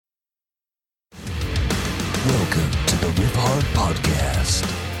Riffhard podcast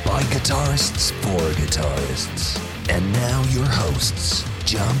by guitarists for guitarists. And now your hosts,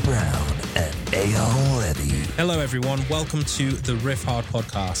 John Brown and Eyal Levy. Hello everyone, welcome to the Riffhard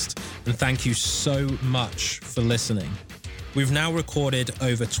podcast, and thank you so much for listening. We've now recorded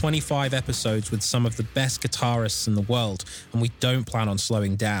over 25 episodes with some of the best guitarists in the world, and we don't plan on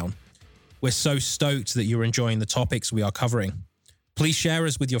slowing down. We're so stoked that you're enjoying the topics we are covering. Please share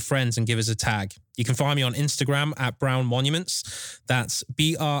us with your friends and give us a tag. You can find me on Instagram at Brown Monuments. That's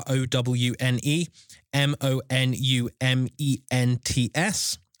BROWNEMONUMENTS, and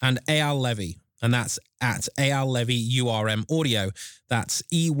Eyal Levy, and that's at Eyal Levy URM Audio. That's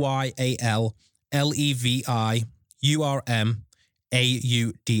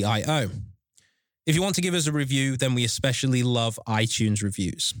EYALLEVIURMAUDIO. If you want to give us a review, then we especially love iTunes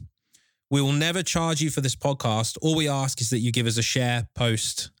reviews. We will never charge you for this podcast. All we ask is that you give us a share,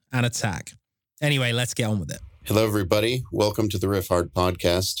 post, and a tag. Anyway, let's get on with it. Hello, everybody. Welcome to the Riffhard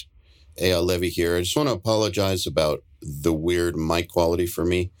podcast. Eyal Levy here. I just want to apologize about the weird mic quality for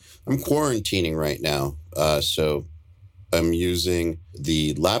me. I'm quarantining right now, so I'm using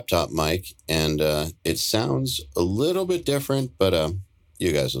the laptop mic, and it sounds a little bit different, but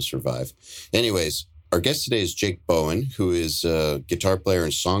you guys will survive. Anyways, our guest today is Jake Bowen, who is a guitar player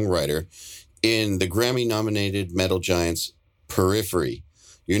and songwriter in the Grammy-nominated metal giants Periphery.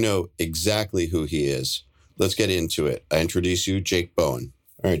 You know exactly who he is. Let's get into it. I introduce you, Jake Bowen.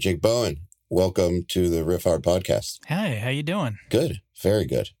 All right, Jake Bowen, welcome to the Riffhard podcast. Hey, how you doing? Good, very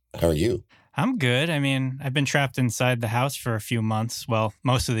good. How are you? I'm good. I mean, I've been trapped inside the house for a few months. Well,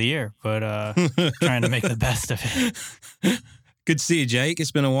 most of the year, but trying to make the best of it. Good to see you, Jake.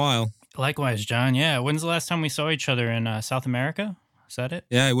 It's been a while. Likewise, John. Yeah. When's the last time we saw each other in South America? Is that it?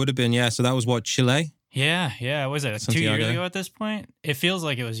 Yeah, it would have been, yeah. So that was what, Chile? Yeah. Was it Santiago. 2 years ago at this point? It feels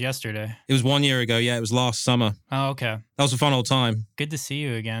like it was yesterday. It was 1 year ago, yeah. It was last summer. Oh, okay. That was a fun old time. Good to see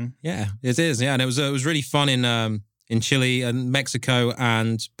you again. Yeah, it is, yeah. And it was really fun in Chile and Mexico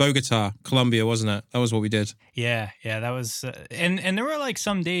and Bogota, Colombia, wasn't it? That was what we did. Yeah, that was... and there were like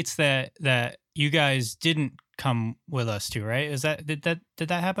some dates that you guys didn't come with us to, right? Did that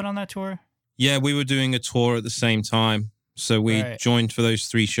happen on that tour? Yeah, we were doing a tour at the same time. So we joined for those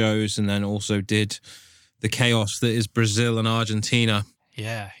 3 shows and then also did the chaos that is Brazil and Argentina.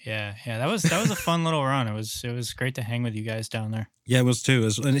 Yeah. That was a fun little run. It was great to hang with you guys down there. Yeah, it was too.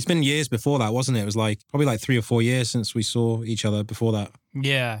 And it's been years before that, wasn't it? It was probably 3 or 4 years since we saw each other before that.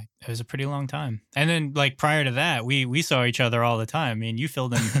 Yeah, it was a pretty long time. And then prior to that, we saw each other all the time. I mean, you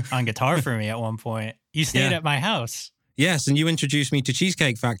filled in on guitar for me at one point. You stayed at my house. Yes, and you introduced me to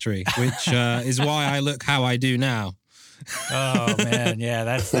Cheesecake Factory, which is why I look how I do now. Oh man, yeah,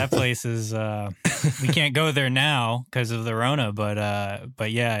 that place is. We can't go there now because of the Rona, but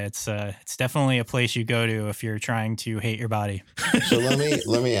yeah, it's definitely a place you go to if you're trying to hate your body. So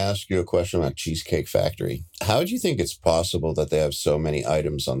let me ask you a question about Cheesecake Factory. How do you think it's possible that they have so many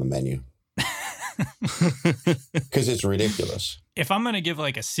items on the menu? Because it's ridiculous. If I'm going to give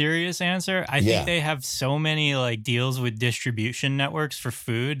a serious answer, I think they have so many deals with distribution networks for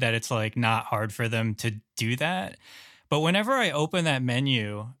food that it's not hard for them to do that. But whenever I open that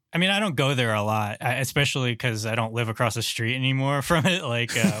menu, I mean, I don't go there a lot, especially because I don't live across the street anymore from it.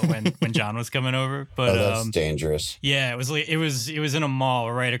 When John was coming over, but that's dangerous. Yeah, it was in a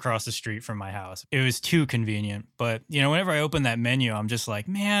mall right across the street from my house. It was too convenient. But whenever I open that menu, I'm just like,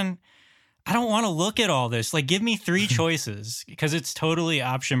 man, I don't want to look at all this. Give me 3 choices because it's totally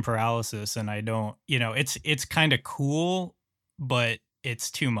option paralysis, and I don't. It's kind of cool, but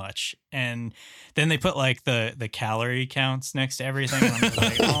it's too much. And then they put the calorie counts next to everything. And I'm just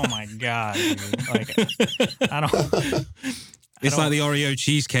like, oh my God, dude. I don't. It's like the Oreo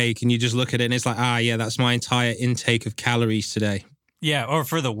cheesecake, and you just look at it and it's like, that's my entire intake of calories today. Yeah, or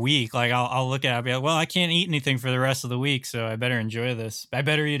for the week. I'll look at it and be like, well, I can't eat anything for the rest of the week, so I better enjoy this. I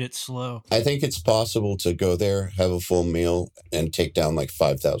better eat it slow. I think it's possible to go there, have a full meal, and take down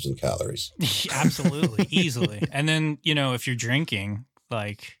 5,000 calories. Absolutely, easily. And then, if you're drinking,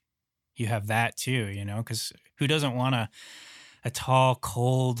 you have that too, because who doesn't want a tall,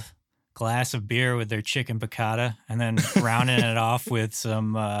 cold glass of beer with their chicken piccata and then rounding it off with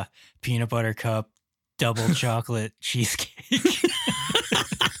some peanut butter cup double chocolate cheesecake?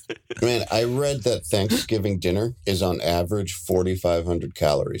 Man, I read that Thanksgiving dinner is on average 4,500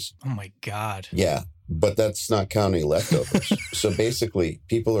 calories. Oh my God. Yeah, but that's not counting leftovers. So basically,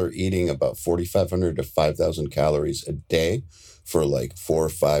 people are eating about 4,500 to 5,000 calories a day for 4 or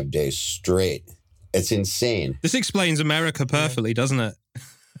 5 days straight. It's insane. This explains America perfectly, doesn't it?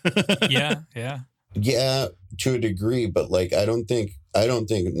 Yeah. Yeah, to a degree, but I don't think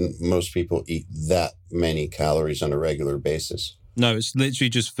most people eat that many calories on a regular basis. No, it's literally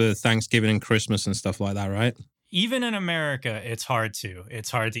just for Thanksgiving and Christmas and stuff like that, right? Even in America, it's hard to. It's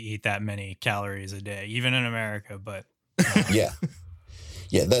hard to eat that many calories a day, even in America. But Yeah.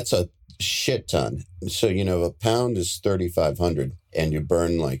 Yeah, that's a shit ton. So, a pound is 3,500 and you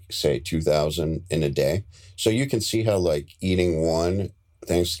burn like, say, 2,000 in a day. So you can see how like eating one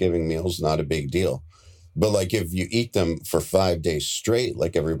Thanksgiving meal is not a big deal. But like if you eat them for 5 days straight,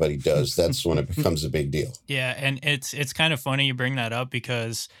 like everybody does, that's when it becomes a big deal. yeah, and it's kind of funny you bring that up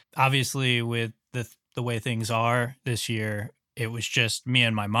because obviously with the way things are this year, it was just me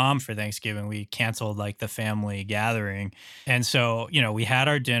and my mom for Thanksgiving. We canceled like the family gathering. And so, we had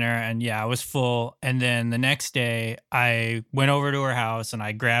our dinner and I was full. And then the next day I went over to her house and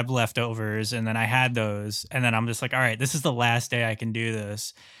I grabbed leftovers and then I had those. And then I'm just like, all right, this is the last day I can do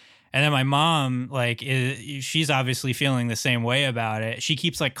this. And then my mom, like, she's obviously feeling the same way about it. She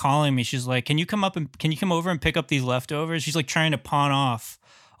keeps like calling me. She's like, can you come over and pick up these leftovers? She's like trying to pawn off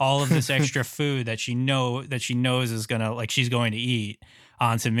all of this extra food that she knows is gonna, like, she's going to eat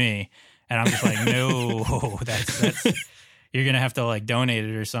onto me. And I'm just like, no, that's you're gonna have to like donate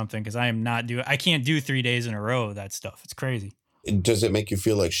it or something because I can't do 3 days in a row of that stuff. It's crazy. Does it make you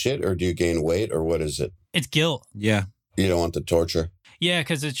feel like shit or do you gain weight or what is it? It's guilt. Yeah. You don't want the torture? Yeah,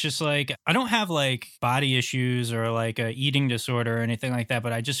 because it's just like, I don't have like body issues or like a eating disorder or anything like that,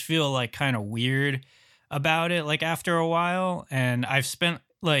 but I just feel like kind of weird about it like after a while. And I've spent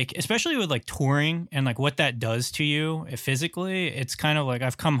like, especially with like touring and like what that does to you physically, it's kind of like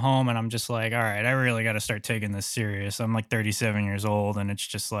I've come home and I'm just like, all right, I really got to start taking this serious. I'm like 37 years old and it's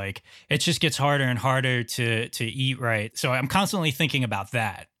just like, it just gets harder and harder to eat right. So I'm constantly thinking about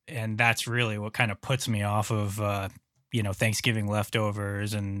that. And that's really what kind of puts me off of, Thanksgiving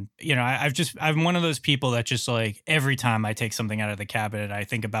leftovers. And, I'm one of those people that just like every time I take something out of the cabinet, I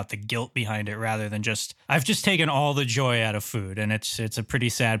think about the guilt behind it rather than I've just taken all the joy out of food. And it's a pretty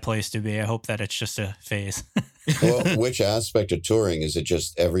sad place to be. I hope that it's just a phase. Well, which aspect of touring? Is it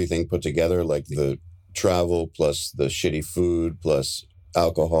just everything put together, like the travel plus the shitty food plus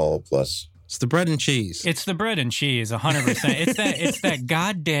alcohol plus... It's the bread and cheese. It's the bread and cheese, 100%. It's that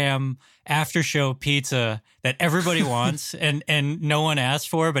goddamn after show pizza that everybody wants and no one asked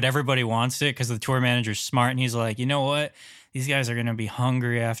for, but everybody wants it because the tour manager's smart and he's like, you know what? These guys are going to be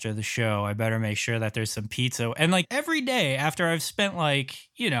hungry after the show. I better make sure that there's some pizza. And like every day after I've spent like,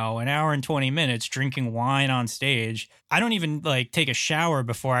 an hour and 20 minutes drinking wine on stage, I don't even like take a shower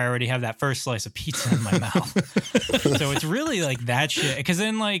before I already have that first slice of pizza in my mouth. So it's really like that shit. Because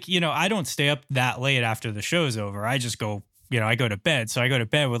then like, I don't stay up that late after the show's over. I just go, I go to bed. So I go to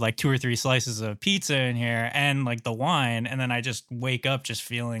bed with like 2 or 3 slices of pizza in here and like the wine. And then I just wake up just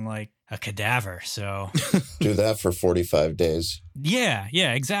feeling like a cadaver. So do that for 45 days. Yeah,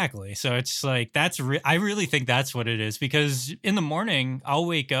 exactly. So it's like, I really think that's what it is because in the morning I'll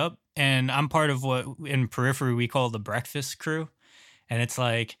wake up and I'm part of what in Periphery we call the breakfast crew. And it's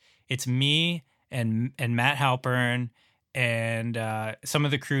like, it's me and Matt Halpern and some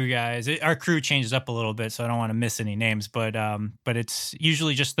of the crew guys. Our crew changes up a little bit, so I don't want to miss any names, but it's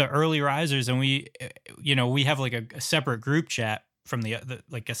usually just the early risers. And we have like a separate group chat from the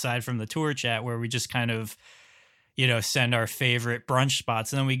like aside from the tour chat where we just kind of, send our favorite brunch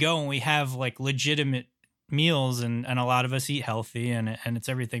spots. And then we go and we have like legitimate meals and a lot of us eat healthy and it's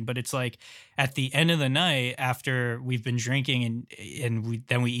everything. But it's like at the end of the night after we've been drinking and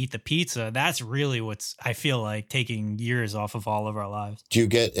then we eat the pizza, that's really what's, I feel like, taking years off of all of our lives. Do you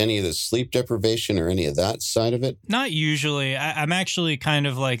get any of the sleep deprivation or any of that side of it? Not usually. I'm actually kind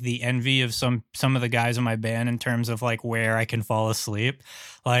of like the envy of some of the guys in my band in terms of like where I can fall asleep.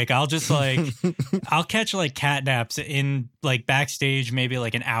 Like I'll just like, I'll catch like cat naps in like backstage, maybe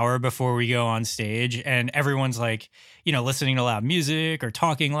like an hour before we go on stage. And everyone's like, listening to loud music or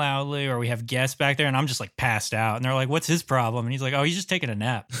talking loudly, or we have guests back there and I'm just like passed out. And they're like, what's his problem? And he's like, oh, he's just taking a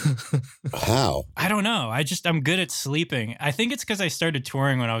nap. How? I don't know. I'm good at sleeping. I think it's because I started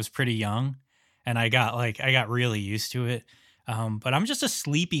touring when I was pretty young and I got really used to it. But I'm just a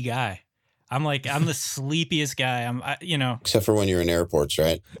sleepy guy. I'm the sleepiest guy. Except for when you're in airports,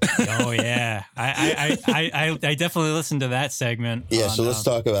 right? Oh yeah. I definitely listened to that segment. Yeah. So let's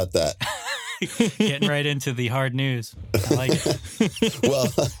talk about that. Getting right into the hard news. I like it.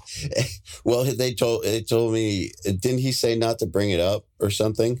 Well, they told me, didn't he say not to bring it up or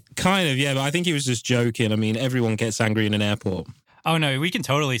something? Kind of, yeah, but I think he was just joking. I mean, everyone gets angry in an airport. Oh no, we can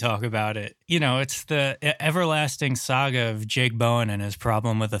totally talk about it. It's the everlasting saga of Jake Bowen and his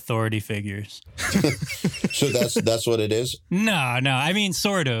problem with authority figures. So that's what it is? No, I mean,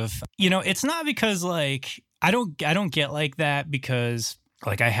 sort of. It's not because like I don't get like that because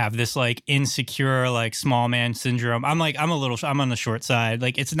like I have this like insecure, like small man syndrome. I'm on the short side.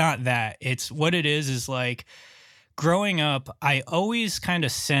 Like, it's not that. It's what it is like growing up, I always kind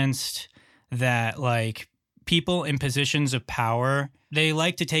of sensed that like people in positions of power, they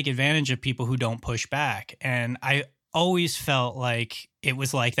like to take advantage of people who don't push back. And I always felt like it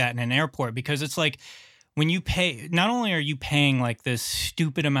was like that in an airport, because it's like when you pay, not only are you paying like this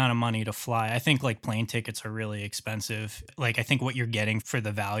stupid amount of money to fly, I think like plane tickets are really expensive. Like, I think what you're getting for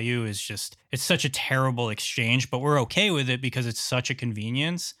the value is just, it's such a terrible exchange, but we're okay with it because it's such a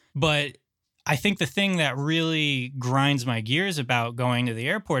convenience. But I think the thing that really grinds my gears about going to the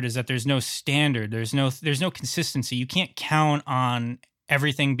airport is that there's no standard. There's no consistency. You can't count on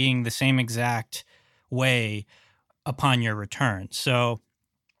everything being the same exact way upon your return. So,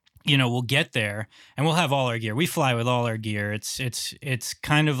 you know, we'll get there and we'll have all our gear. We fly with all our gear. It's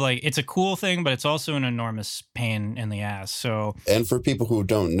kind of like, it's a cool thing, but it's also an enormous pain in the ass. So, and for people who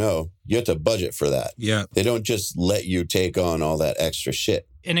don't know, you have to budget for that. Yeah. They don't just let you take on all that extra shit.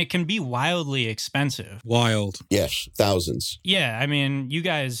 And it can be wildly expensive. Wild. Yes, thousands. Yeah, I mean, you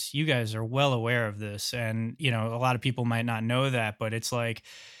guys are well aware of this, and you know, a lot of people might not know that, but it's like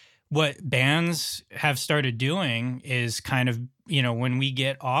what bands have started doing is kind of, you know, when we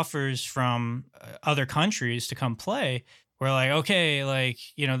get offers from other countries to come play, we're like, okay, like,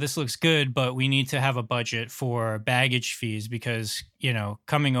 you know, this looks good, but we need to have a budget for baggage fees because, you know,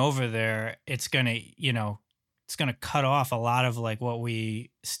 coming over there, it's going to cut off a lot of like what we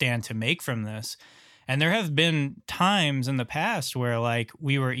stand to make from this. And there have been times in the past where like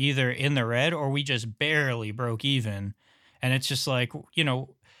we were either in the red or we just barely broke even. And it's just like, you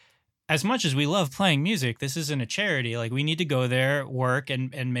know, as much as we love playing music, this isn't a charity. Like, we need to go there, work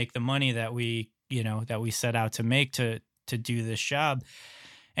and make the money that we, you know, that we set out to make to do this job.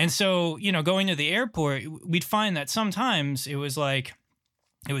 And so, you know, going to the airport, we'd find that sometimes it was like,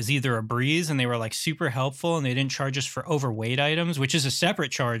 it was either a breeze and they were like super helpful and they didn't charge us for overweight items, which is a separate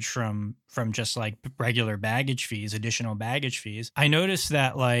charge from just like regular baggage fees, additional baggage fees. I noticed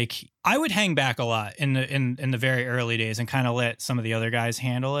that like I would hang back a lot in the very early days and kind of let some of the other guys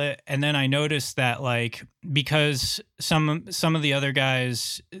handle it. And then I noticed that like, because some of the other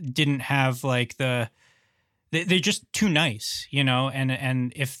guys didn't have like they're just too nice, you know,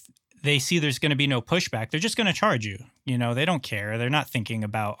 and if they see there's going to be no pushback, they're just going to charge you. You know, they don't care. They're not thinking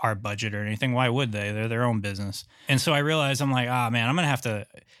about our budget or anything. Why would they? They're their own business. And so I realized, I'm like, man, I'm going to have to,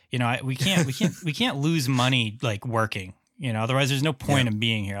 you know, we can't lose money like working, you know, otherwise there's no point in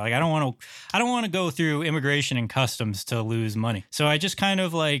being here. Like, I don't want to go through immigration and customs to lose money. So I just kind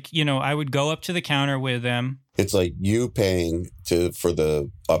of like, you know, I would go up to the counter with them. It's like you paying for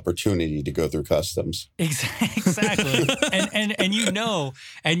the opportunity to go through customs. Exactly. and you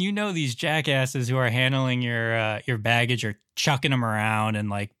know these jackasses who are handling your baggage are chucking them around, and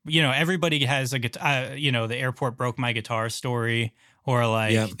like, you know, everybody has a guitar, you know, the airport broke my guitar story, or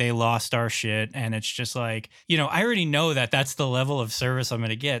like they lost our shit, and it's just like, you know, I already know that that's the level of service I'm going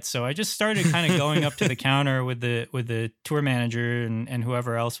to get. So I just started kind of going up to the counter with the tour manager and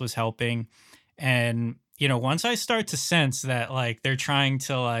whoever else was helping. And, you know, once I start to sense that like they're trying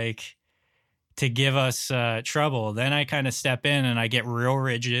to give us trouble, then I kind of step in and I get real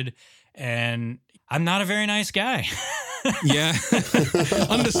rigid, and I'm not a very nice guy. Yeah.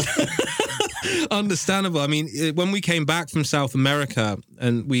 Understandable. I mean, when we came back from South America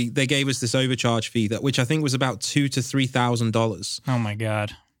and they gave us this overcharge fee, which I think was about $2,000 to $3,000. Oh my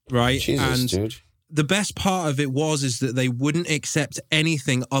God. Right. Jesus, and dude. The best part of it is that they wouldn't accept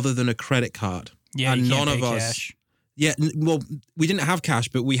anything other than a credit card. Yeah. And you none can't of pay us. cash. Yeah, well, we didn't have cash,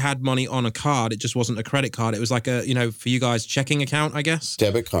 but we had money on a card. It just wasn't a credit card. It was like a, you know, for you guys, checking account, I guess.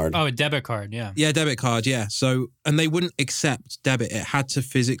 Debit card. Oh, a debit card, yeah. Yeah, debit card, yeah. So, and they wouldn't accept debit. It had to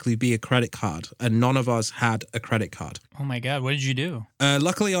physically be a credit card, and none of us had a credit card. Oh my God, what did you do?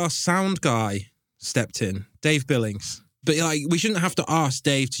 Luckily, our sound guy stepped in, Dave Billings. But like, we shouldn't have to ask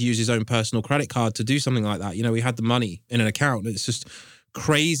Dave to use his own personal credit card to do something like that. You know, we had the money in an account. It's just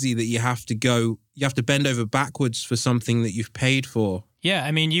crazy that you have to bend over backwards for something that you've paid for. Yeah,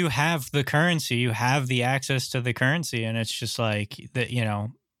 I mean, you have the currency, you have the access to the currency, and it's just like that, you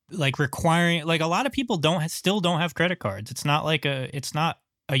know, like requiring, like a lot of people still don't have credit cards. It's not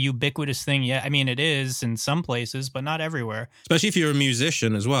a ubiquitous thing yet. I mean, it is in some places, but not everywhere. Especially if you're a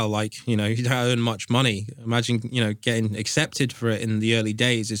musician as well. Like, you know, you don't earn much money. Imagine, you know, getting accepted for it in the early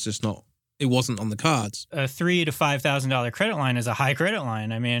days. It's just not. It wasn't on the cards. A $3,000 to $5,000 credit line is a high credit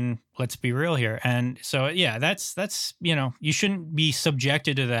line. I mean, let's be real here. And so, yeah, that's, you know, you shouldn't be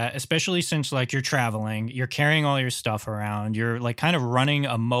subjected to that, especially since like you're traveling, you're carrying all your stuff around, you're like kind of running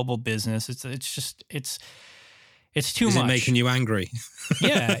a mobile business. It's too Is much. it making you angry?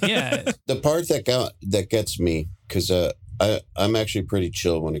 Yeah. The part that gets me, because I'm actually pretty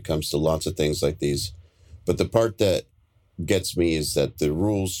chill when it comes to lots of things like these, but the part that gets me is that the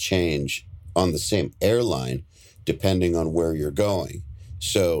rules change on the same airline depending on where you're going.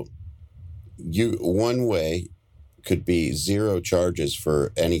 So one way could be zero charges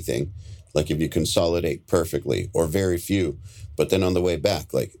for anything, like if you consolidate perfectly, or very few. But then on the way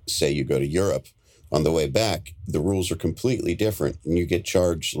back, like say you go to Europe, on the way back, the rules are completely different and you get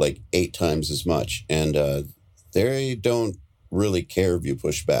charged like 8 times as much. And they don't really care if you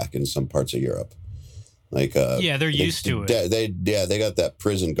push back in some parts of Europe. Like they're used to it. They got that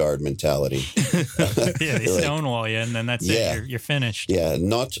prison guard mentality. Yeah, they stonewall you, and then that's it. You're finished. Yeah,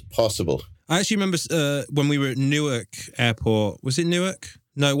 not possible. I actually remember when we were at Newark Airport. Was it Newark?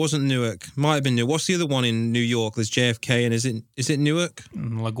 No, it wasn't Newark. Might have been Newark. What's the other one in New York? There's JFK, and is it Newark?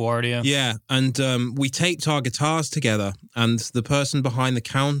 LaGuardia. Yeah, and we taped our guitars together, and the person behind the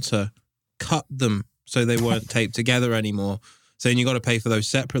counter cut them so they weren't taped together anymore. So then you got to pay for those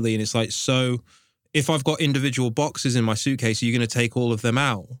separately, and it's like, so if I've got individual boxes in my suitcase, are you going to take all of them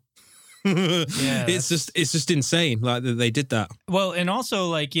out? Yeah, it's just insane. Like they did that. Well, and also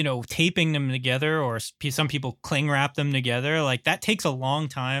like, taping them together, or some people cling wrap them together. Like that takes a long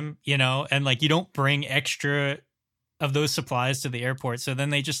time, and like you don't bring extra of those supplies to the airport. So then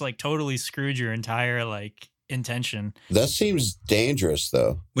they just like totally screwed your entire like intention. That seems dangerous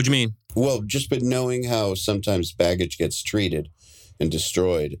though. What do you mean? Well, just but knowing how sometimes baggage gets treated and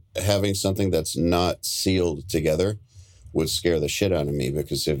destroyed, having something that's not sealed together would scare the shit out of me,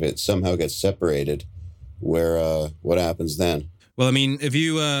 because if it somehow gets separated, what happens then? Well, I mean, have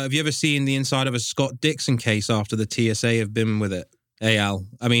you ever seen the inside of a Scott Dixon case after the TSA have been with it? Al,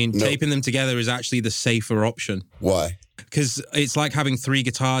 I mean, taping them together is actually the safer option. Why? Because it's like having 3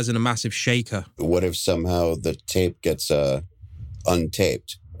 guitars in a massive shaker. What if somehow the tape gets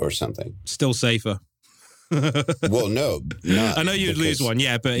untaped or something? Still safer. Well, no, not. I know you'd lose one,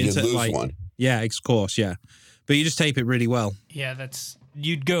 yeah, but you'd lose one. Yeah, of course, yeah. But you just tape it really well. Yeah,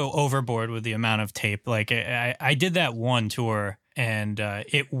 you'd go overboard with the amount of tape. Like I did that one tour, and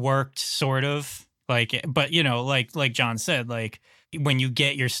it worked sort of like, but like John said, like when you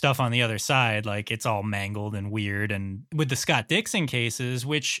get your stuff on the other side, like it's all mangled and weird. And with the Scott Dixon cases,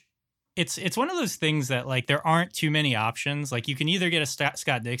 which it's one of those things that like there aren't too many options. Like you can either get a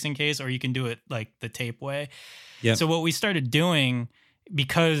Scott Dixon case or you can do it like the tape way. Yeah. So what we started doing,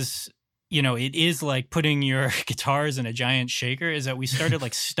 because it is like putting your guitars in a giant shaker, is that we started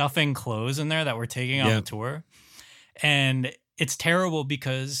like stuffing clothes in there that we're taking on the tour. And it's terrible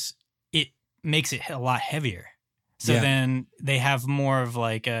because it makes it a lot heavier. So then they have more of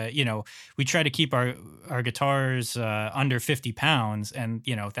like, we try to keep our guitars under 50 pounds. And,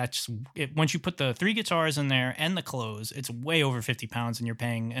 that's it. Once you put the 3 guitars in there and the clothes, it's way over 50 pounds and you're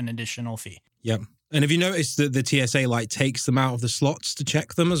paying an additional fee. Yep. And have you noticed that the TSA like takes them out of the slots to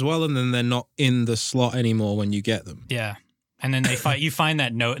check them as well, and then they're not in the slot anymore when you get them? Yeah. And then you find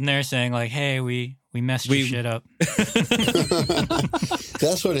that note in there saying like, hey, we messed your shit up.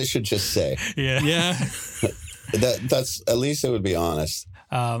 That's what it should just say. Yeah. Yeah. That's at least it would be honest.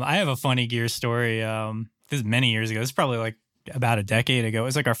 I have a funny gear story. This is many years ago. This is probably like about a decade ago. It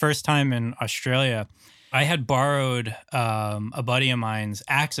was like our first time in Australia. I had borrowed a buddy of mine's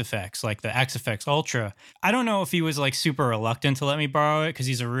Axe Effects, like the Axe Effects Ultra. I don't know if he was like super reluctant to let me borrow it because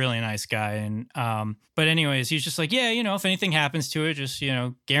he's a really nice guy. And but anyways, he's just like, yeah, if anything happens to it, just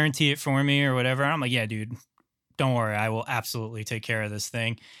guarantee it for me or whatever. And I'm like, yeah, dude, don't worry, I will absolutely take care of this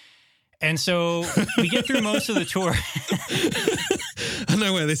thing. And so we get through most of the tour. I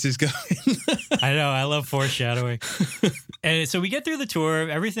know where this is going. I know, I love foreshadowing. And so we get through the tour.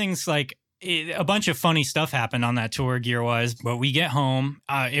 Everything's like, a bunch of funny stuff happened on that tour gear-wise, but we get home.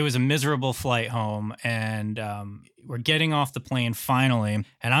 It was a miserable flight home, and we're getting off the plane finally,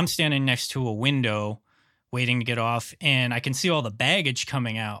 and I'm standing next to a window waiting to get off, and I can see all the baggage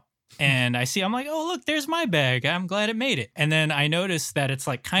coming out. And I'm like, oh, look, there's my bag. I'm glad it made it. And then I noticed that it's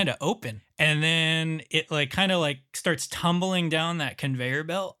like kind of open. And then it like kind of like starts tumbling down that conveyor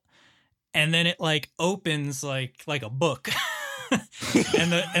belt. And then it like opens like a book.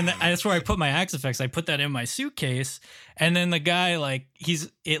 and that's where I put my Axe Effects. I put that in my suitcase. And then the guy like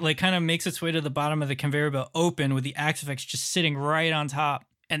it like kind of makes its way to the bottom of the conveyor belt open with the Axe Effects just sitting right on top.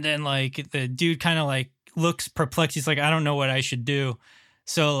 And then like the dude kind of like looks perplexed. He's like, I don't know what I should do.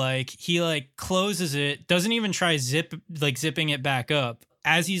 So like he like closes it, doesn't even try zipping it back up.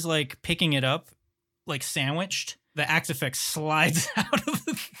 As he's like picking it up, like sandwiched, the Axe Effect slides out of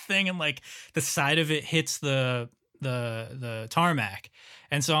the thing and like the side of it hits the the tarmac.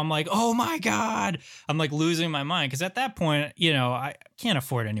 And so I'm like, oh my God, I'm like losing my mind. Because at that point, I can't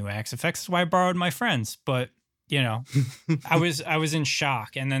afford a new Axe Effects. That's why I borrowed my friends. But, I was in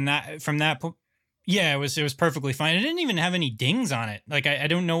shock. And then from that point, yeah, it was perfectly fine. It didn't even have any dings on it. Like, I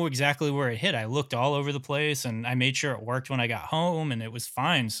don't know exactly where it hit. I looked all over the place and I made sure it worked when I got home and it was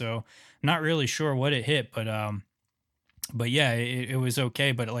fine. So I'm not really sure what it hit, but yeah, it was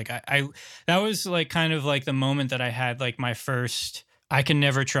okay. But like, I that was like kind of like the moment that I had like my first, I can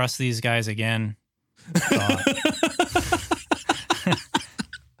never trust these guys again thought.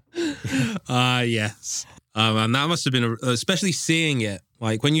 Yes. And that must have been, especially seeing it,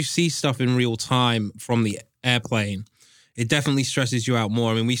 like when you see stuff in real time from the airplane, it definitely stresses you out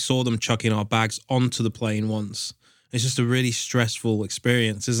more. I mean, we saw them chucking our bags onto the plane once. It's just a really stressful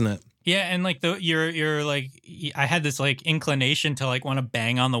experience, isn't it? Yeah, and like you're like, I had this like inclination to like want to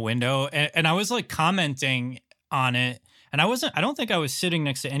bang on the window, and I was like commenting on it, and I don't think I was sitting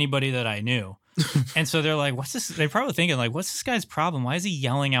next to anybody that I knew. And so they're like, what's this? They're probably thinking like, what's this guy's problem? Why is he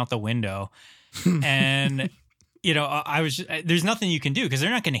yelling out the window? And, I was just, there's nothing you can do because they're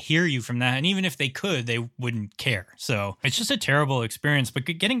not going to hear you from that. And even if they could, they wouldn't care. So it's just a terrible experience. But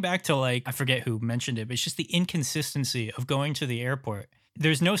getting back to like, I forget who mentioned it, but it's just the inconsistency of going to the airport.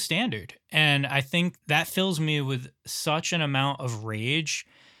 There's no standard. And I think that fills me with such an amount of rage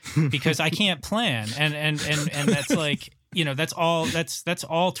because I can't plan. And that's like, that's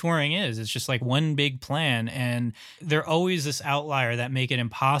all touring is. It's just like one big plan. And they're always this outlier that make it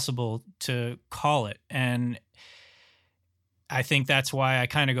impossible to call it. And I think that's why I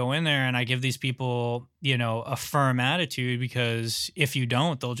kind of go in there and I give these people, a firm attitude, because if you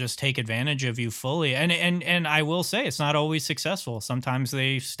don't, they'll just take advantage of you fully. And I will say it's not always successful. Sometimes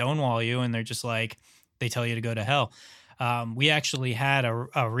they stonewall you and they're just like, they tell you to go to hell. We actually had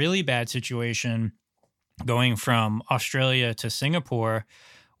a really bad situation going from Australia to Singapore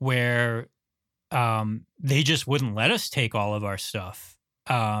where they just wouldn't let us take all of our stuff.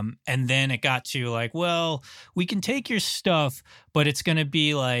 And then it got to like, well, we can take your stuff, but it's going to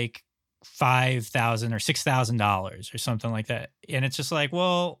be like $5,000 or $6,000 or something like that. And it's just like,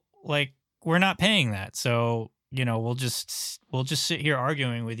 well, like we're not paying that. So, we'll just sit here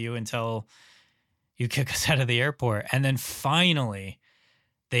arguing with you until you kick us out of the airport. And then finally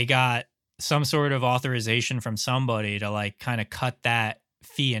they got some sort of authorization from somebody to like kind of cut that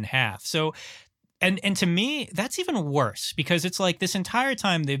fee in half. So, and to me, that's even worse because it's like this entire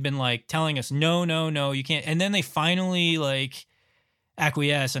time they've been like telling us, no, you can't. And then they finally like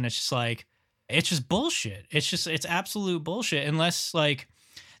acquiesce and it's just like, it's just bullshit. It's absolute bullshit. Unless like,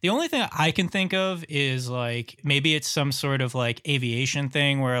 the only thing I can think of is like, maybe it's some sort of like aviation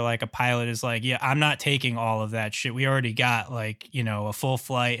thing where like a pilot is like, yeah, I'm not taking all of that shit. We already got like, a full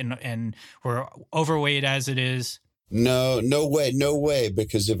flight and we're overweight as it is. No way.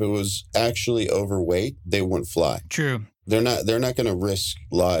 Because if it was actually overweight, they wouldn't fly. True. They're not going to risk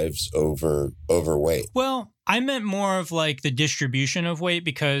lives over overweight. Well, I meant more of like the distribution of weight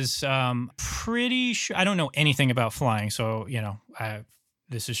because pretty sure I don't know anything about flying. So,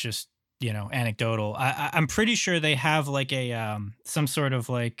 this is just, anecdotal. I'm pretty sure they have like a some sort of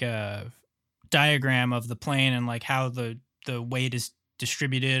like diagram of the plane and like how the weight is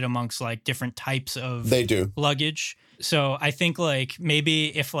distributed amongst like different types of luggage. So I think like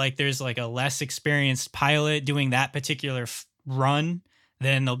maybe if like there's like a less experienced pilot doing that particular run,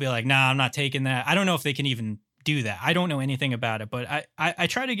 then they'll be like, nah, I'm not taking that. I don't know if they can even do that. I don't know anything about it, but I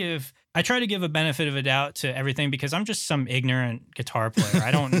try to give a benefit of a doubt to everything because I'm just some ignorant guitar player.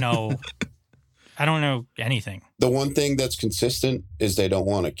 I don't know anything. The one thing that's consistent is they don't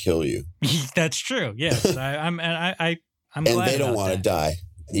want to kill you. That's true. Yes, I'm glad. And they don't want to die.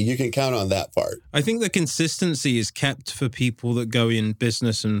 You can count on that part. I think the consistency is kept for people that go in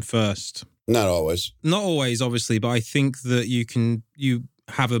business and first. Not always. Not always, obviously, but I think that you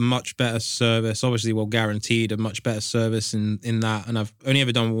have a much better service. Obviously, well, guaranteed a much better service in that. And I've only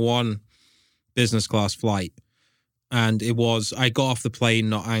ever done one business class flight. And I got off the plane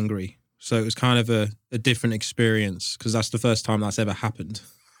not angry. So it was kind of a different experience because that's the first time that's ever happened.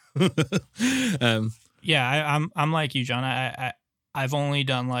 Yeah, I'm like you, John. I've only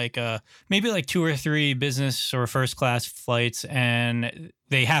done like maybe like 2 or 3 business or first class flights, and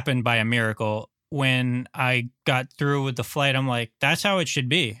they happened by a miracle. When I got through with the flight, I'm like, that's how it should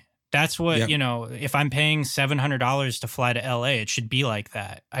be. That's what, if I'm paying $700 to fly to LA, it should be like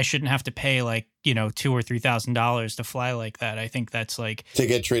that. I shouldn't have to pay like $2,000 or $3,000 to fly like that. I think that's like to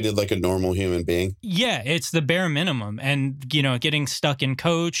get treated like a normal human being. Yeah, it's the bare minimum. And, getting stuck in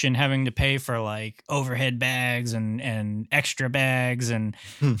coach and having to pay for like overhead bags and extra bags and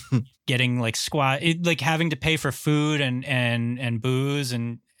getting like like having to pay for food and booze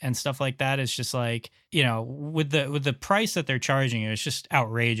and stuff like that. It's just like, with the price that they're charging you, it's just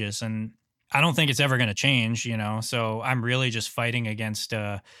outrageous. And I don't think it's ever going to change, so I'm really just fighting against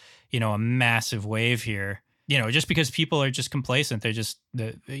a massive wave here, just because people are just complacent. They're just,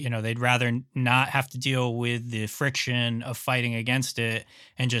 they'd rather not have to deal with the friction of fighting against it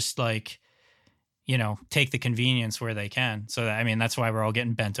and just like, take the convenience where they can. So, that's why we're all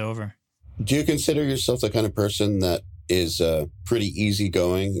getting bent over. Do you consider yourself the kind of person that is pretty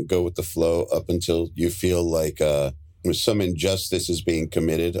easygoing, go with the flow up until you feel like some injustice is being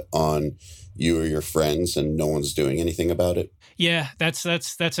committed on you or your friends and no one's doing anything about it? Yeah, that's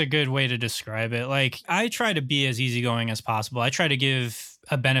a good way to describe it. Like, I try to be as easygoing as possible. I try to give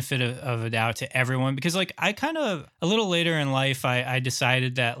a benefit of a doubt to everyone because, like, I kind of, a little later in life, I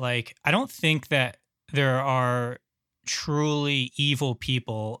decided that, like, I don't think that there are truly evil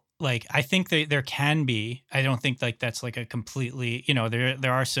people. Like, I think there can be. I don't think like that's like a completely,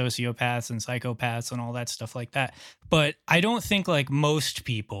 there are sociopaths and psychopaths and all that stuff like that. But I don't think like most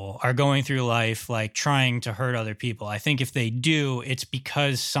people are going through life like trying to hurt other people. I think if they do, it's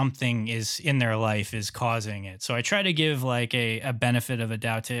because something is in their life is causing it. So I try to give like a benefit of a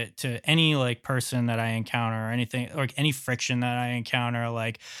doubt to any like person that I encounter or anything, or any friction that I encounter.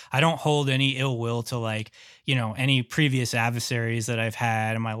 Like, I don't hold any ill will to like, any previous adversaries that I've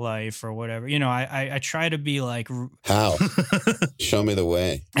had in my life or whatever. I try to be like... How? Show me the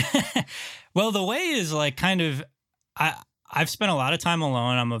way. Well, the way is like kind of... I've spent a lot of time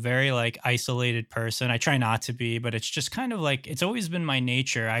alone. I'm a very like isolated person. I try not to be, but it's just kind of like, it's always been my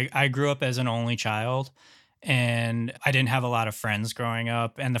nature. I grew up as an only child and I didn't have a lot of friends growing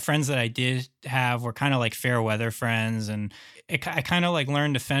up. And the friends that I did have were kind of like fair weather friends. And I kind of like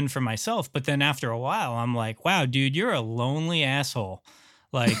learned to fend for myself. But then after a while, I'm like, wow, dude, you're a lonely asshole.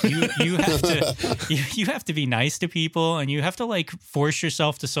 Like you have to you have to be nice to people and you have to like force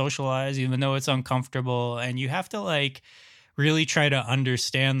yourself to socialize even though it's uncomfortable, and you have to like really try to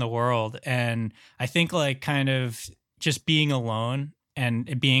understand the world. And I think like kind of just being alone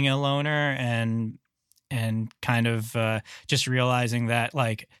and being a loner and kind of just realizing that,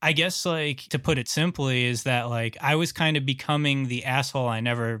 like, I guess like to put it simply is that like I was kind of becoming the asshole I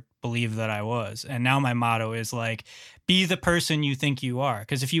never believed that I was. And now my motto is like, be the person you think you are.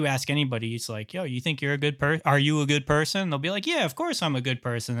 Because if you ask anybody, it's like, yo, you think you're a good person? Are you a good person? They'll be like, yeah, of course I'm a good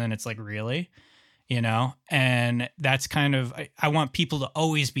person. And it's like, really? And that's kind of, I want people to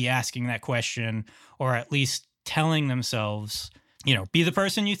always be asking that question, or at least telling themselves, be the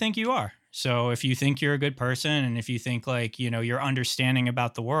person you think you are. So if you think you're a good person and if you think like, you're understanding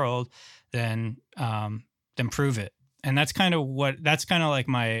about the world, then prove it. And that's kind of like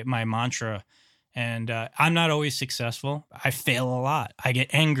my mantra. And I'm not always successful. I fail a lot. I get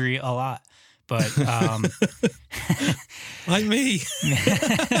angry a lot. But like me,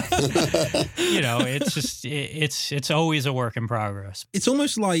 it's just it's always a work in progress. It's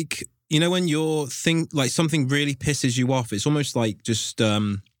almost like, when like something really pisses you off, it's almost like just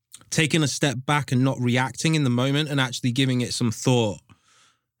taking a step back and not reacting in the moment and actually giving it some thought,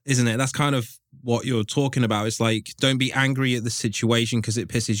 isn't it? That's kind of what you're talking about. It's like, don't be angry at the situation because it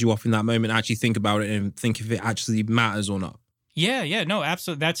pisses you off in that moment. Actually think about it and think if it actually matters or not. Yeah, no,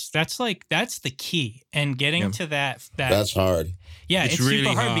 absolutely. That's the key. And getting to that that's hard. Yeah, it's really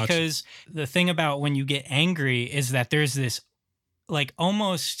super hard hard because the thing about when you get angry is that there's this like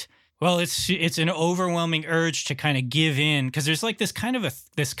almost, well, it's an overwhelming urge to kind of give in, because there's like this kind of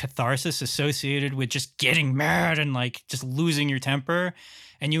this catharsis associated with just getting mad and like just losing your temper.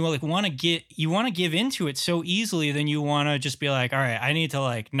 And you like want to give into it so easily, then you want to just be like, all right, I need to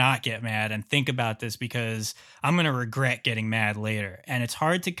like not get mad and think about this because I'm going to regret getting mad later. And it's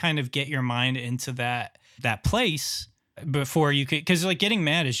hard to kind of get your mind into that place before you could, because like getting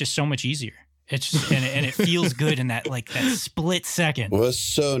mad is just so much easier. It's just, and it feels good in that like that split second. Well, it's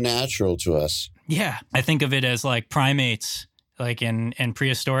so natural to us. Yeah. I think of it as like primates, like in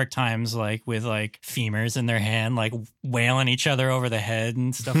prehistoric times, like with like femurs in their hand, like wailing each other over the head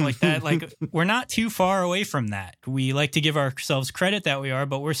and stuff like that. Like we're not too far away from that. We like to give ourselves credit that we are,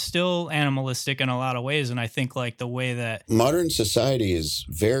 but we're still animalistic in a lot of ways. And I think like the way that modern society is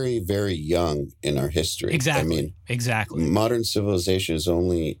very, very young in our history. Exactly. I mean, exactly. Modern civilization is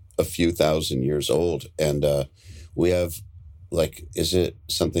only a few thousand years old. And we have like, is it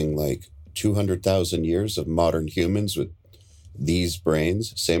something like 200,000 years of modern humans with these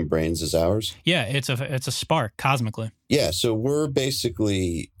brains, same brains as ours. Yeah, it's a spark cosmically. Yeah, so we're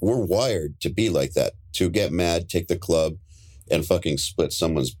wired to be like that, to get mad, take the club, and fucking split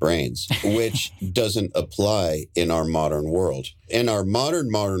someone's brains, which doesn't apply in our modern world. In our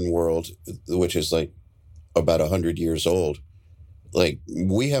modern world, which is like about 100 years old, like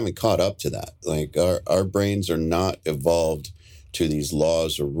we haven't caught up to that. Like our brains are not evolved to these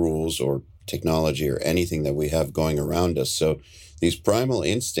laws or rules or technology or anything that we have going around us. So these primal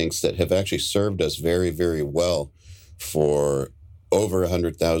instincts that have actually served us very, very well for over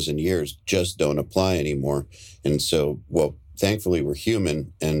 100,000 years just don't apply anymore. And so, well, thankfully we're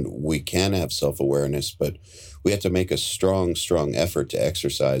human and we can have self-awareness, but we have to make a strong, strong effort to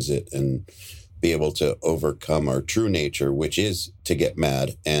exercise it and be able to overcome our true nature, which is to get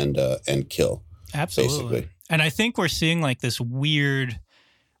mad and kill. Absolutely. Basically. And I think we're seeing like this weird,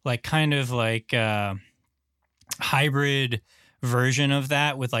 like kind of like hybrid version of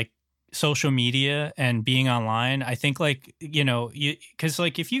that with like social media and being online. I think like, you know, because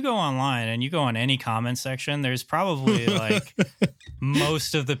like if you go online and you go on any comment section, there's probably like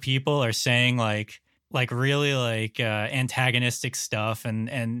most of the people are saying like really like antagonistic stuff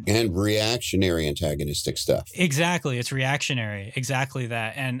and reactionary antagonistic stuff. Exactly. It's reactionary. Exactly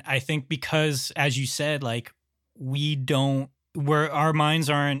that. And I think because, as you said, like our minds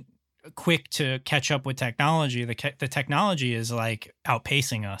aren't quick to catch up with technology. The technology is like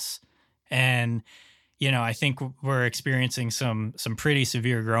outpacing us. And, you know, I think we're experiencing some pretty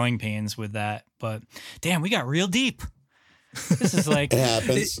severe growing pains with that. But damn, we got real deep. This is like it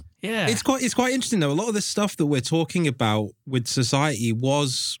happens. Yeah. It's quite interesting though. A lot of the stuff that we're talking about with society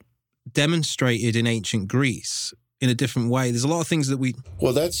was demonstrated in ancient Greece in a different way. There's a lot of things that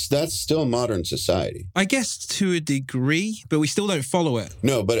Well, that's still modern society. I guess to a degree, but we still don't follow it.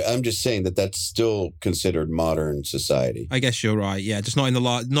 No, but I'm just saying that that's still considered modern society. I guess you're right. Yeah, just not in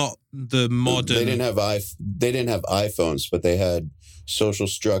not the modern. They didn't have iPhones, but they had social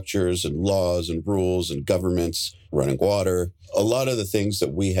structures and laws and rules and governments, running water. A lot of the things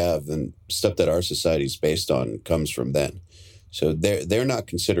that we have and stuff that our society is based on comes from then. So they're not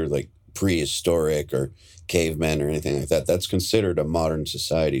considered like prehistoric or cavemen or anything like that. That's considered a modern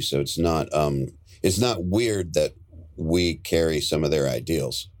society. So it's not weird that we carry some of their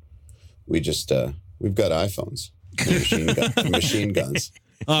ideals. We just we've got iPhones, and machine guns.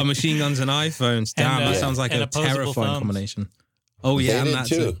 Oh, machine guns and iPhones. Damn, that sounds like a terrifying combination. Oh yeah, they and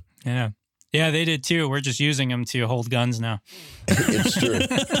did too. Yeah, they did too. We're just using them to hold guns now. It's true.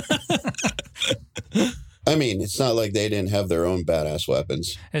 I mean, it's not like they didn't have their own badass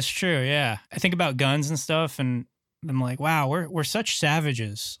weapons. It's true, yeah. I think about guns and stuff, and I'm like, wow, we're such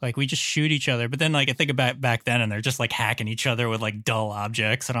savages. Like, we just shoot each other. But then, like, I think about back then, and they're just, like, hacking each other with, like, dull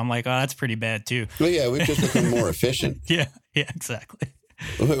objects. And I'm like, oh, that's pretty bad, too. Well, yeah, we've just become more efficient. Yeah, exactly.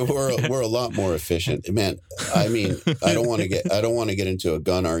 We're a lot more efficient, man. I mean, I don't want to get into a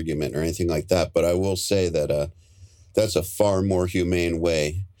gun argument or anything like that, but I will say that that's a far more humane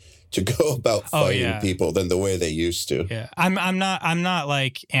way to go about fighting people than the way they used to. Yeah, I'm not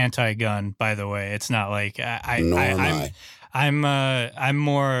like anti-gun. By the way, it's not like I'm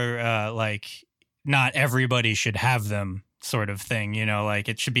more like not everybody should have them. Sort of thing, you know, like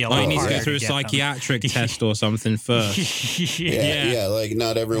it should be a lot harder. You need to go through a psychiatric test or something first. Yeah, like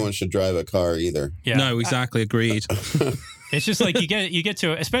not everyone should drive a car either. Yeah. No, exactly, agreed. It's just like you get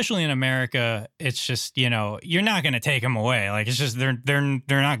to, especially in America, it's just, you know, you're not going to take them away. Like it's just they're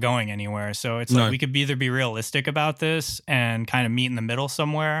not going anywhere. So it's like we could either be realistic about this and kind of meet in the middle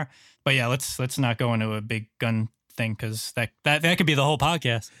somewhere. But yeah, let's not go into a big gun thing because that could be the whole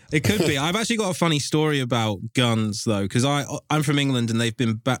podcast. It could be. I've actually got a funny story about guns though, because I'm from England and they've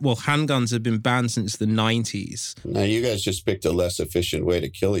been handguns have been banned since the 90s. Now you guys just picked a less efficient way to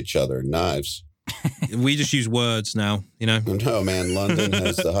kill each other, knives. We just use words now, you know. No, man, London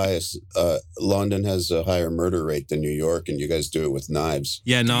has the highest. London has a higher murder rate than New York, and you guys do it with knives.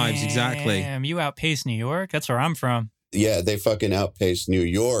 Yeah, knives, exactly. Damn, you outpace New York. That's where I'm from. Yeah, they fucking outpaced New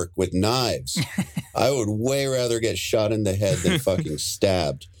York with knives. I would way rather get shot in the head than fucking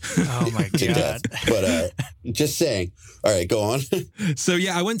stabbed. Oh my to God. death. But just saying. All right, go on. So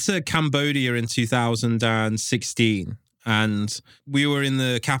yeah, I went to Cambodia in 2016 and we were in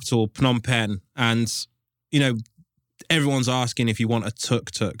the capital, Phnom Penh. And, you know, everyone's asking if you want a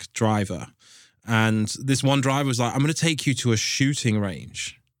tuk-tuk driver. And this one driver was like, I'm going to take you to a shooting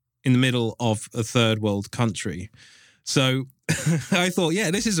range in the middle of a third world country. So I thought, yeah,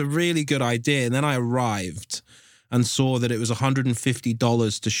 this is a really good idea. And then I arrived and saw that it was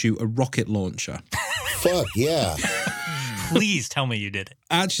 $150 to shoot a rocket launcher. Fuck, yeah. Please tell me you did it.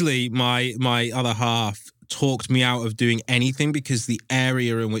 Actually, my other half talked me out of doing anything because the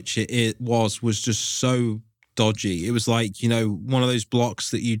area in which it was just so dodgy. It was like, you know, one of those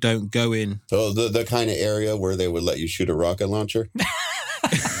blocks that you don't go in. So the kind of area where they would let you shoot a rocket launcher?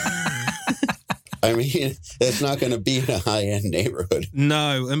 I mean, it's not going to be in a high-end neighborhood.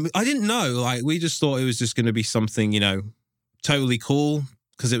 No, and I didn't know. Like, we just thought it was just going to be something, you know, totally cool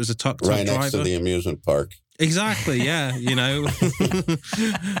because it was a tuk-tuk right driver. Next to the amusement park. Exactly, yeah, you know.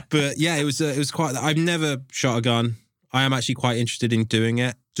 But yeah, it was quite. I've never shot a gun. I am actually quite interested in doing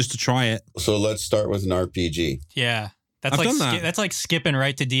it just to try it. So let's start with an RPG. Yeah. I've done that. That's like skipping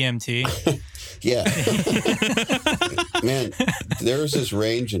right to DMT. Yeah. Man, there was this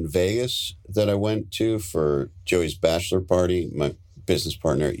range in Vegas that I went to for Joey's bachelor party, my business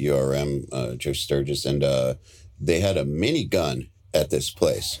partner at URM, Joe Sturgis, and they had a minigun at this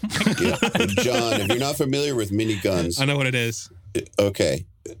place. Yeah. John, if you're not familiar with miniguns... I know what it is. Okay.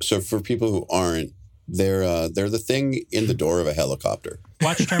 So for people who aren't, they're the thing in the door of a helicopter.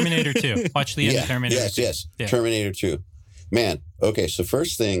 Watch Terminator 2. Watch the end of Terminator 2. Yes. Yeah. Terminator 2. Man, okay, so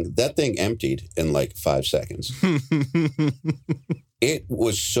first thing, that thing emptied in like 5 seconds. It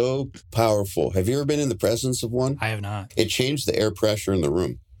was so powerful. Have you ever been in the presence of one? I have not. It changed the air pressure in the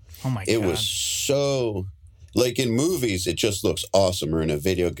room. Oh my God. It was so... Like in movies, it just looks awesome, or in a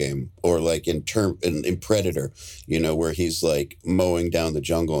video game, or like in Predator, you know, where he's like mowing down the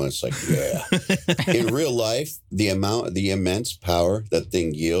jungle and it's like, yeah. In real life, the immense power that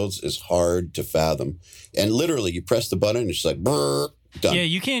thing yields is hard to fathom. And literally, you press the button and it's like, brrr, done. Yeah,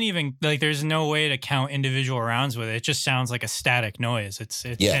 you can't even, like, there's no way to count individual rounds with it. It just sounds like a static noise.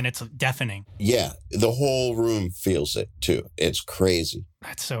 And it's deafening. Yeah, the whole room feels it too. It's crazy.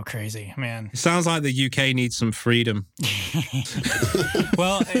 That's so crazy, man. It sounds like the UK needs some freedom.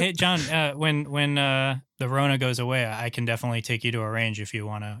 Well, hey, John, when the Rona goes away, I can definitely take you to a range if you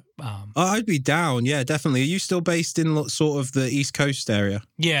want to. I'd be down. Yeah, definitely. Are you still based in sort of the East Coast area?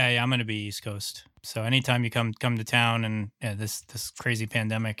 Yeah, I'm going to be East Coast. So anytime you come to town and this crazy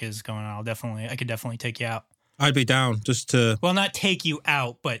pandemic is going on, I could definitely take you out. I'd be down just to... Well, not take you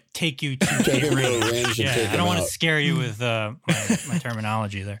out, but take you to Take him to a range and take I don't him want to out. scare you with my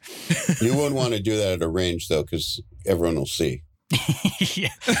terminology there. You wouldn't want to do that at a range, though, because everyone will see. yeah,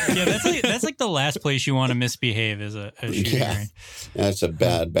 that's like the last place you want to misbehave is a shooting range. That's a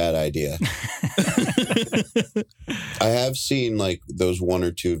bad idea. I have seen like those 1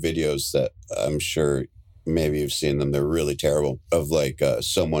 or 2 videos that I'm sure maybe you've seen them. They're really terrible, of like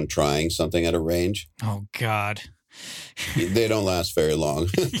someone trying something at a range. Oh God. They don't last very long.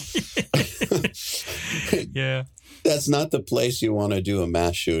 Yeah. That's not the place you want to do a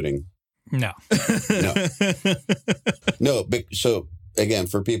mass shooting. No. No, so again,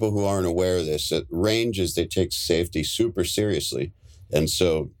 for people who aren't aware of this, at ranges, they take safety super seriously. And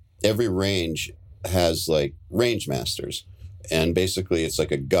so every range has like range masters. And basically it's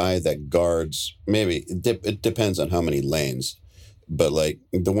like a guy that guards, maybe it depends on how many lanes. But like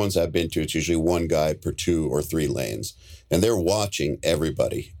the ones I've been to, it's usually one guy per 2 or 3 lanes. And they're watching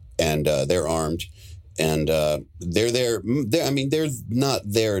everybody. And they're armed. And they're there. They're not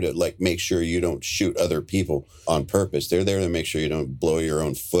there to like make sure you don't shoot other people on purpose. They're there to make sure you don't blow your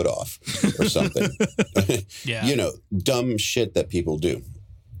own foot off or something. Yeah. You know, dumb shit that people do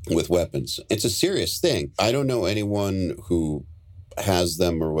with weapons. It's a serious thing. I don't know anyone who has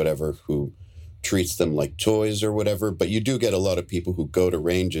them or whatever who treats them like toys or whatever, but you do get a lot of people who go to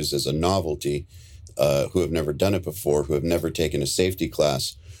ranges as a novelty, who have never done it before, who have never taken a safety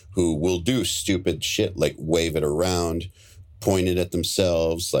class, who will do stupid shit like wave it around, point it at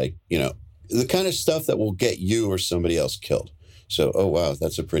themselves, like, you know, the kind of stuff that will get you or somebody else killed. So, oh, wow,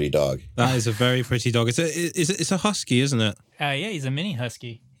 that's a pretty dog. That is a very pretty dog. It's a husky, isn't it? Yeah, he's a mini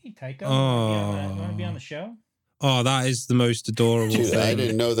husky. Hey, Tycho, Oh. you want to be on the show? Oh, that is the most adorable Dude, thing. I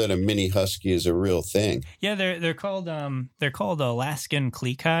didn't know that a mini husky is a real thing. Yeah, they're called Alaskan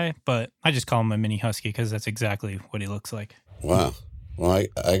Klekai, but I just call him a mini husky because that's exactly what he looks like. Wow. Well,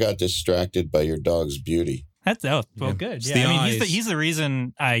 I got distracted by your dog's beauty. Good. It's Yeah, the I mean, eyes. he's the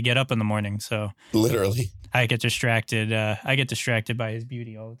reason I get up in the morning. So Literally. I get distracted. I get distracted by his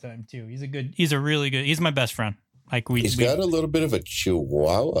beauty all the time too. He's my best friend. Like He's got a little bit of a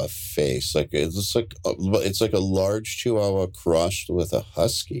Chihuahua face. Like it's like a large Chihuahua crossed with a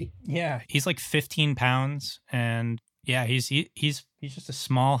husky. Yeah, he's like 15 pounds, and yeah, he's just a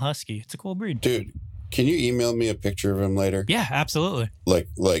small husky. It's a cool breed. Dude, can you email me a picture of him later? Yeah, absolutely. Like,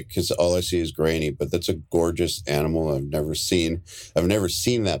 because all I see is grainy, but that's a gorgeous animal I've never seen. I've never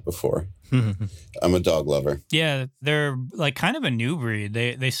seen that before. I'm a dog lover. Yeah, they're like kind of a new breed.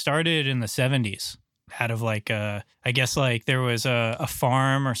 They started in the 70s. out of like I guess like there was a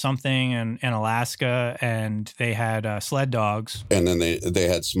farm or something in Alaska, and they had sled dogs. And then they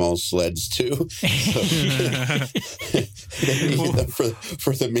had small sleds too. They needed them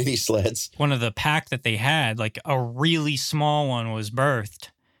for the mini sleds. One of the pack that they had, like a really small one, was birthed,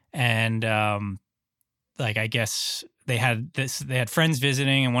 and like I guess they had friends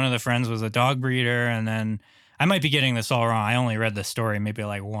visiting, and one of the friends was a dog breeder, and then I might be getting this all wrong. I only read the story maybe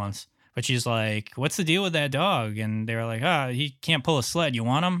like once. But she's like, what's the deal with that dog? And they were like, he can't pull a sled. You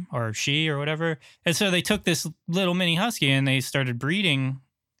want him? Or she or whatever. And so they took this little mini husky and they started breeding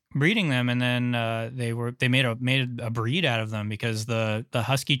them. And then they made a breed out of them because the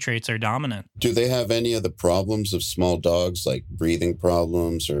husky traits are dominant. Do they have any of the problems of small dogs, like breathing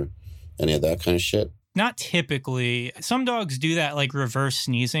problems or any of that kind of shit? Not typically. Some dogs do that like reverse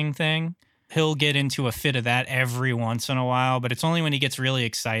sneezing thing. He'll get into a fit of that every once in a while, but it's only when he gets really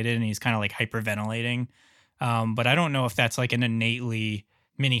excited and he's kind of like hyperventilating. But I don't know if that's like an innately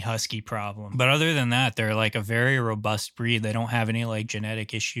mini husky problem. But other than that, they're like a very robust breed. They don't have any like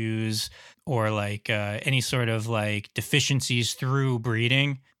genetic issues or like any sort of like deficiencies through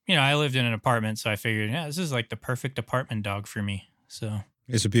breeding. You know, I lived in an apartment, so I figured, this is like the perfect apartment dog for me. So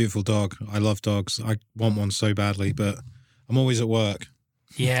it's a beautiful dog. I love dogs. I want one so badly, but I'm always at work.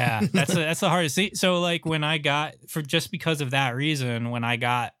 Yeah, that's the hardest. See, so like when I got, just because of that reason, when I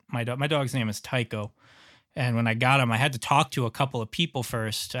got my dog's name is Tycho, and when I got him, I had to talk to a couple of people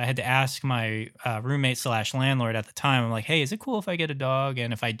first. I had to ask my roommate / landlord at the time. I'm like, hey, is it cool if I get a dog?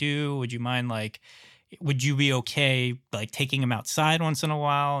 And if I do, would you mind would you be okay like taking him outside once in a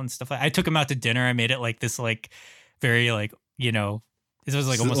while and stuff like? I took him out to dinner. I made it like this like very like, you know. This was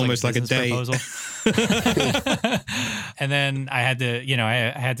like almost like a date proposal. And then I had to,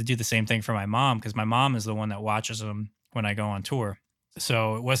 I had to do the same thing for my mom because my mom is the one that watches them when I go on tour.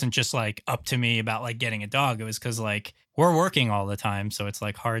 So it wasn't just like up to me about like getting a dog. It was because like we're working all the time. So it's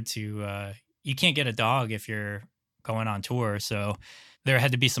like hard to, you can't get a dog if you're going on tour. So there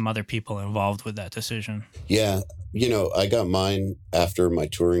had to be some other people involved with that decision. Yeah. I got mine after my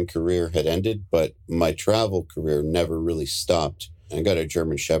touring career had ended, but my travel career never really stopped. I got a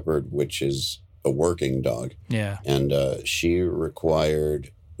German Shepherd, which is a working dog. Yeah. And she's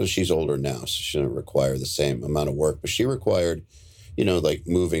older now, so she doesn't require the same amount of work. But she required, like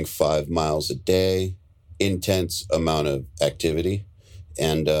moving 5 miles a day, intense amount of activity.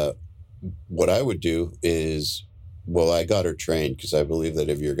 And what I would do is, I got her trained because I believe that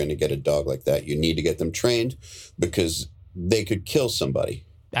if you're going to get a dog like that, you need to get them trained because they could kill somebody.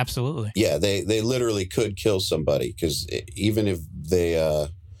 Absolutely. Yeah, they literally could kill somebody because even if they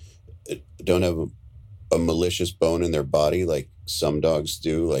don't have a malicious bone in their body like some dogs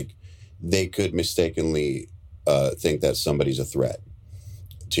do, like they could mistakenly think that somebody's a threat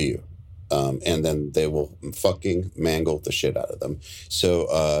to you. And then they will fucking mangle the shit out of them.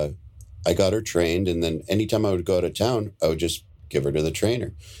 So I got her trained, and then anytime I would go out of town, I would just give her to the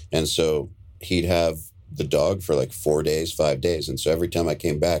trainer. And so he'd have the dog for like 4 days, 5 days. And so every time I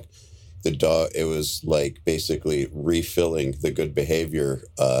came back, the dog, it was like basically refilling the good behavior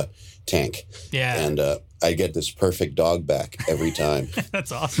tank. Yeah. And I get this perfect dog back every time.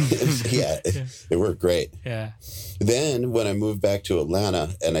 That's awesome. It worked great. Yeah. Then when I moved back to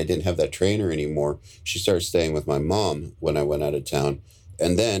Atlanta and I didn't have that trainer anymore, she started staying with my mom when I went out of town.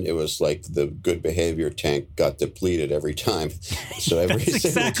 And then it was like the good behavior tank got depleted every time. So every That's single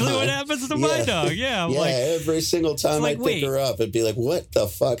exactly time, what happens to my dog. Yeah. I'm like, every single time I pick her up, it'd be like, what the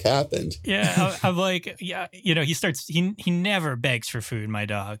fuck happened? Yeah. I'm like, he never begs for food, my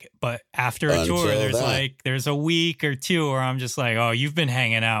dog. But after a tour, there's a week or two where I'm just like, oh, you've been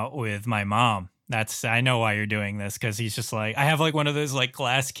hanging out with my mom. I know why you're doing this, because he's just like, I have like one of those like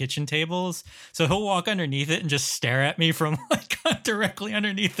glass kitchen tables. So he'll walk underneath it and just stare at me from like directly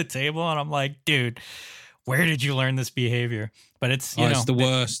underneath the table. And I'm like, dude, where did you learn this behavior? But it's, it's the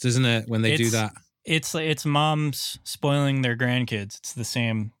worst, isn't it? When they do that. It's moms spoiling their grandkids. It's the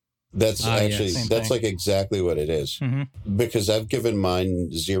same. That's actually, that's thing. like exactly what it is. Mm-hmm. Because I've given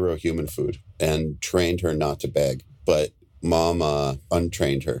mine 0 human food and trained her not to beg. But Mom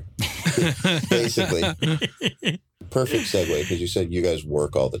untrained her, basically. Perfect segue, because you said you guys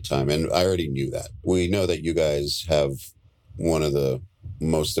work all the time, and I already knew that. We know that you guys have one of the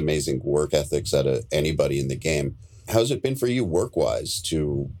most amazing work ethics out of anybody in the game. How's it been for you work-wise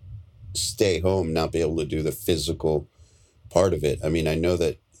to stay home, not be able to do the physical part of it? I mean, I know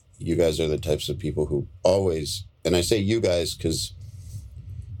that you guys are the types of people who always, and I say you guys because,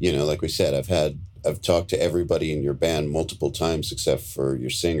 like we said, I've talked to everybody in your band multiple times except for your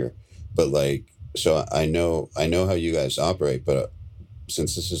singer. But so I know how you guys operate, but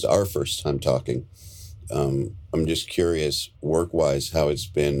since this is our first time talking, I'm just curious, work-wise, how it's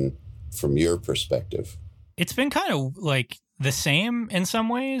been from your perspective. It's been kind of like the same in some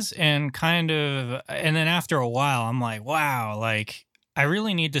ways, and then after a while, I'm like, wow, like I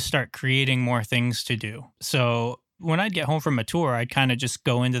really need to start creating more things to do. So when I'd get home from a tour, I'd kind of just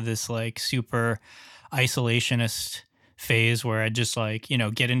go into this like super isolationist phase where I'd just like,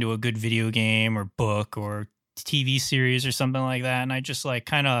 get into a good video game or book or TV series or something like that. And I just like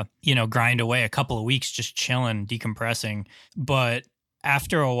kind of, grind away a couple of weeks just chilling, decompressing. But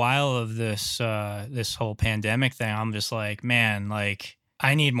after a while of this whole pandemic thing, I'm just like, man, like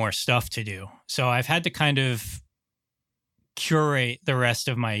I need more stuff to do. So I've had to kind of curate the rest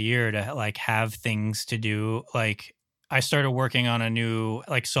of my year to like have things to do. Like I started working on a new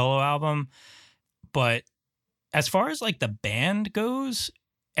like solo album, but as far as like the band goes,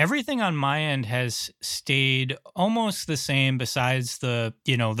 everything on my end has stayed almost the same besides the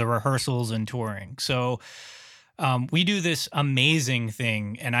rehearsals and touring. So we do this amazing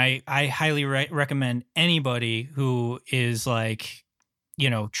thing, and I highly recommend anybody who is like,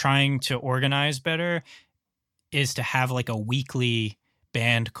 trying to organize better is to have like a weekly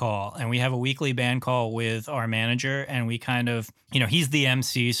band call. And we have a weekly band call with our manager, and we kind of, he's the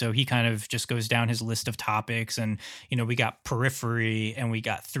MC, so he kind of just goes down his list of topics. And, we got Periphery, and we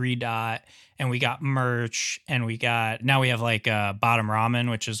got 3 Dot, and we got merch, and now we have like Bottom Ramen,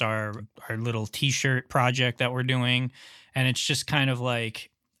 which is our little t-shirt project that we're doing. And it's just kind of like,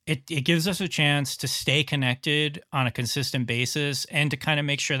 it gives us a chance to stay connected on a consistent basis and to kind of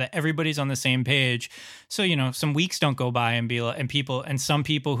make sure that everybody's on the same page. So, some weeks don't go by and some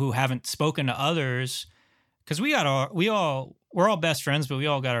people who haven't spoken to others, because we're all best friends, but we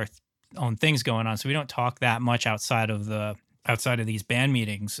all got our own things going on. So we don't talk that much outside of these band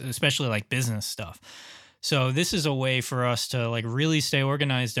meetings, especially like business stuff. So this is a way for us to like really stay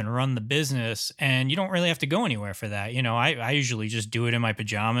organized and run the business. And you don't really have to go anywhere for that. I usually just do it in my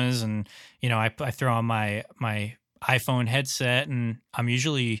pajamas, and, I throw on my iPhone headset, and I'm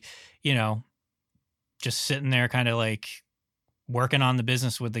usually, just sitting there kind of like working on the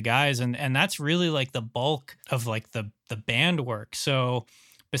business with the guys. And that's really like the bulk of like the band work. So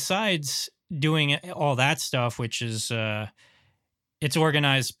besides doing all that stuff, which is, it's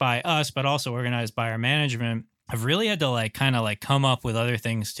organized by us, but also organized by our management, I've really had to like kind of like come up with other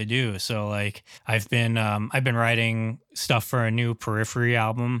things to do. So like I've been writing stuff for a new Periphery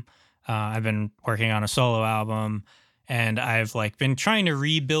album. I've been working on a solo album, and I've like been trying to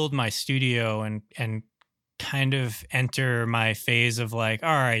rebuild my studio and kind of enter my phase of like, all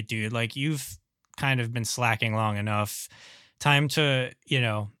right, dude, like you've kind of been slacking long enough. Time to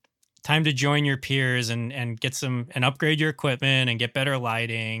join your peers and get and upgrade your equipment and get better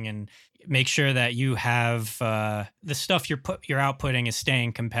lighting and make sure that you have the stuff you're outputting is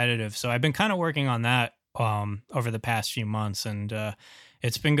staying competitive. So I've been kind of working on that over the past few months, and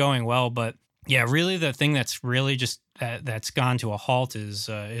it's been going well. But yeah, really the thing that's really just that's gone to a halt is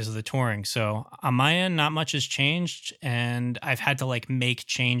the touring. So on my end, not much has changed, and I've had to like make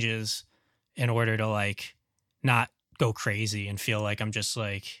changes in order to like not go crazy and feel like I'm just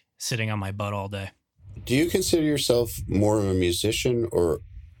like sitting on my butt all day. Do you consider yourself more of a musician or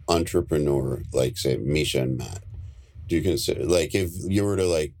entrepreneur, like say Misha and Matt? Do you consider, like, if you were to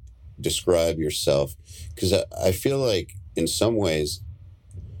like describe yourself, because I feel like in some ways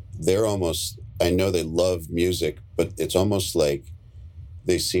they're almost, I know they love music, but it's almost like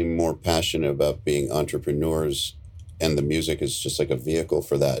they seem more passionate about being entrepreneurs, and the music is just like a vehicle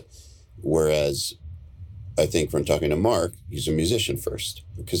for that. Whereas I think from talking to Mark, he's a musician first.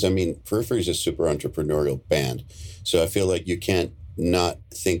 Because, I mean, Periphery is a super entrepreneurial band. So I feel like you can't not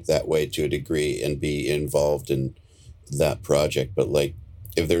think that way to a degree and be involved in that project. But, like,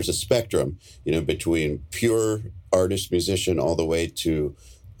 if there's a spectrum, between pure artist, musician, all the way to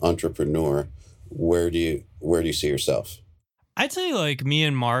entrepreneur, where do you see yourself? I'd say like me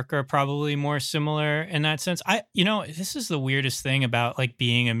and Mark are probably more similar in that sense. This is the weirdest thing about like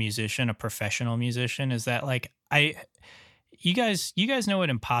being a musician, a professional musician, is that like you guys know what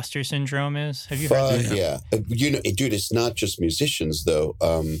imposter syndrome is? Have you heard that? Yeah. Dude, it's not just musicians though.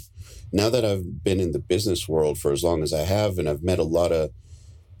 Now that I've been in the business world for as long as I have, and I've met a lot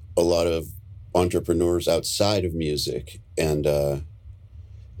of entrepreneurs outside of music, and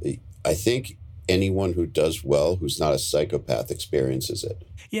I think anyone who does well, who's not a psychopath, experiences it.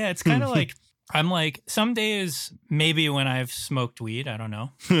 Yeah, it's kind of like, I'm like, some days, maybe when I've smoked weed, I don't know.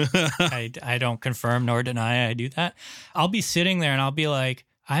 I don't confirm nor deny I do that. I'll be sitting there and I'll be like,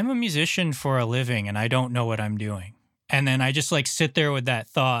 I'm a musician for a living and I don't know what I'm doing. And then I just like sit there with that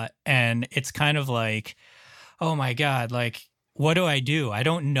thought, and it's kind of like, oh my God, like, what do? I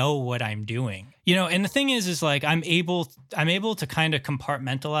don't know what I'm doing. And the thing is like I'm able to kind of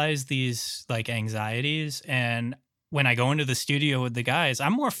compartmentalize these like anxieties. And when I go into the studio with the guys,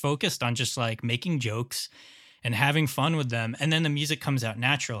 I'm more focused on just like making jokes and having fun with them. And then the music comes out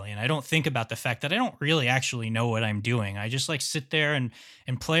naturally. And I don't think about the fact that I don't really actually know what I'm doing. I just like sit there and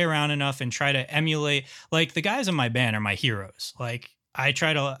play around enough and try to emulate, like the guys in my band are my heroes. Like I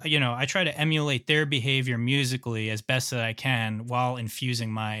try to emulate their behavior musically as best that I can while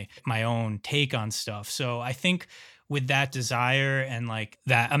infusing my own take on stuff. So I think with that desire and like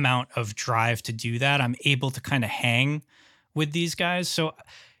that amount of drive to do that, I'm able to kind of hang with these guys. So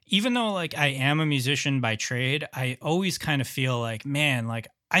even though like I am a musician by trade, I always kind of feel like, man, like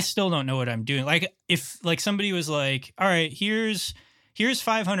I still don't know what I'm doing. Like if like somebody was like, all right, here's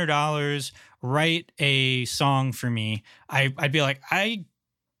 $500, write a song for me, I'd be like, I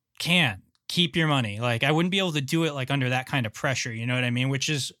can't. Keep your money. Like I wouldn't be able to do it like under that kind of pressure, you know what I mean? Which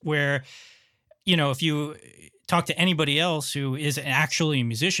is where, if you talk to anybody else who is actually a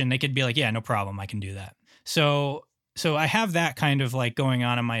musician, they could be like, yeah, no problem, I can do that. So I have that kind of like going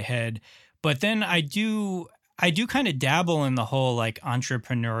on in my head, but then I do kind of dabble in the whole like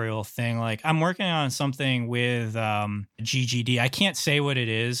entrepreneurial thing. Like I'm working on something with GGD. I can't say what it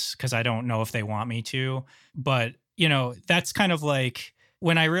is because I don't know if they want me to, but that's kind of like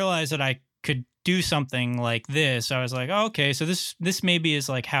when I realized that I could do something like this, I was like, oh, okay, so this maybe is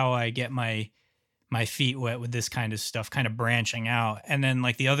like how I get my feet wet with this kind of stuff, kind of branching out. And then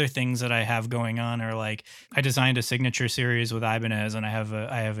like the other things that I have going on are like I designed a signature series with Ibanez, and I have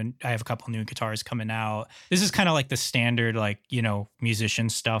a couple new guitars coming out. This is kind of like the standard like, musician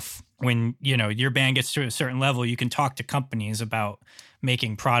stuff. When, your band gets to a certain level, you can talk to companies about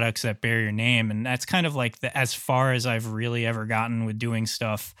making products that bear your name. And that's kind of like as far as I've really ever gotten with doing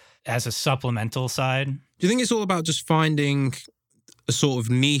stuff as a supplemental side. Do you think it's all about just finding a sort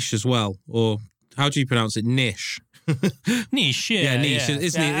of niche as well? Or how do you pronounce it? Niche. Niche, yeah. Yeah, niche. Yeah.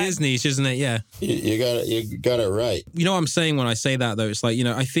 It is niche, isn't it? Yeah. You got it right. You know what I'm saying when I say that, though? It's like,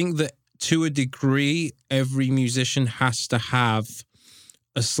 I think that to a degree, every musician has to have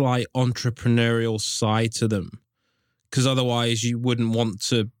a slight entrepreneurial side to them. Because otherwise you wouldn't want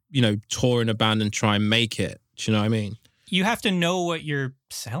to, tour in a band and try and make it. Do you know what I mean? You have to know what you're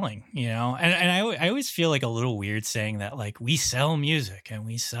selling, And I always feel like a little weird saying that, like, we sell music and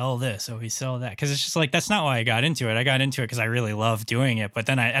we sell this or we sell that. Because it's just like, that's not why I got into it. I got into it because I really love doing it. But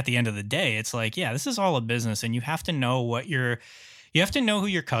then at the end of the day, it's like, yeah, this is all a business. And you have to know you have to know who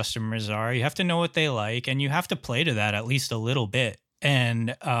your customers are. You have to know what they like. And you have to play to that at least a little bit. And,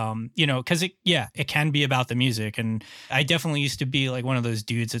 because it can be about the music. And I definitely used to be like one of those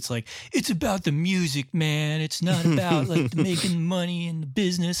dudes that's like, it's about the music, man. It's not about like making money and the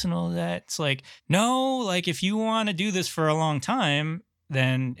business and all that. It's like, no, like if you want to do this for a long time,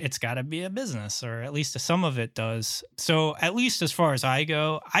 then it's got to be a business, or at least some of it does. So at least as far as I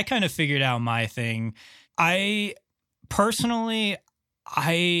go, I kind of figured out my thing. I personally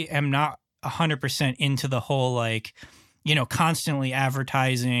am not 100% into the whole like, constantly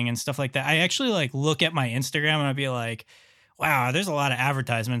advertising and stuff like that. I actually like look at my Instagram and I'd be like, wow, there's a lot of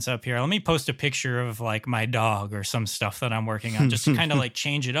advertisements up here. Let me post a picture of like my dog or some stuff that I'm working on just to kind of like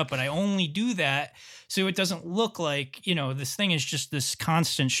change it up. But I only do that so it doesn't look like, this thing is just this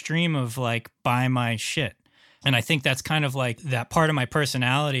constant stream of like, buy my shit. And I think that's kind of like that part of my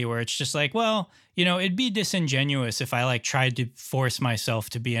personality where it's just like, well, it'd be disingenuous if I like tried to force myself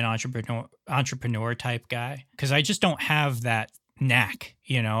to be an entrepreneur type guy, because I just don't have that knack,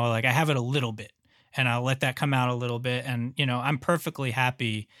 like I have it a little bit and I'll let that come out a little bit. And, I'm perfectly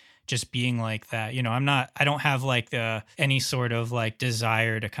happy just being like that. I don't have like any sort of like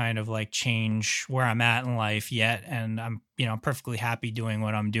desire to kind of like change where I'm at in life yet. And I'm perfectly happy doing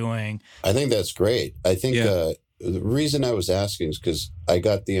what I'm doing. I think that's great. I think the reason I was asking is because I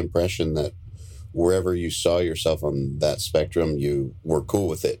got the impression that wherever you saw yourself on that spectrum, you were cool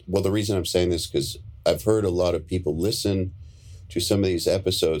with it. Well, the reason I'm saying this is because I've heard a lot of people listen to some of these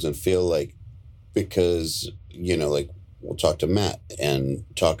episodes and feel like, because, like we'll talk to Matt and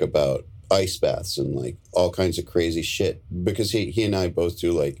talk about ice baths and like all kinds of crazy shit, because he and I both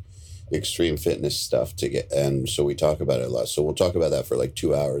do like extreme fitness stuff and so we talk about it a lot. So we'll talk about that for like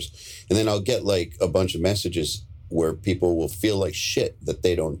 2 hours. And then I'll get like a bunch of messages where people will feel like shit that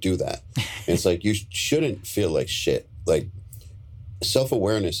they don't do that. And it's like, you shouldn't feel like shit. Like,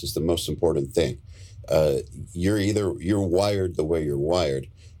 self-awareness is the most important thing. You're wired the way you're wired.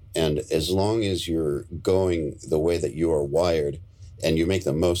 And as long as you're going the way that you are wired and you make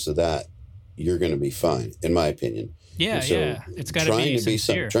the most of that, you're going to be fine, in my opinion. Yeah, so It's got to be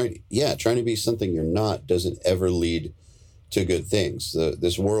sincere. Trying to be something you're not doesn't ever lead to good things.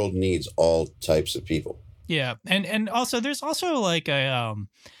 This world needs all types of people. Yeah. And also there's also like a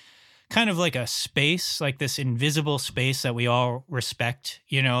kind of like a space, like this invisible space that we all respect,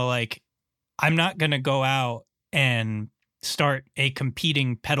 you know, like I'm not going to go out and start a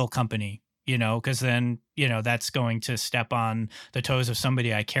competing pedal company, you know, because then, you know, that's going to step on the toes of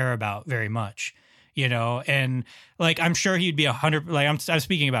somebody I care about very much, you know, and like I'm sure he'd be 100. Like I'm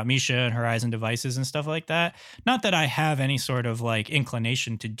speaking about Misha and Horizon Devices and stuff like that. Not that I have any sort of like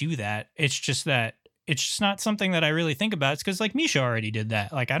inclination to do that. It's just that it's just not something that I really think about. It's because like Misha already did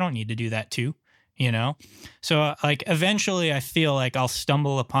that. Like I don't need to do that too, you know? So like eventually I feel like I'll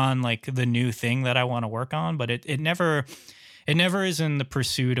stumble upon like the new thing that I want to work on, but it never is in the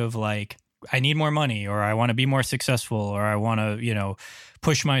pursuit of like, I need more money or I want to be more successful or I want to, you know,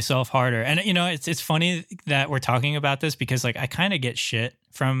 push myself harder. And, you know, it's funny that we're talking about this because like I kind of get shit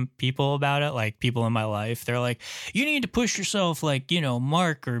from people about it. Like people in my life, they're like, you need to push yourself like, you know,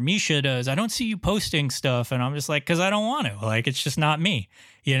 Mark or Misha does. I don't see you posting stuff. And I'm just like, because I don't want to. Like, it's just not me,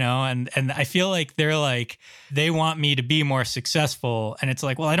 you know? And I feel like they're like, they want me to be more successful. And it's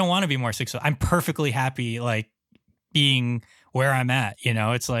like, well, I don't want to be more successful. I'm perfectly happy like being where I'm at, you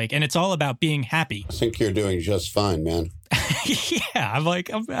know? It's like, and it's all about being happy. I think you're doing just fine, man. Yeah, I'm like,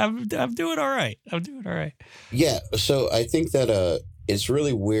 I'm doing all right. I'm doing all right. Yeah, so I think that it's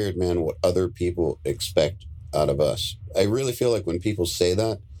really weird, man, what other people expect out of us. I really feel like when people say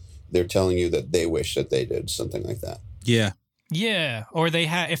that, they're telling you that they wish that they did something like that. Yeah. Yeah, or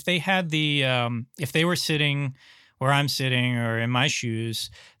if they were sitting where I'm sitting or in my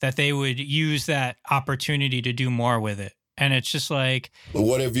shoes, that they would use that opportunity to do more with it. And it's just like, But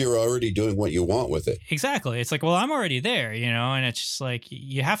what if you're already doing what you want with it? Exactly. It's like, well, I'm already there, you know, and it's just like,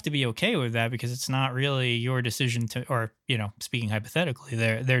 you have to be okay with that because it's not really your decision to, or, you know, speaking hypothetically,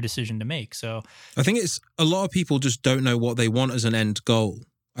 their decision to make. So I think it's a lot of people just don't know what they want as an end goal.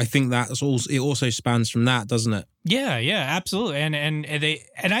 I think that's also, it also spans from that, doesn't it? Yeah, absolutely.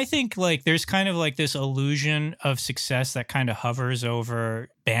 And I think like there's kind of like this illusion of success that kind of hovers over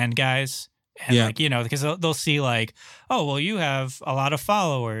band guys. And like, you know, because they'll see like, oh, well, you have a lot of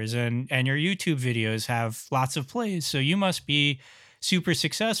followers and your YouTube videos have lots of plays. So you must be super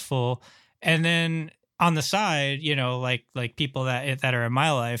successful. And then on the side, you know, like people that are in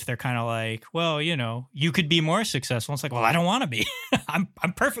my life, they're kind of like, well, you know, you could be more successful. It's like, well, I don't want to be.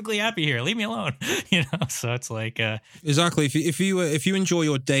 I'm perfectly happy here. Leave me alone. You know, so it's like exactly. If you enjoy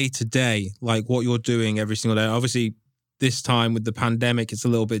your day to day, like what you're doing every single day, obviously this time with the pandemic, it's a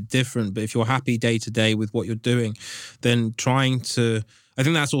little bit different. But if you're happy day to day with what you're doing, then I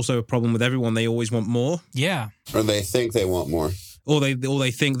think that's also a problem with everyone. They always want more. Yeah. Or they think they want more. Or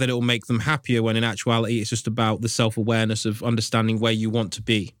they think that it will make them happier when in actuality it's just about the self-awareness of understanding where you want to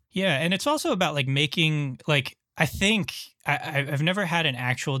be. Yeah. And it's also about like making, like, I think I've never had an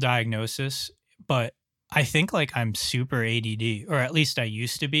actual diagnosis, but I think like I'm super ADD, or at least I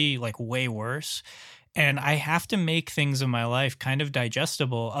used to be, like way worse. And I have to make things in my life kind of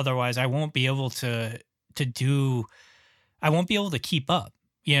digestible. Otherwise, I won't be able to keep up,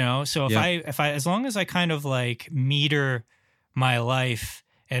 you know? So if I, as long as I kind of like meter my life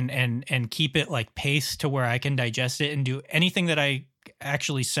and keep it like paced to where I can digest it and do anything that I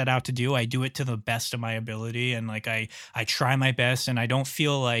actually set out to do, I do it to the best of my ability. And like, I try my best and I don't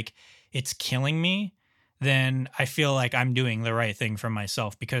feel like it's killing me, then I feel like I'm doing the right thing for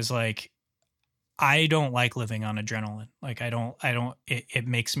myself, because like, I don't like living on adrenaline. Like it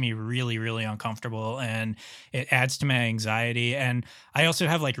makes me really, really uncomfortable and it adds to my anxiety. And I also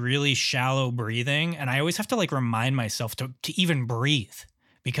have like really shallow breathing, and I always have to like remind myself to even breathe,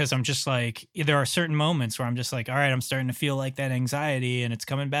 because I'm just like, there are certain moments where I'm just like, all right, I'm starting to feel like that anxiety and it's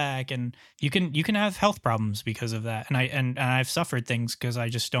coming back, and you can have health problems because of that. And I've suffered things because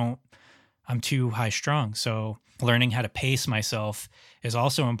I'm too high strung. So learning how to pace myself is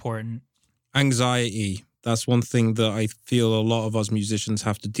also important. Anxiety. That's one thing that I feel a lot of us musicians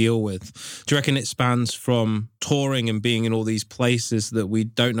have to deal with. Do you reckon it spans from touring and being in all these places that we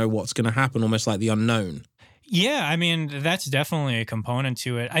don't know what's going to happen, almost like the unknown? Yeah, I mean, that's definitely a component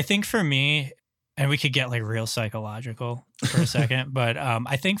to it. I think for me, and we could get like real psychological for a second, but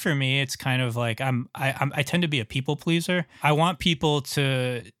I think for me, it's kind of like I tend to be a people pleaser. I want people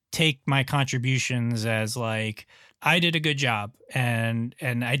to take my contributions as like, I did a good job, and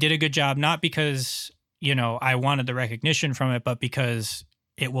I did a good job, not because, you know, I wanted the recognition from it, but because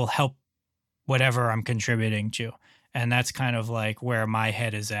it will help whatever I'm contributing to. And that's kind of like where my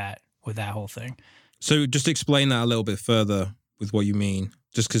head is at with that whole thing. So just explain that a little bit further with what you mean,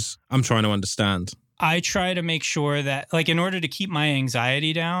 just because I'm trying to understand. I try to make sure that, like, in order to keep my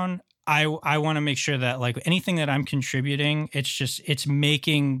anxiety down, I want to make sure that like anything that I'm contributing, it's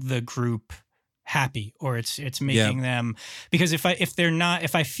making the group happy, or it's making them, because if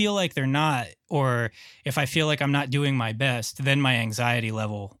I feel like they're not, or if I feel like I'm not doing my best, then my anxiety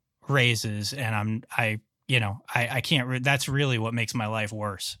level raises, and I can't. That's really what makes my life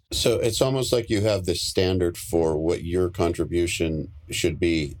worse. So it's almost like you have this standard for what your contribution should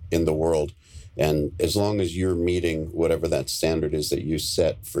be in the world. And as long as you're meeting whatever that standard is that you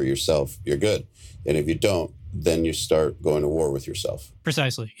set for yourself, you're good. And if you don't, then you start going to war with yourself.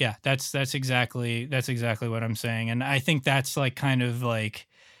 Precisely. Yeah, that's exactly what I'm saying. And I think that's like kind of like,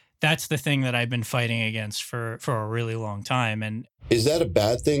 that's the thing that I've been fighting against for a really long time. And is that a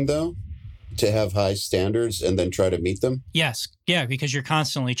bad thing, though, to have high standards and then try to meet them? Yes. Yeah, because you're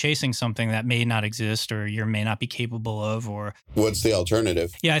constantly chasing something that may not exist, or you may not be capable of, or what's the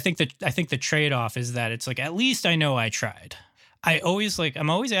alternative? Yeah, I think the trade-off is that it's like, at least I know I tried. I'm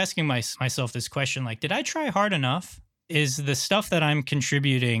always asking myself this question, like, did I try hard enough? Is the stuff that I'm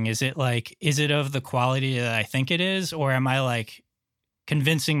contributing, is it of the quality that I think it is, or am I like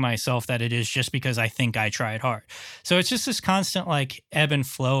convincing myself that it is just because I think I tried hard? So it's just this constant like ebb and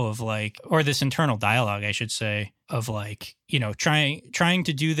flow of like, or this internal dialogue, I should say, of like, trying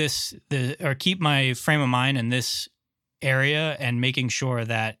to do this, or keep my frame of mind in this area and making sure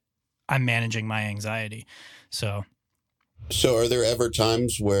that I'm managing my anxiety. So are there ever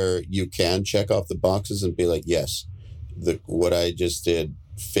times where you can check off the boxes and be like, yes, what I just did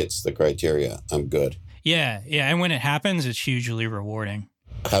fits the criteria, I'm good? Yeah. And when it happens, it's hugely rewarding.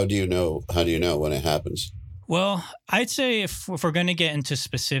 How do you know when it happens? Well, I'd say if we're going to get into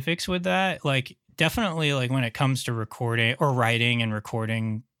specifics with that, like definitely like when it comes to recording or writing and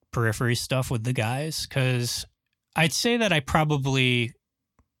recording Periphery stuff with the guys, because I'd say that I probably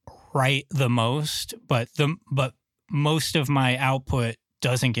write the most, but most of my output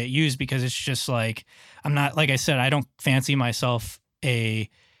doesn't get used because it's just like, I'm not, like I said, I don't fancy myself a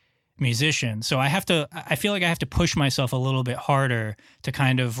musician. So I feel like I have to push myself a little bit harder to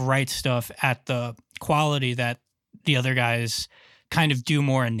kind of write stuff at the quality that the other guys kind of do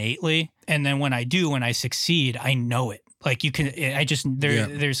more innately. And then when I succeed, I know it. Like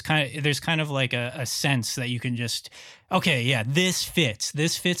there's kind of like a sense that you can just, okay, yeah, this fits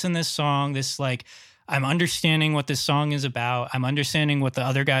in this song. This, like, I'm understanding what this song is about. I'm understanding what the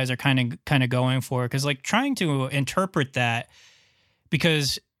other guys are kind of going for. Cause like trying to interpret that,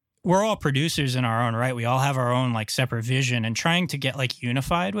 because we're all producers in our own right. We all have our own like separate vision, and trying to get like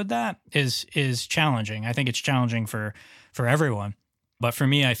unified with that is challenging. I think it's challenging for everyone, but for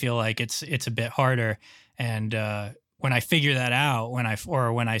me, I feel like it's a bit harder. And when I figure that out, when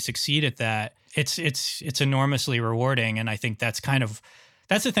I succeed at that, it's enormously rewarding. And I think that's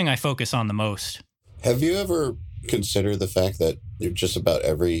the thing I focus on the most. Have you ever considered the fact that just about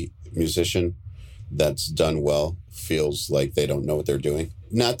every musician that's done well feels like they don't know what they're doing?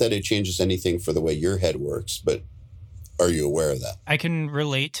 Not that it changes anything for the way your head works, but are you aware of that? I can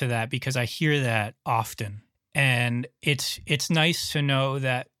relate to that because I hear that often. And it's nice to know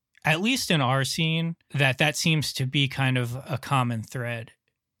that, at least in our scene, that seems to be kind of a common thread.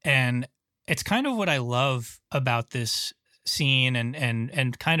 And it's kind of what I love about this scene,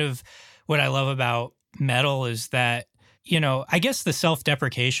 and kind of what I love about metal is that, I guess the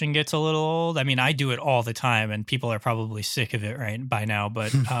self-deprecation gets a little old. I mean, I do it all the time, and people are probably sick of it right by now.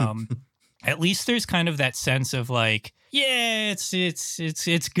 But at least there's kind of that sense of like, yeah,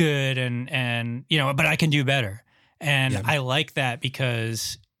 it's good, and but I can do better. And I like that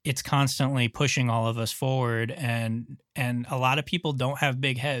because it's constantly pushing all of us forward. And a lot of people don't have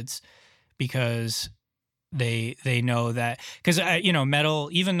big heads because they know that, because metal,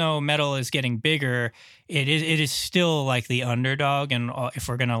 even though metal is getting bigger, it is still like the underdog. And if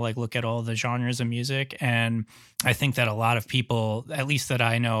we're gonna like look at all the genres of music, and I think that a lot of people, at least that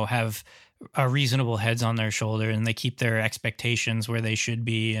I know, have reasonable heads on their shoulder, and they keep their expectations where they should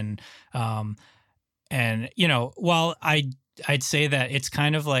be. And while I'd say that it's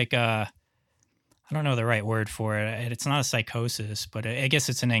kind of like I don't know the right word for it. It's not a psychosis, but I guess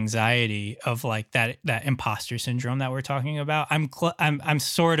it's an anxiety of like that imposter syndrome that we're talking about. I'm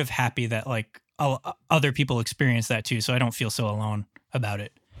sort of happy that like other people experience that too, so I don't feel so alone about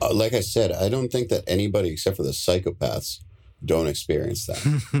it. Like I said, I don't think that anybody except for the psychopaths don't experience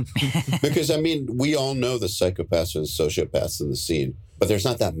that. Because I mean, we all know the psychopaths and sociopaths in the scene, but there's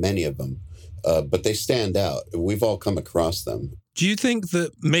not that many of them. But they stand out. We've all come across them. Do you think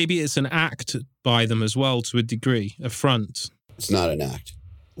that maybe it's an act by them as well, to a degree, a front? It's not an act.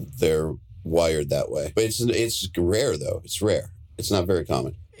 They're wired that way. But it's rare, though. It's rare. It's not very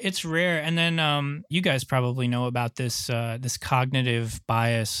common. It's rare. And then you guys probably know about this this cognitive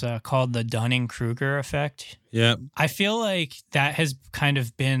bias called the Dunning-Kruger effect. Yeah. I feel like that has kind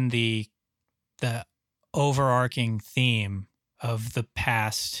of been the overarching theme of the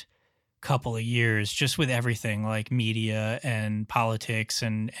past couple of years, just with everything like media and politics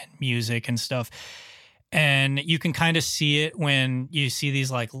and music and stuff. And you can kind of see it when you see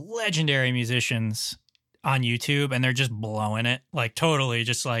these like legendary musicians on YouTube and they're just blowing it, like totally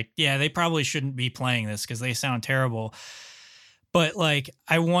just like, yeah, they probably shouldn't be playing this because they sound terrible. But like,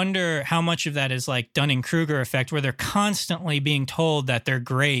 I wonder how much of that is like Dunning-Kruger effect, where they're constantly being told that they're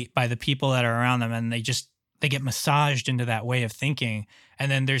great by the people that are around them, and they get massaged into that way of thinking.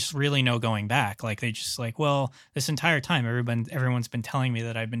 And then there's really no going back. Like they just like, well, this entire time, everyone's been telling me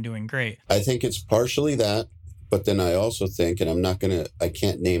that I've been doing great. I think it's partially that, but then I also think, and I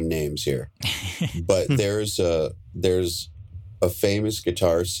can't name names here, but there's a famous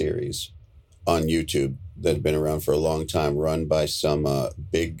guitar series on YouTube that had been around for a long time, run by some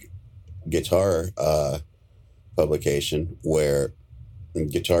big guitar publication, where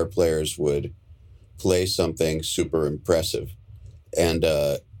guitar players would play something super impressive. And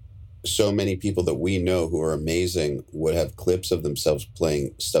so many people that we know who are amazing would have clips of themselves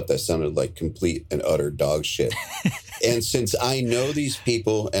playing stuff that sounded like complete and utter dog shit. And since I know these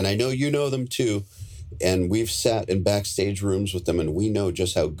people, and I know you know them too, and we've sat in backstage rooms with them and we know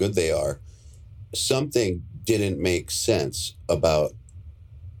just how good they are, something didn't make sense about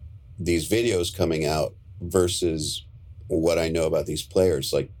these videos coming out versus what I know about these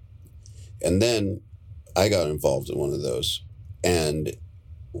players. Like, and then I got involved in one of those, and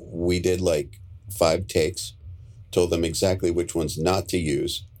we did like 5 takes, told them exactly which ones not to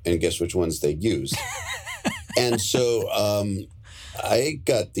use, and guess which ones they used. And so I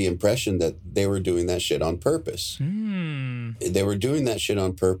got the impression that they were doing that shit on purpose. They were doing that shit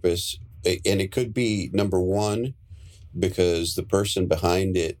on purpose. And it could be, number one, because the person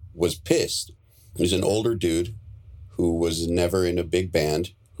behind it was pissed. He's an older dude who was never in a big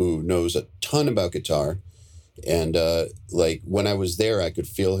band, who knows a ton about guitar. And like when I was there, I could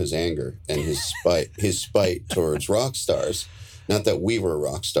feel his anger and his spite towards rock stars. Not that we were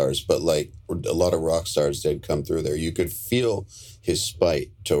rock stars, but like a lot of rock stars did come through there. You could feel his spite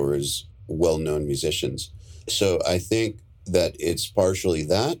towards well-known musicians. So I think that it's partially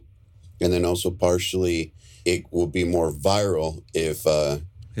that. And then also partially, it will be more viral if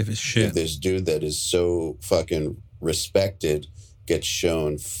it's shit. If this dude that is so fucking respected gets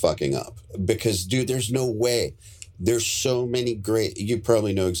shown fucking up. Because, dude, there's no way. There's so many great. You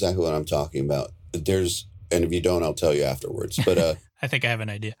probably know exactly what I'm talking about. And if you don't, I'll tell you afterwards. But I think I have an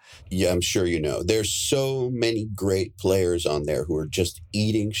idea. Yeah, I'm sure you know. There's so many great players on there who are just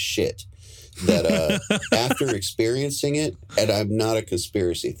eating shit. That after experiencing it, and I'm not a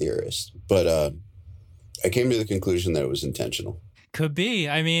conspiracy theorist, but I came to the conclusion that it was intentional. Could be.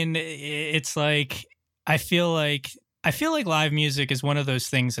 I mean, it's like I feel like live music is one of those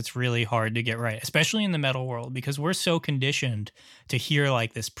things that's really hard to get right, especially in the metal world, because we're so conditioned to hear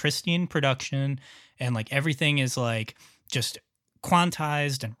like this pristine production and like everything is like just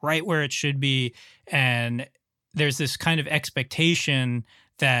quantized and right where it should be, and there's this kind of expectation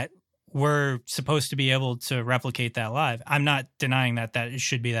that we're supposed to be able to replicate that live. I'm not denying that it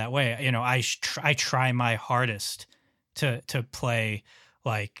should be that way. You know, I try my hardest to play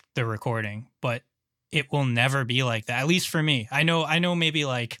like the recording, but it will never be like that. At least for me. I know maybe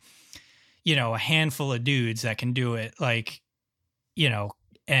like, you know, a handful of dudes that can do it, like, you know,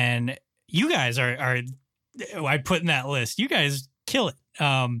 and you guys are I put in that list. You guys kill it.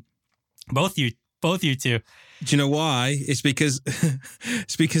 Both you two. Do you know why? It's because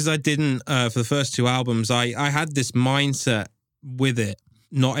I didn't, for the first 2 albums, I had this mindset with it,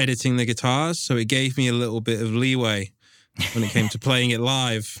 not editing the guitars. So it gave me a little bit of leeway when it came to playing it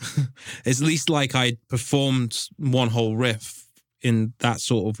live. It's at least like I performed one whole riff in that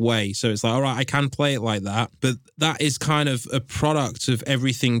sort of way. So it's like, all right, I can play it like that. But that is kind of a product of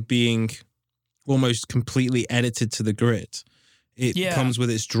everything being almost completely edited to the grid. It comes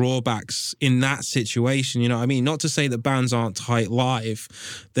with its drawbacks in that situation, you know what I mean? Not to say that bands aren't tight live.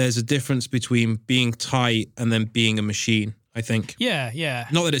 There's a difference between being tight and then being a machine, I think. Yeah.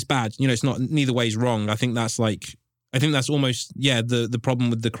 Not that it's bad, you know, it's not, neither way is wrong. I think that's almost, the problem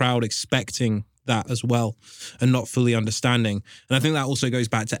with the crowd expecting that as well and not fully understanding. And I think that also goes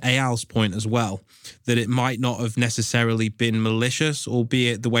back to Eyal's point as well, that it might not have necessarily been malicious,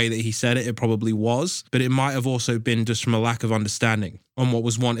 albeit the way that he said it, it probably was, but it might have also been just from a lack of understanding on what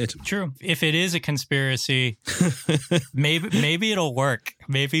was wanted. True. If it is a conspiracy, maybe it'll work.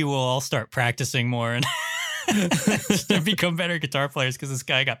 Maybe we'll all start practicing more and to become better guitar players because this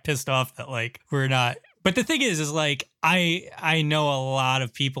guy got pissed off that like we're not. But the thing is like I know a lot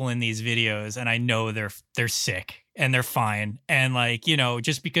of people in these videos, and I know they're sick and they're fine, and like, you know,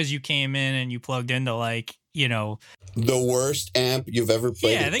 just because you came in and you plugged into like, you know, the worst amp you've ever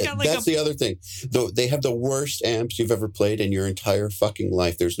played. Yeah, they got like that's the other thing. Though they have the worst amps you've ever played in your entire fucking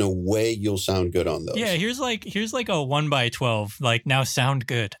life. There's no way you'll sound good on those. Yeah, here's like a 1x12. Like, now sound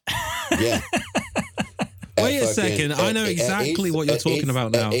good. Yeah. Wait a second. I know exactly what you're talking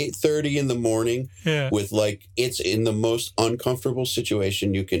about now. At 8:30 in the morning, with like, it's in the most uncomfortable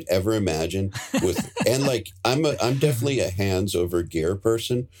situation you can ever imagine. And like, I'm definitely a hands over gear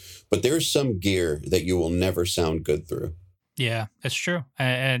person, but there's some gear that you will never sound good through. Yeah, that's true.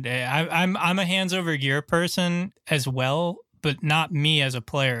 And I'm a hands over gear person as well, but not me as a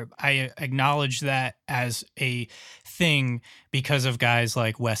player. I acknowledge that as a thing because of guys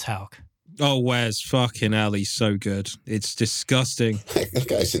like Wes Hauck. Oh, Wes, fucking hell, he's so good. It's disgusting. That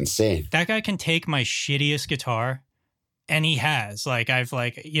guy's insane. That guy can take my shittiest guitar, and he has. Like, I've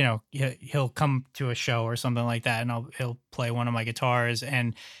like, you know, he'll come to a show or something like that, and he'll play one of my guitars,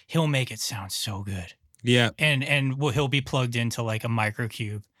 and he'll make it sound so good. Yeah. And he'll be plugged into like a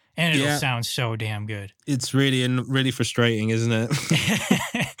microcube, and it'll sound so damn good. It's really frustrating, isn't it?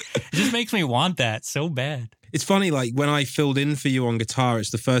 It just makes me want that so bad. It's funny, like, when I filled in for you on guitar, it's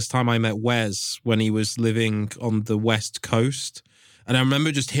the first time I met Wes when he was living on the West Coast. And I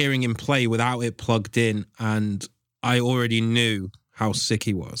remember just hearing him play without it plugged in, and I already knew how sick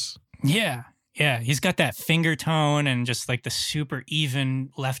he was. Yeah. Yeah. He's got that finger tone and just like the super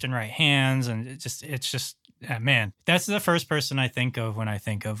even left and right hands. And it's just, man, that's the first person I think of when I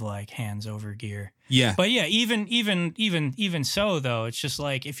think of like hands over gear. Yeah. But yeah, even so though, it's just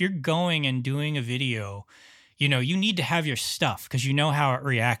like, if you're going and doing a video, you know, you need to have your stuff because you know how it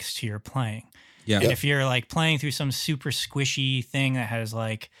reacts to your playing. Yeah. And if you're like playing through some super squishy thing that has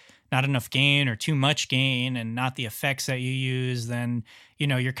like not enough gain or too much gain and not the effects that you use, then, you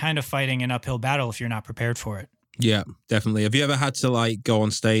know, you're kind of fighting an uphill battle if you're not prepared for it. Yeah, definitely. Have you ever had to like go on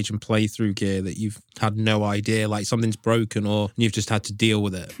stage and play through gear that you've had no idea, like something's broken or you've just had to deal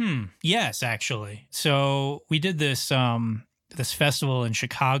with it? Yes, actually. So we did this this festival in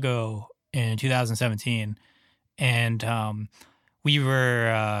Chicago in 2017. And we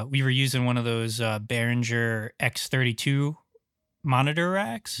were using one of those Behringer X32 monitor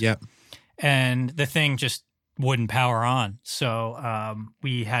racks. Yep. And the thing just wouldn't power on. So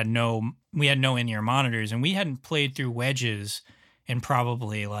we had no in-ear monitors, and we hadn't played through wedges in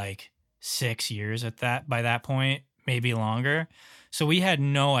probably like 6 years by that point, maybe longer. So we had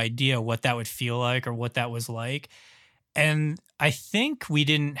no idea what that would feel like or what that was like. And I think we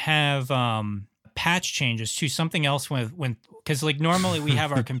didn't have patch changes to something else when because like normally we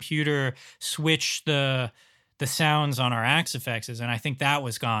have our computer switch the sounds on our Axe effects, and I think that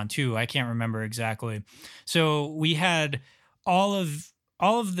was gone too. I can't remember exactly. So we had all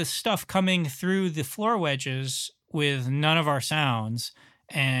of the stuff coming through the floor wedges with none of our sounds,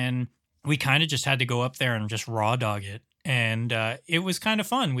 and we kind of just had to go up there and just raw dog it. And it was kind of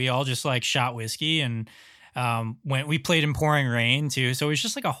fun. We all just like shot whiskey and we played in pouring rain too. So it was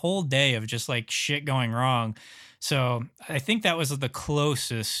just like a whole day of just like shit going wrong. So I think that was the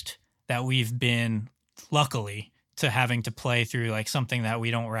closest that we've been, luckily, to having to play through like something that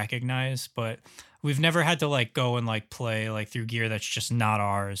we don't recognize. But we've never had to like go and like play like through gear that's just not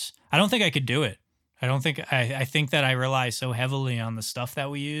ours. I don't think I could do it. I think that I rely so heavily on the stuff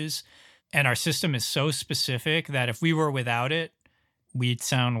that we use, and our system is so specific that if we were without it, we'd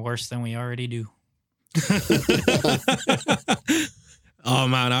sound worse than we already do. Oh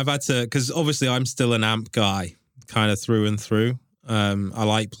man, I've had to, because obviously I'm still an amp guy, kind of through and through. I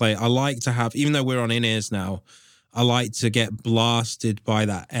like to have, even though we're on in-ears now, I like to get blasted by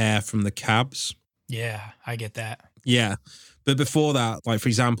that air from the cabs. Yeah, I get that. Yeah. But before that, like for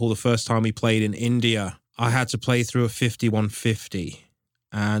example, the first time we played in India, I had to play through a 5150,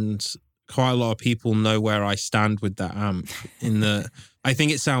 and quite a lot of people know where I stand with that amp. I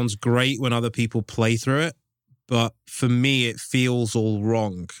think it sounds great when other people play through it, but for me, it feels all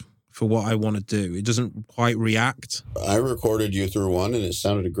wrong for what I want to do. It doesn't quite react. I recorded you through one and it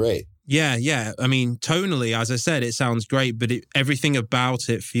sounded great. Yeah. I mean, tonally, as I said, it sounds great, but everything about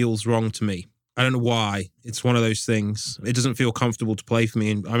it feels wrong to me. I don't know why. It's one of those things. It doesn't feel comfortable to play for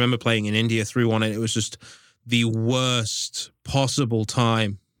me. And I remember playing in India through one, and it was just the worst possible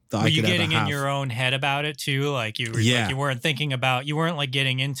time that I could ever have. Were you getting in your own head about it too? Like you weren't thinking about, you weren't like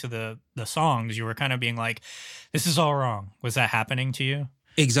getting into the songs. You were kind of being like, this is all wrong. Was that happening to you?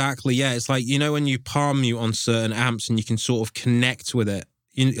 Exactly. Yeah. It's like, you know, when you palm mute on certain amps and you can sort of connect with it,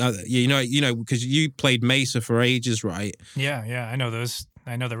 Because you played Mesa for ages, right? Yeah. I know those.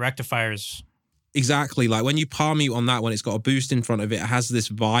 I know the rectifiers. Exactly. Like when you palm mute on that one, it's got a boost in front of it. It has this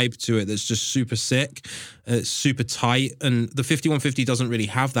vibe to it that's just super sick. It's super tight. And the 5150 doesn't really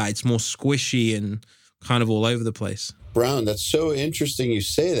have that. It's more squishy and kind of all over the place. Brown, that's so interesting you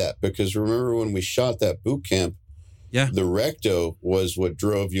say that, because remember when we shot that boot camp, the Recto was what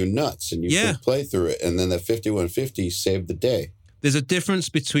drove you nuts and you could play through it. And then the 5150 saved the day. There's a difference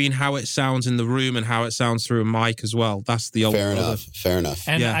between how it sounds in the room and how it sounds through a mic as well. That's the old Fair enough.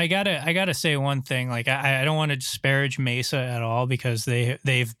 And I gotta say one thing. Like I don't want to disparage Mesa at all, because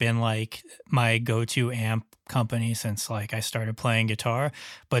they've been like my go-to amp company since like I started playing guitar.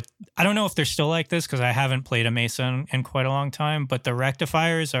 But I don't know if they're still like this, because I haven't played a Mesa in quite a long time. But the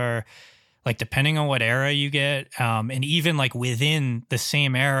rectifiers are like, depending on what era you get, and even like within the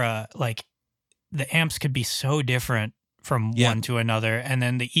same era, like the amps could be so different from one to another. And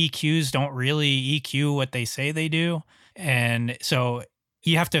then the EQs don't really EQ what they say they do. And so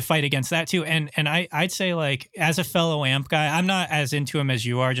you have to fight against that too. And I'd say, like, as a fellow amp guy, I'm not as into them as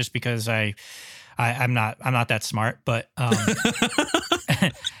you are, just because I'm not that smart, but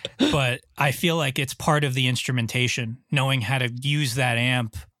but I feel like it's part of the instrumentation, knowing how to use that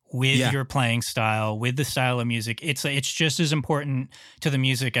amp with your playing style, with the style of music. It's just as important to the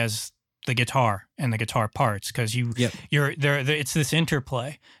music as the guitar and the guitar parts, because you're there. It's this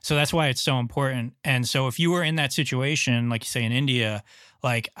interplay. So that's why it's so important. And so if you were in that situation, like you say in India,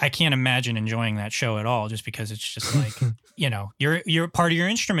 like I can't imagine enjoying that show at all, just because it's just like, your part of your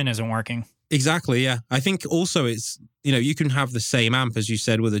instrument isn't working. Exactly. Yeah. I think also it's, you can have the same amp, as you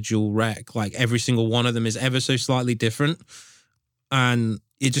said, with a dual rec. Like every single one of them is ever so slightly different, and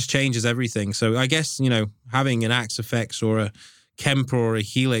it just changes everything. So I guess, having an Axe FX or a Kemper or a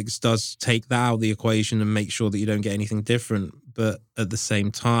Helix does take that out of the equation and make sure that you don't get anything different. But at the same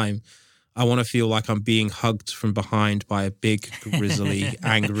time, I want to feel like I'm being hugged from behind by a big, grizzly,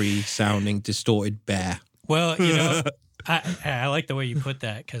 angry sounding, distorted bear. Well, I like the way you put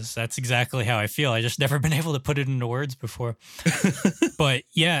that, because that's exactly how I feel. I just never been able to put it into words before. But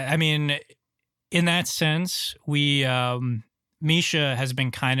yeah, I mean, in that sense, Misha has been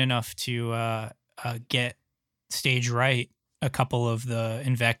kind enough to get stage right a couple of the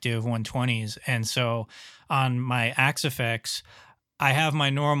Invective 120s. And so on my Axe FX, I have my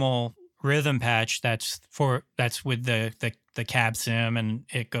normal rhythm patch that's with the cab sim, and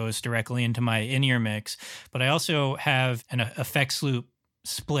it goes directly into my in-ear mix. But I also have an effects loop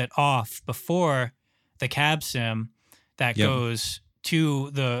split off before the cab sim that goes to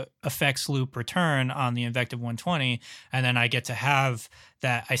the effects loop return on the Invective 120, and then I get to have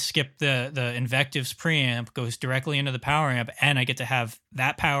that. I skip the Invective's preamp, goes directly into the power amp, and I get to have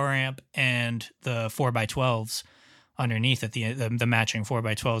that power amp and the 4x12s underneath it, the matching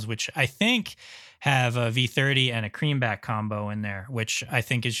 4x12s, which I think have a V30 and a creamback combo in there, which I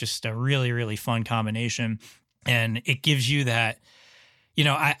think is just a really, really fun combination. And it gives you that,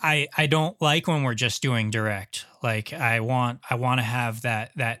 I don't like when we're just doing direct. Like I want to have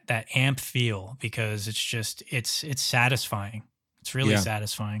that amp feel, because it's satisfying. It's really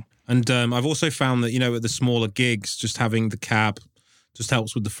satisfying. And I've also found that, at the smaller gigs, just having the cab just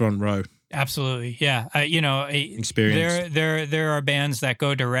helps with the front row. Absolutely. Yeah. Experience. There are bands that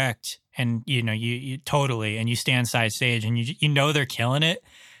go direct, and you totally, and you stand side stage and they're killing it,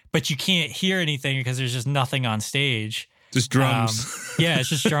 but you can't hear anything because there's just nothing on stage. Just drums. It's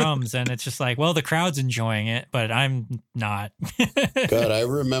just drums. And it's just like, well, the crowd's enjoying it, but I'm not. God, I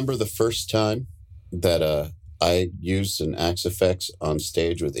remember the first time that I used an Axe FX on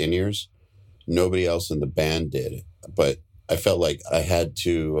stage with in-ears. Nobody else in the band did, but I felt like I had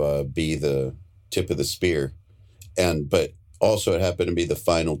to be the tip of the spear. But also it happened to be the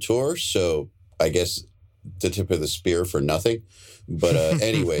final tour, so I guess the tip of the spear for nothing. But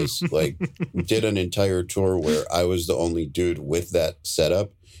anyways, like, did an entire tour where I was the only dude with that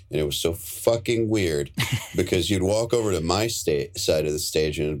setup, and it was so fucking weird because you'd walk over to my side of the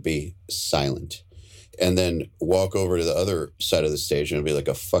stage and it'd be silent, and then walk over to the other side of the stage and it'd be like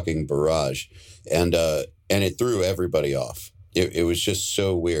a fucking barrage, and it threw everybody off. It was just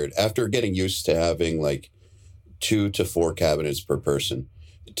so weird. After getting used to having like 2 to 4 cabinets per person,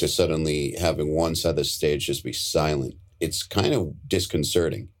 to suddenly having one side of the stage just be silent, it's kind of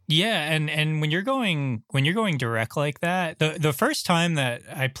disconcerting. Yeah, and when you're going direct like that, the first time that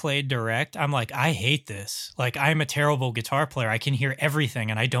I played direct, I'm like, I hate this. Like, I'm a terrible guitar player. I can hear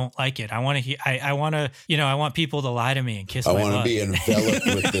everything and I don't like it. I want people to lie to me and kiss my butt. I want to be enveloped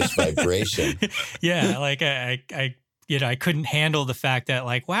with this vibration. Yeah, like I couldn't handle the fact that,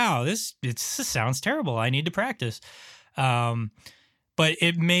 like, wow, this sounds terrible. I need to practice. but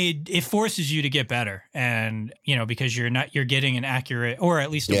it forces you to get better. And, because you're getting an accurate, or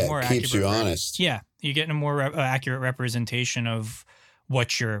at least a more accurate. It keeps you honest. Yeah. You're getting a more accurate representation of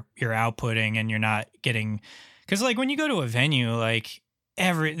what you're outputting, and you're not getting, because like when you go to a venue, like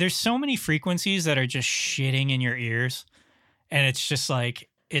there's so many frequencies that are just shitting in your ears. And it's just like,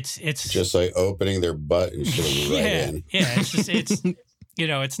 it's just like opening their butt and shitting right in. Yeah. It's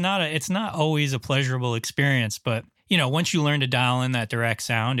it's not always a pleasurable experience, but once you learn to dial in that direct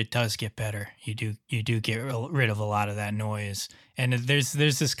sound, it does get better. You do get rid of a lot of that noise. And there's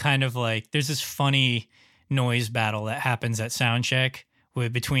this kind of like, there's this funny noise battle that happens at sound check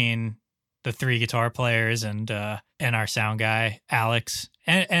between the 3 guitar players and our sound guy, Alex,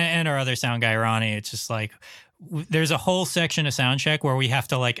 and our other sound guy, Ronnie. It's just like, there's a whole section of sound check where we have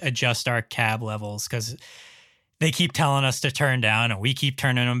to like adjust our cab levels because they keep telling us to turn down and we keep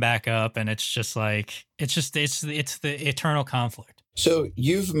turning them back up. And it's just like, it's the eternal conflict. So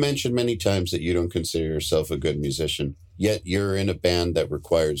you've mentioned many times that you don't consider yourself a good musician, yet you're in a band that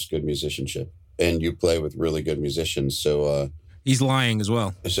requires good musicianship and you play with really good musicians. So, he's lying as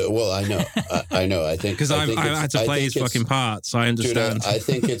well. So, well, I know. I know. I think... Because I had to play his fucking parts. I understand. Dude, I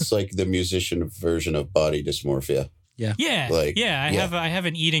think it's like the musician version of body dysmorphia. Yeah. Yeah. I have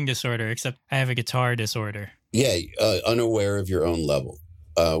an eating disorder, except I have a guitar disorder. Yeah. Unaware of your own level,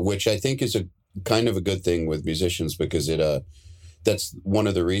 which I think is a kind of a good thing with musicians because that's one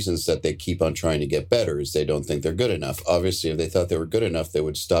of the reasons that they keep on trying to get better is they don't think they're good enough. Obviously, if they thought they were good enough, they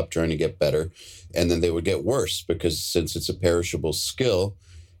would stop trying to get better and then they would get worse because since it's a perishable skill,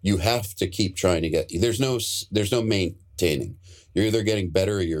 you have to keep trying to get, there's no maintaining. You're either getting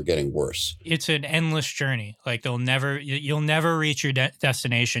better or you're getting worse. It's an endless journey. Like you'll never reach your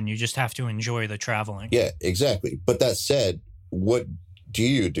destination. You just have to enjoy the traveling. Yeah, exactly. But that said, what do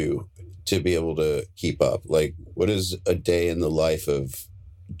you do to be able to keep up? Like, what is a day in the life of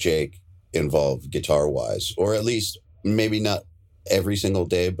Jake involve guitar wise? Or at least maybe not every single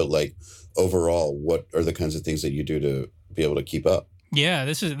day, but like overall, what are the kinds of things that you do to be able to keep up? Yeah,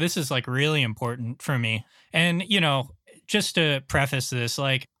 this is like really important for me. And, just to preface this,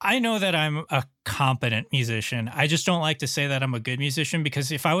 like, I know that I'm a competent musician. I just don't like to say that I'm a good musician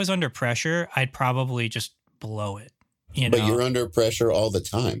because if I was under pressure, I'd probably just blow it. But you're under pressure all the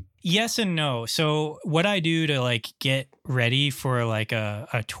time. Yes and no. So what I do to like get ready for like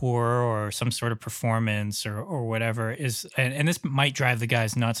a tour or some sort of performance or whatever is, and this might drive the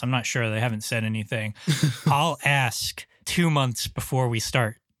guys nuts. I'm not sure. They haven't said anything. I'll ask 2 months before we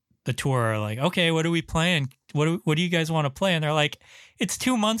start the tour, like, okay, what are we playing? What do you guys want to play? And they're like, it's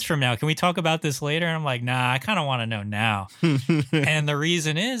 2 months from now. Can we talk about this later? And I'm like, nah, I kind of want to know now. And the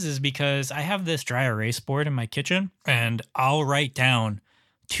reason is because I have this dry erase board in my kitchen and I'll write down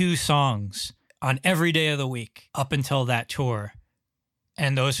 2 songs on every day of the week up until that tour.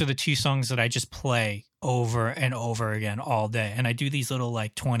 And those are the 2 songs that I just play over and over again all day. And I do these little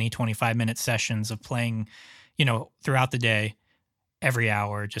like 20, 25 minute sessions of playing, throughout the day. Every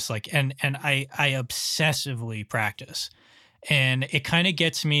hour, just like, and I obsessively practice. And it kind of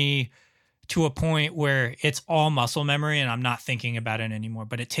gets me to a point where it's all muscle memory and I'm not thinking about it anymore.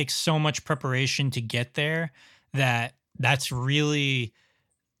 But it takes so much preparation to get there that's really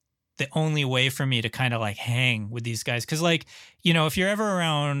the only way for me to kind of like hang with these guys. Cause like, if you're ever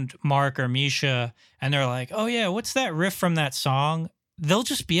around Mark or Misha and they're like, oh yeah, what's that riff from that song? They'll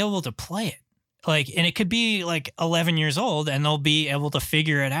just be able to play it. Like, and it could be like 11 years old and they'll be able to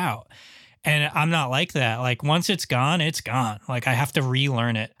figure it out. And I'm not like that. Like once it's gone, it's gone. Like I have to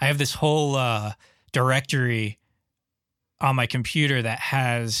relearn it. I have this whole directory on my computer that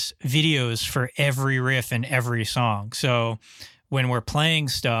has videos for every riff and every song. So when we're playing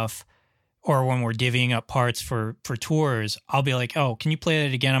stuff or when we're divvying up parts for tours, I'll be like, oh, can you play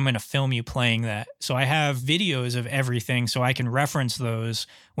that again? I'm going to film you playing that. So I have videos of everything so I can reference those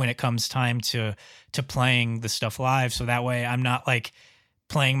when it comes time to playing the stuff live. So that way I'm not like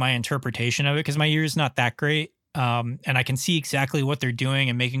playing my interpretation of it because my ear is not that great. And I can see exactly what they're doing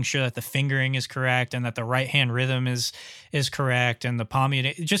and making sure that the fingering is correct and that the right hand rhythm is correct and the palm,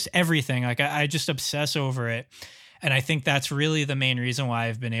 just everything. Like I just obsess over it. And I think that's really the main reason why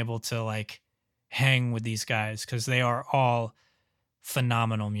I've been able to like hang with these guys because they are all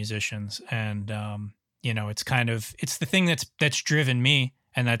phenomenal musicians. And, it's the thing that's driven me.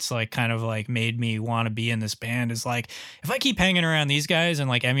 And that's like kind of like made me want to be in this band is like, if I keep hanging around these guys and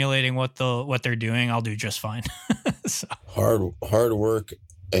like emulating what they're doing, I'll do just fine. So. Hard work.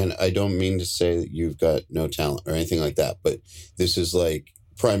 And I don't mean to say that you've got no talent or anything like that, but this is like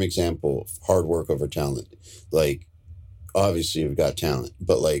prime example of hard work over talent. Like, obviously you've got talent,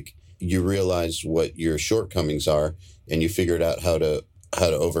 but like you realize what your shortcomings are, and you figured out how to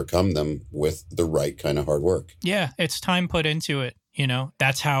overcome them with the right kind of hard work. Yeah, it's time put into it.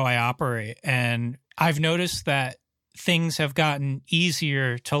 That's how I operate. And I've noticed that things have gotten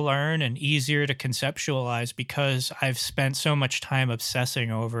easier to learn and easier to conceptualize because I've spent so much time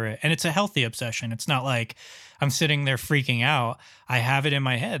obsessing over it. And it's a healthy obsession. It's not like I'm sitting there freaking out. I have it in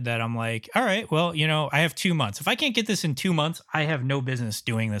my head that I'm like, all right, well, I have 2 months. If I can't get this in 2 months, I have no business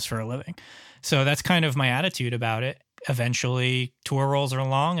doing this for a living. So that's kind of my attitude about it. Eventually tour rolls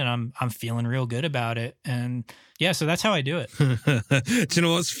along and I'm feeling real good about it. And yeah, so that's how I do it. Do you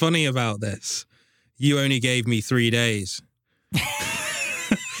know what's funny about this? You only gave me 3 days.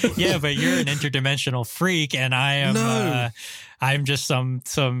 Yeah, but you're an interdimensional freak, and I am. No. I'm just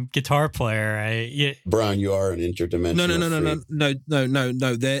some guitar player. Brian, you are an interdimensional.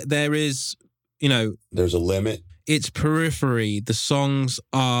 No. There is, there's a limit. It's Periphery. The songs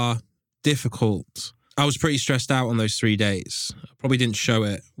are difficult. I was pretty stressed out on those 3 days. I probably didn't show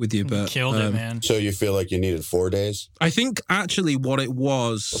it with you, but killed it, man. So you feel like you needed 4 days? I think actually what it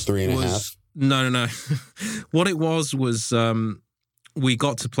was 3.5. No. What it was we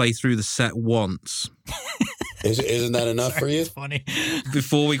got to play through the set once. Isn't that enough for you? It's funny.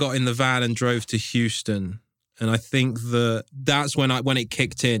 Before we got in the van and drove to Houston. And I think that's when it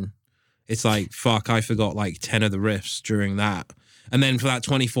kicked in. It's like, fuck, I forgot like 10 of the riffs during that. And then for that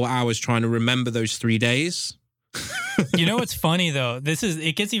 24 hours trying to remember those 3 days. What's funny though?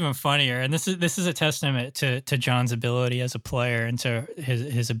 It gets even funnier, and this is a testament to John's ability as a player and to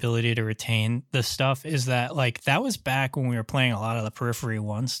his ability to retain this stuff. Is that like that was back when we were playing a lot of the Periphery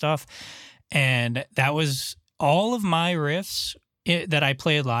 1 stuff, and that was all of my riffs that I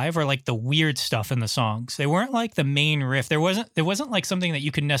played live are like the weird stuff in the songs. They weren't like the main riff. There wasn't like something that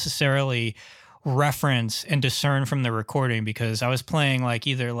you could necessarily reference and discern from the recording, because I was playing like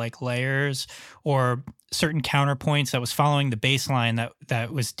either like layers or certain counterpoints that was following the bass line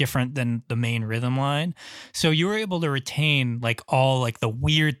that was different than the main rhythm line. So you were able to retain like all like the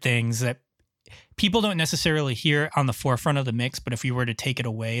weird things that people don't necessarily hear on the forefront of the mix, but if you were to take it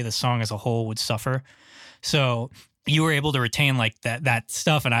away, the song as a whole would suffer. So you were able to retain like that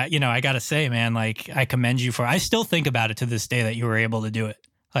stuff. And I got to say, man, like I commend you I still think about it to this day that you were able to do it.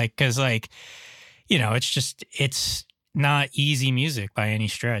 Like, cause like, it's not easy music by any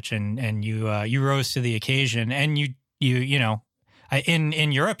stretch. And you rose to the occasion, and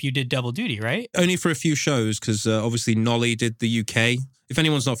in Europe, you did double duty, right? Only for a few shows, because obviously Nolly did the UK. If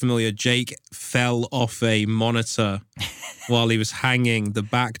anyone's not familiar, Jake fell off a monitor while he was hanging the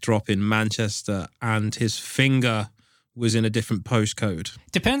backdrop in Manchester, and his finger was in a different postcode.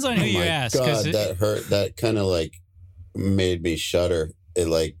 Depends on who you ask. God, that hurt. That kind of like made me shudder. It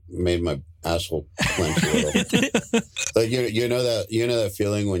like made my asshole clench a little. Like you know that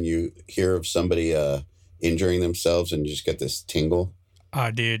feeling when you hear of somebody injuring themselves and you just get this tingle.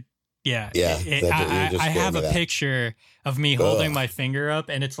 Oh, dude. Yeah. I have a picture of me holding my finger up,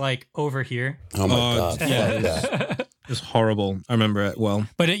 and it's like over here. Oh my God. Yeah. Fuck that. It was horrible. I remember it well.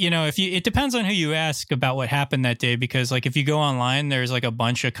 But it depends on who you ask about what happened that day, because like if you go online, there's like a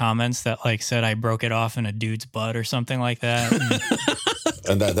bunch of comments that like said I broke it off in a dude's butt or something like that.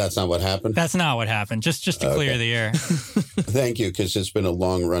 And that's not what happened? That's not what happened. Just to clear the air. Thank you, because it's been a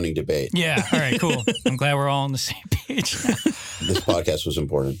long-running debate. Yeah. All right, cool. I'm glad we're all on the same page now. This podcast was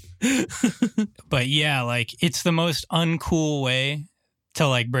important. But yeah, like it's the most uncool way to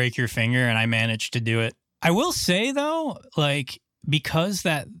like break your finger, and I managed to do it. I will say though, like because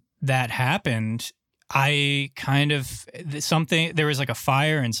that happened, I kind of there was like a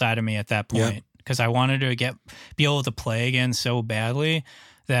fire inside of me at that point. Yeah. Because I wanted to be able to play again so badly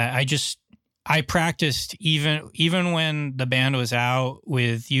that I practiced even when the band was out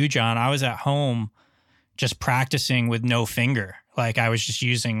with you, John. I was at home just practicing with no finger. Like I was just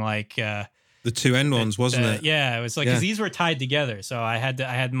using like the two end ones, wasn't it? Yeah, it was like because these were tied together. So I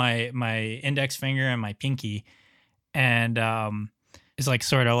had my index finger and my pinky, and it's like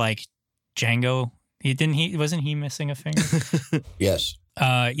sort of like Django. Wasn't he missing a finger? Yes.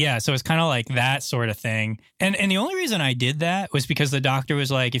 Yeah, so it's kind of like that sort of thing. And the only reason I did that was because the doctor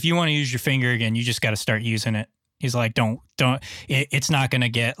was like, if you want to use your finger again, you just got to start using it. He's like, it's not going to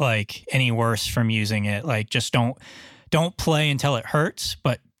get like any worse from using it. Like, just don't play until it hurts,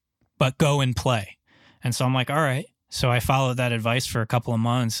 but go and play. And so I'm like, all right. So I followed that advice for a couple of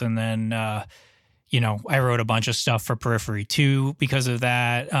months, and then, I wrote a bunch of stuff for Periphery 2 because of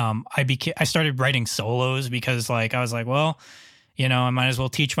that. I started writing solos because like, I was like, well, I might as well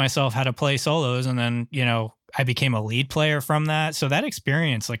teach myself how to play solos. And then, I became a lead player from that. So that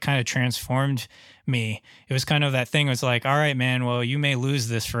experience like kind of transformed me. It was kind of that thing. It was like, all right, man, well, you may lose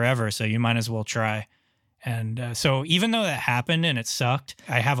this forever, so you might as well try. And so even though that happened and it sucked,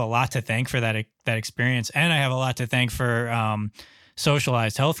 I have a lot to thank for that experience. And I have a lot to thank for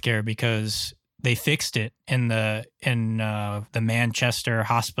socialized healthcare, because they fixed it in the Manchester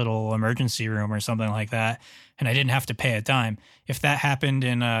hospital emergency room or something like that. And I didn't have to pay a dime. If that happened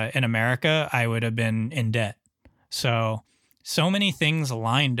in America, I would have been in debt. So many things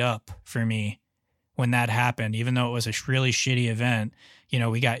lined up for me when that happened, even though it was a really shitty event. You know,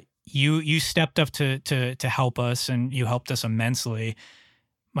 we got you stepped up to help us, and you helped us immensely.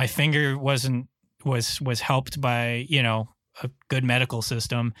 My finger was helped by, you know, a good medical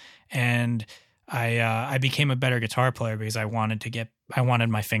system, and I became a better guitar player because I wanted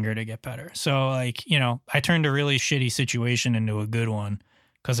my finger to get better. So like, you know, I turned a really shitty situation into a good one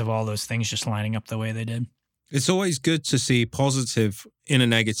because of all those things just lining up the way they did. It's always good to see positive in a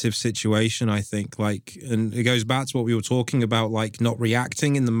negative situation, I think. Like, and it goes back to what we were talking about, like not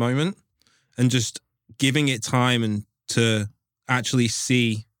reacting in the moment and just giving it time and to actually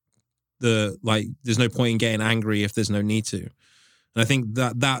see there's no point in getting angry if there's no need to. And I think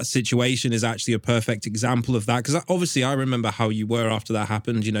that situation is actually a perfect example of that, because obviously I remember how you were after that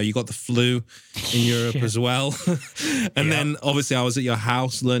happened. You know, you got the flu in Europe as well. And then obviously I was at your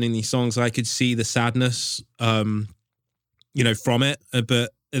house learning these songs. I could see the sadness, you know, from it.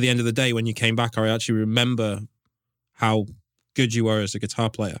 But at the end of the day, when you came back, I actually remember how good you were as a guitar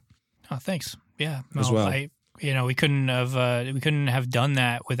player. Oh, thanks. Yeah. As well. We couldn't have done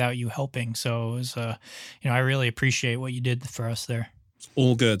that without you helping. So it was, I really appreciate what you did for us there.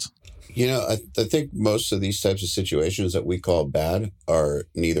 All good. You know, I think most of these types of situations that we call bad are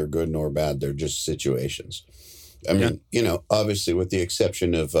neither good nor bad. They're just situations. I mean, you know, obviously with the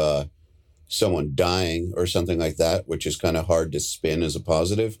exception of someone dying or something like that, which is kind of hard to spin as a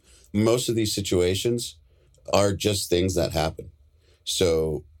positive, most of these situations are just things that happen.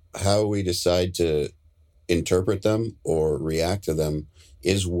 So how we decide to interpret them or react to them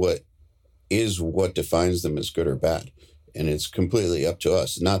is what defines them as good or bad. And it's completely up to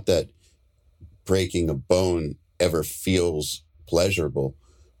us. Not that breaking a bone ever feels pleasurable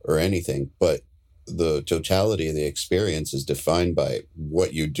or anything, but the totality of the experience is defined by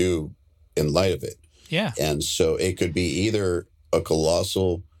what you do in light of it. Yeah. And so it could be either a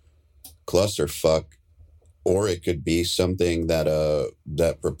colossal clusterfuck, or it could be something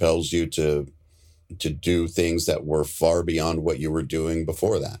that propels you to do things that were far beyond what you were doing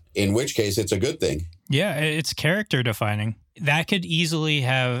before that. In which case, it's a good thing. Yeah, it's character defining. That could easily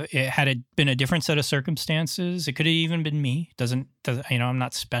have, had it been a different set of circumstances, it could have even been me. Doesn't I'm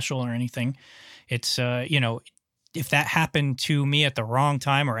not special or anything. It's, if that happened to me at the wrong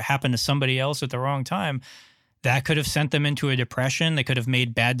time, or it happened to somebody else at the wrong time, that could have sent them into a depression. They could have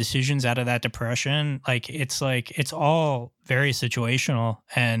made bad decisions out of that depression. It's all very situational.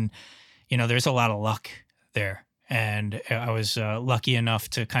 And there's a lot of luck there. And I was lucky enough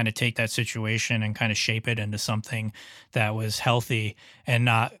to kind of take that situation and kind of shape it into something that was healthy, and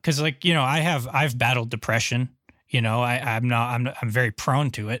not, because I've battled depression. I'm very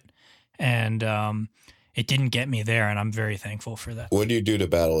prone to it, and it didn't get me there, and I'm very thankful for that. What do you do to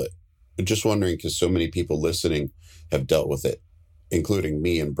battle it? I'm just wondering, because so many people listening have dealt with it, including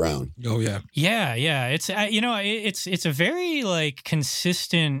me and Brown. Oh yeah, yeah. It's it's a very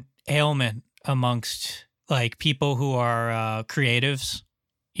consistent ailment amongst people who are creatives.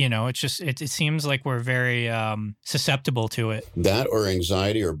 It seems like we're very susceptible to it. That or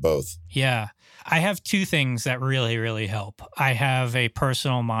anxiety or both. Yeah. I have two things that really, really help. I have a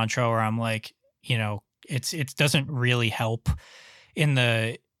personal mantra where I'm it doesn't really help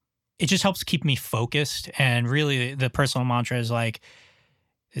it just helps keep me focused. And really the personal mantra is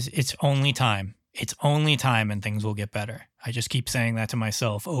it's only time. It's only time and things will get better. I just keep saying that to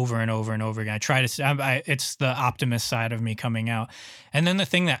myself over and over and over again. I try to, it's the optimist side of me coming out. And then the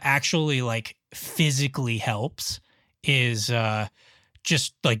thing that actually physically helps is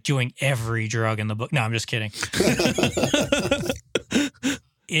just doing every drug in the book. No, I'm just kidding.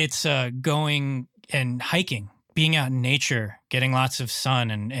 It's going and hiking, being out in nature, getting lots of sun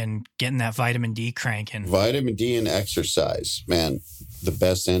and getting that vitamin D cranking. Vitamin D and exercise, man, the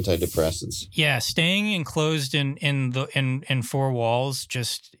best antidepressants. Yeah, staying enclosed in four walls,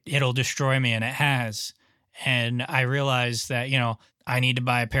 it'll destroy me, and it has. And I realized that, I need to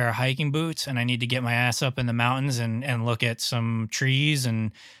buy a pair of hiking boots, and I need to get my ass up in the mountains and look at some trees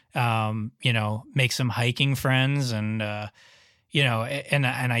and, make some hiking friends and, and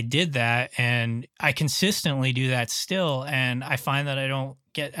I did that, and I consistently do that still. And I find that I don't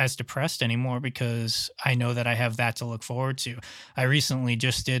get as depressed anymore because I know that I have that to look forward to. I recently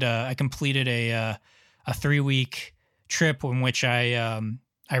just I completed a 3-week trip in which I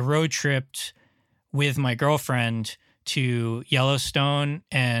road tripped with my girlfriend to Yellowstone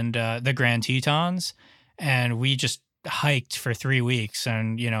and the Grand Tetons, and we just hiked for 3 weeks,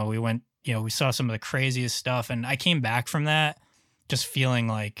 and we went, we saw some of the craziest stuff, and I came back from that just feeling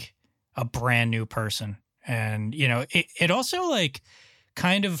like a brand new person. And it also like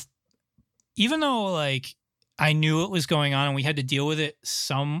kind of, even though like I knew it was going on and we had to deal with it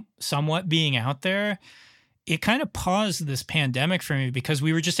somewhat being out there, it kind of paused this pandemic for me because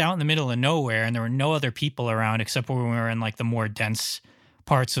we were just out in the middle of nowhere and there were no other people around except when we were in like the more dense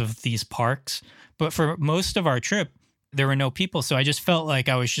parts of these parks. But for most of our trip, there were no people. So I just felt like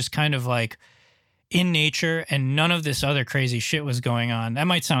I was just kind of like in nature and none of this other crazy shit was going on. That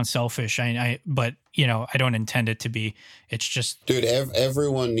might sound selfish, but I don't intend it to be. It's just, dude,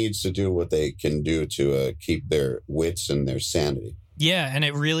 everyone needs to do what they can do to keep their wits and their sanity. Yeah, and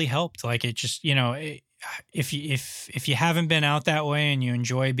it really helped. Like it just, if you haven't been out that way and you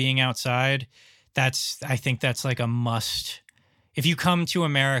enjoy being outside, I think that's like a must. If you come to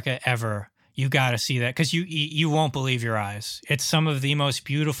America ever, you got to see that because you won't believe your eyes. It's some of the most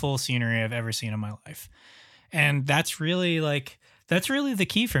beautiful scenery I've ever seen in my life. And that's really the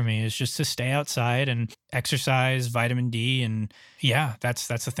key for me, is just to stay outside and exercise, vitamin D. And yeah, that's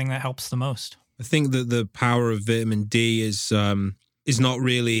the thing that helps the most. I think that the power of vitamin D is not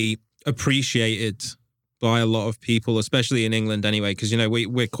really appreciated by a lot of people, especially in England anyway, because,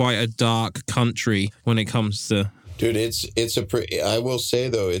 we're quite a dark country when it comes to... Dude, I will say,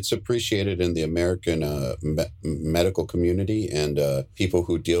 though, it's appreciated in the American medical community and people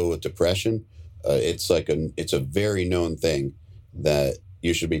who deal with depression. It's a very known thing that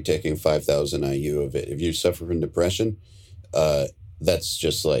you should be taking 5,000 IU of it. If you suffer from depression, that's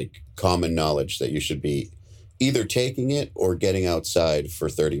just like common knowledge that you should be either taking it or getting outside for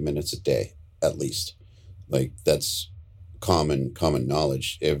 30 minutes a day, at least. Like, that's common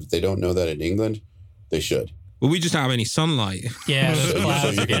knowledge. If they don't know that in England, they should. Well, we just don't have any sunlight. Yeah, the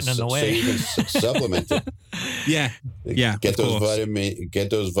clouds are getting in the way. So you can supplement it. Yeah. Get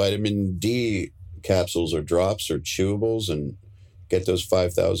those vitamin D capsules or drops or chewables and get those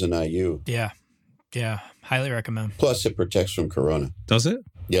 5,000 IU. Yeah. Highly recommend. Plus, it protects from corona. Does it?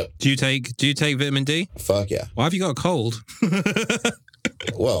 Yep. Do you take vitamin D? Fuck yeah. Why have you got a cold?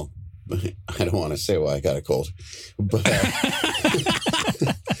 Well, I don't want to say why I got a cold, but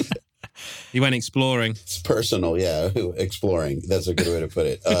you went exploring. It's personal, yeah. Exploring. That's a good way to put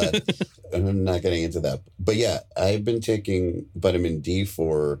it. I'm not getting into that. But yeah, I've been taking vitamin D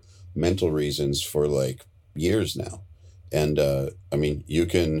for mental reasons for like years now. And I mean, you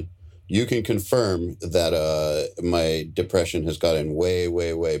can confirm that my depression has gotten way,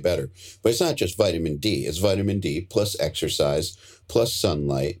 way, way better. But it's not just vitamin D. It's vitamin D plus exercise, plus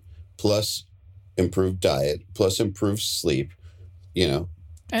sunlight, plus improved diet, plus improved sleep,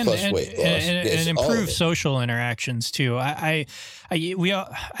 plus weight loss. And improved social interactions too. I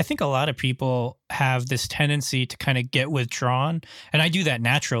think a lot of people have this tendency to kind of get withdrawn, and I do that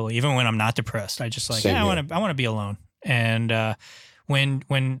naturally. Even when I'm not depressed, I just like, I want to be alone. And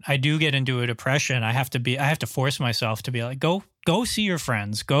when I do get into a depression, I have to force myself to be like, go see your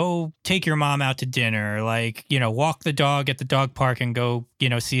friends, go take your mom out to dinner, like, walk the dog at the dog park and go,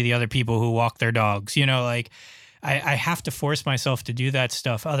 see the other people who walk their dogs, like I have to force myself to do that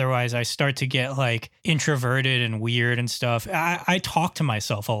stuff. Otherwise I start to get like introverted and weird and stuff. I talk to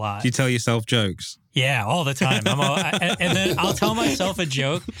myself a lot. Do you tell yourself jokes? Yeah, all the time. And then I'll tell myself a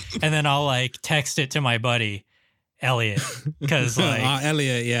joke and then I'll like text it to my buddy Elliot, because like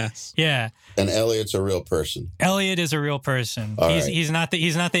Elliot, yes, yeah, and Elliot's a real person. Elliot is a real person. He's not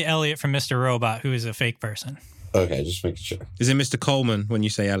the Elliot from Mr. Robot, who is a fake person. Okay, just making sure. Is it Mr. Coleman when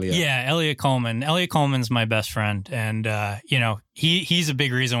you say Elliot? Yeah, Elliot Coleman. Elliot Coleman's my best friend, and he's a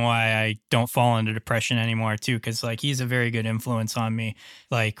big reason why I don't fall into depression anymore too, because like he's a very good influence on me,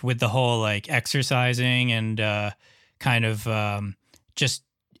 like with the whole like exercising and kind of just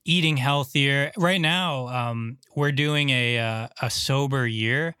eating healthier. Right now, we're doing a sober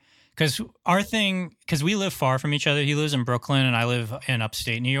year because we live far from each other. He lives in Brooklyn and I live in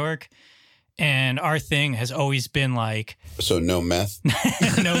upstate New York. And our thing has always been like... So no meth?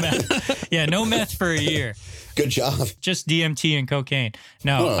 No meth. Yeah, no meth for a year. Good job. Just DMT and cocaine.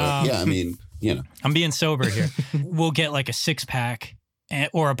 No. Yeah, I mean, I'm being sober here. We'll get like a 6-pack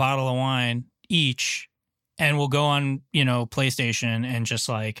or a bottle of wine each, and we'll go on, PlayStation and just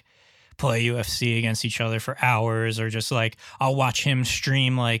like play UFC against each other for hours, or just like I'll watch him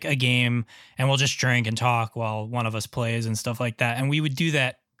stream like a game and we'll just drink and talk while one of us plays and stuff like that. And we would do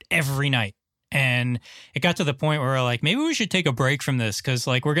that every night. And it got to the point where we're like, maybe we should take a break from this because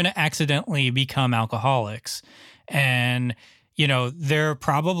like we're going to accidentally become alcoholics. And, you know, there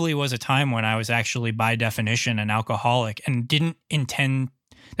probably was a time when I was actually by definition an alcoholic and didn't intend.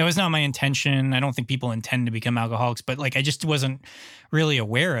 That was not my intention. I don't think people intend to become alcoholics, but like I just wasn't really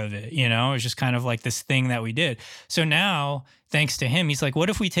aware of it, you know? It was just kind of like this thing that we did. So now, thanks to him, he's like, what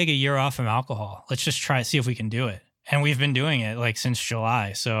if we take a year off from alcohol? Let's just try to see if we can do it. And we've been doing it like since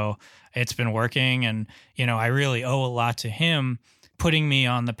July. So it's been working. And, you know, I really owe a lot to him putting me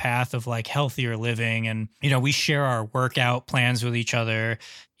on the path of like healthier living. And, you know, we share our workout plans with each other.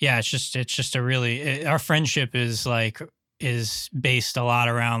 Yeah, it's just a really, our friendship is based a lot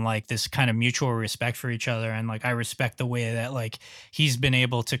around like this kind of mutual respect for each other. And like, I respect the way that like he's been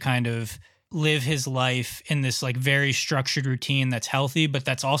able to kind of live his life in this like very structured routine that's healthy, but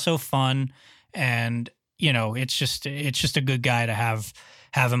that's also fun. And, you know, it's just a good guy to have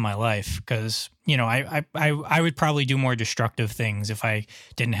in my life because, you know, I would probably do more destructive things if I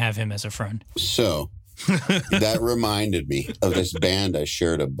didn't have him as a friend. So that reminded me of this band I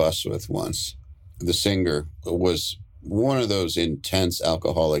shared a bus with once. The singer was one of those intense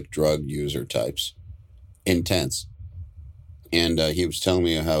alcoholic drug user types. Intense. And he was telling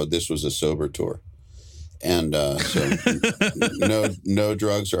me how this was a sober tour. And so no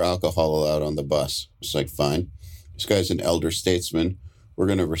drugs or alcohol allowed on the bus. It's like, fine. This guy's an elder statesman. We're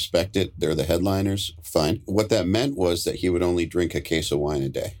going to respect it. They're the headliners. Fine. What that meant was that he would only drink a case of wine a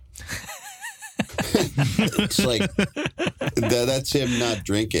day. It's like, that's him not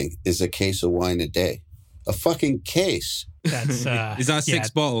drinking, is a case of wine a day. A fucking case. That's is that 6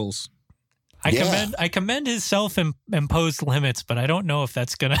 bottles? I commend his self-imposed limits, but I don't know if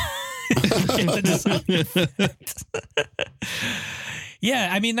that's gonna. Yeah,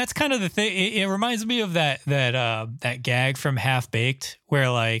 I mean that's kind of the thing. It reminds me of that gag from Half Baked where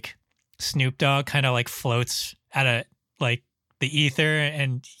like Snoop Dogg kind of like floats out of like the ether,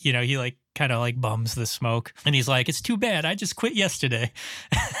 and you know he like kind of like bums the smoke, and he's like, "It's too bad, I just quit yesterday."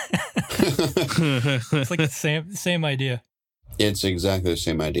 It's like the same idea. It's exactly the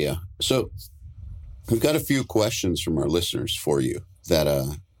same idea. So we've got a few questions from our listeners for you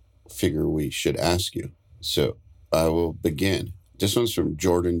that figure we should ask you. So I will begin. This one's from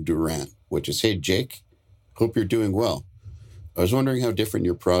Jordan Durant, which is, hey, Jake, hope you're doing well. I was wondering how different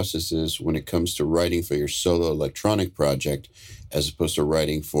your process is when it comes to writing for your solo electronic project as opposed to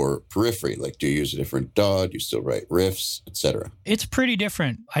writing for Periphery. Like, do you use a different DAW? Do you still write riffs, etc.? It's pretty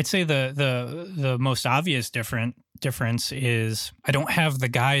different. I'd say the most obvious difference is I don't have the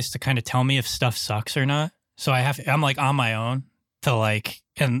guys to kind of tell me if stuff sucks or not. So I'm like on my own to like,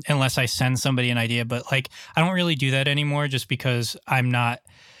 unless I send somebody an idea, but like I don't really do that anymore just because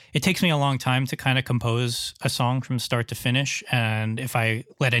it takes me a long time to kind of compose a song from start to finish. And if I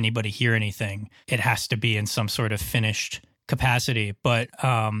let anybody hear anything, it has to be in some sort of finished capacity. But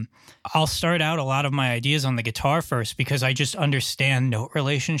I'll start out a lot of my ideas on the guitar first because I just understand note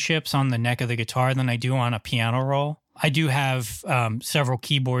relationships on the neck of the guitar than I do on a piano roll. I do have several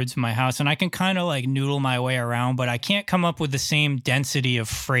keyboards in my house, and I can kind of like noodle my way around, but I can't come up with the same density of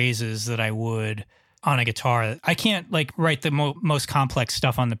phrases that I would on a guitar. I can't like write the most complex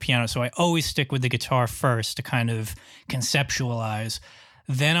stuff on the piano, so I always stick with the guitar first to kind of conceptualize.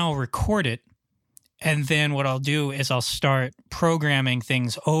 Then I'll record it, and then what I'll do is I'll start programming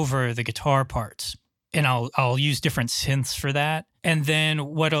things over the guitar parts, and I'll use different synths for that. And then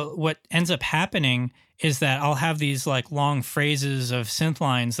what ends up happening is that I'll have these like long phrases of synth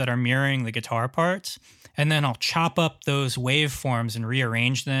lines that are mirroring the guitar parts. And then I'll chop up those waveforms and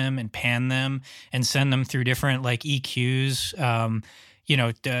rearrange them and pan them and send them through different like EQs,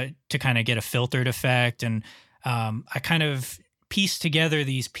 to kind of get a filtered effect. And I kind of piece together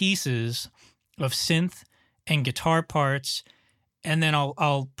these pieces of synth and guitar parts. And then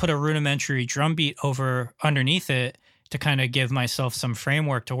I'll put a rudimentary drum beat underneath it to kind of give myself some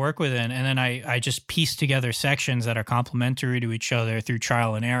framework to work within. And then I just piece together sections that are complementary to each other through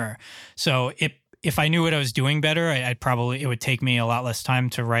trial and error. So if I knew what I was doing better, it would take me a lot less time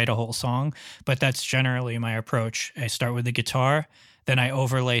to write a whole song. But that's generally my approach. I start with the guitar, then I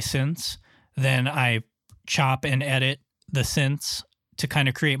overlay synths, then I chop and edit the synths to kind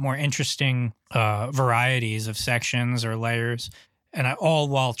of create more interesting varieties of sections or layers. And all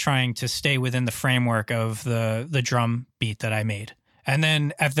while trying to stay within the framework of the drum beat that I made. And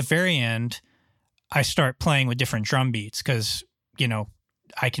then at the very end, I start playing with different drum beats because, you know,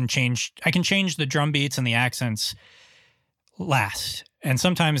 I can change the drum beats and the accents last. And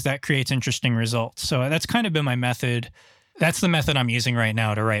sometimes that creates interesting results. So that's kind of been my method. That's the method I'm using right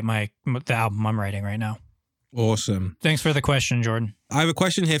now to write the album I'm writing right now. Awesome. Thanks for the question, Jordan. I have a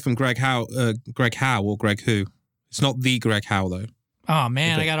question here from Greg Howe or Greg Who. It's not the Greg Howe, though. Oh,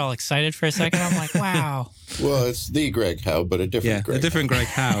 man, I got all excited for a second. I'm like, wow. Well, it's the Greg Howe, but a different Greg. A different Greg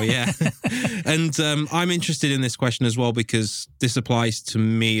Howe, yeah. And I'm interested in this question as well because this applies to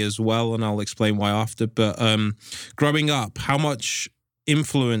me as well, and I'll explain why after. But growing up, how much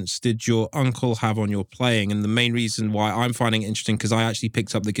influence did your uncle have on your playing? And the main reason why I'm finding it interesting, because I actually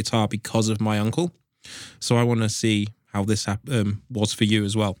picked up the guitar because of my uncle. So I want to see how this was for you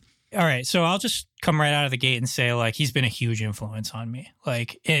as well. All right, so I'll just come right out of the gate and say, like, he's been a huge influence on me,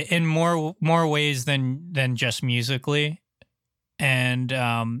 like in more ways than just musically, and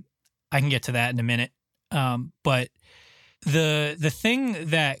I can get to that in a minute. But the thing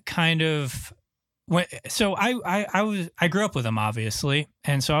that kind of so I grew up with him, obviously,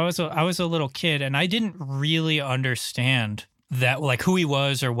 and so I was a little kid, and I didn't really understand that, like, who he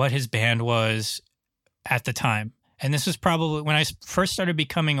was or what his band was at the time. And this is probably when I first started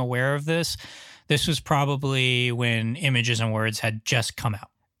becoming aware of this. This was probably when Images and Words had just come out.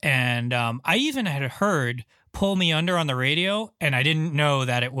 And I even had heard Pull Me Under on the radio, and I didn't know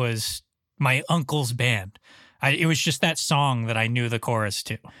that it was my uncle's band. It was just that song that I knew the chorus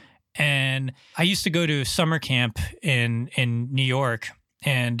to. And I used to go to summer camp in New York,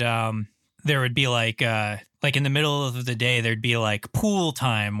 and there would be like in the middle of the day, there'd be like pool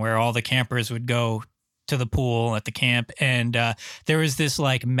time where all the campers would go to the pool at the camp, and there was this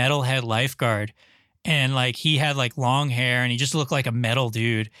like metalhead lifeguard, and like he had like long hair and he just looked like a metal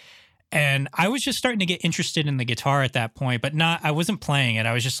dude, and I was just starting to get interested in the guitar at that point, but I wasn't playing it.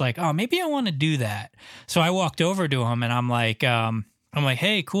 I was just like, oh, maybe I want to do that. So I walked over to him and I'm like,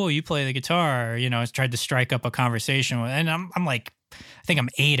 hey, cool, you play the guitar, you know. I tried to strike up a conversation with, and I'm like, I think I'm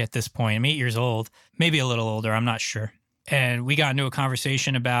 8 at this point. I'm 8 years old, maybe a little older, I'm not sure. And we got into a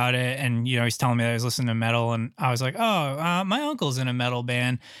conversation about it, and, you know, he's telling me that I was listening to metal, and I was like, oh, my uncle's in a metal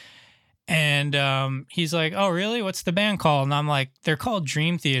band. And he's like, oh, really? What's the band called? And I'm like, they're called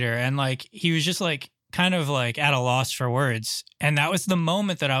Dream Theater. And, like, he was just, like, kind of, like, at a loss for words. And that was the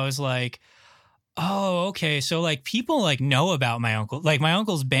moment that I was like, oh, okay. So, like, people, like, know about my uncle. Like, my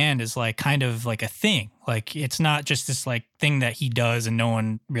uncle's band is, like, kind of, like, a thing. Like, it's not just this, like, thing that he does and no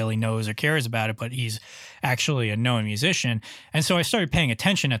one really knows or cares about it, but he's actually a known musician. And so I started paying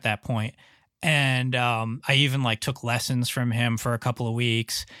attention at that point. And I even, like, took lessons from him for a couple of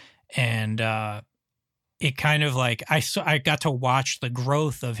weeks. And it kind of, like, I got to watch the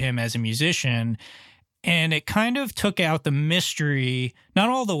growth of him as a musician. And it kind of took out the mystery, not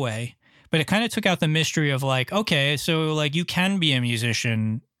all the way, but it kind of took out the mystery of like, okay, so like you can be a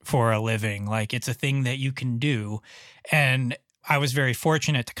musician for a living. Like it's a thing that you can do. And I was very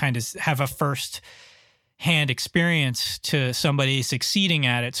fortunate to kind of have a first-hand experience to somebody succeeding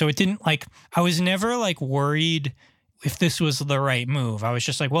at it. So it didn't like, I was never like worried if this was the right move. I was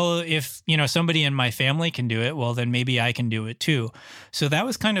just like, well, if, you know, somebody in my family can do it, well, then maybe I can do it too. So that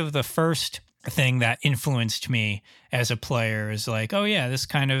was kind of the first thing that influenced me as a player, is like, oh yeah, this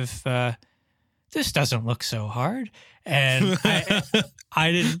kind of this doesn't look so hard. And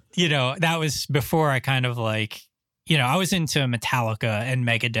I didn't, you know, that was before I kind of like, you know, I was into Metallica and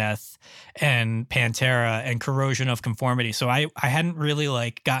Megadeth and Pantera and Corrosion of Conformity. So I hadn't really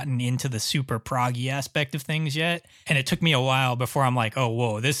like gotten into the super proggy aspect of things yet. And it took me a while before I'm like, oh,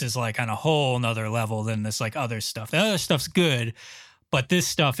 whoa, this is like on a whole nother level than this like other stuff. The other stuff's good, but this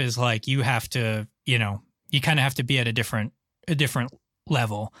stuff is like, you have to, you know, you kind of have to be at a different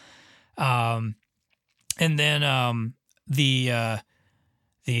level. And then the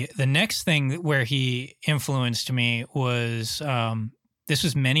next thing where he influenced me was, this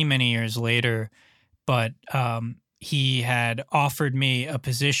was many, many years later, but he had offered me a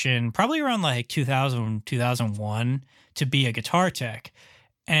position probably around like 2000, 2001 to be a guitar tech.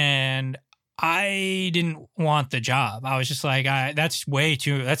 And I didn't want the job. I was just like, that's way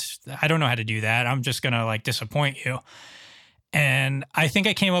too, I don't know how to do that. I'm just going to like disappoint you. And I think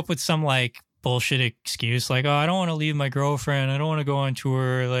I came up with some like bullshit excuse, like, oh, I don't want to leave my girlfriend. I don't want to go on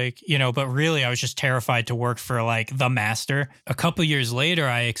tour. Like, you know, but really I was just terrified to work for like the master. A couple years later,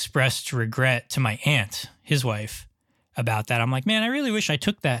 I expressed regret to my aunt, his wife, about that. I'm like, man, I really wish I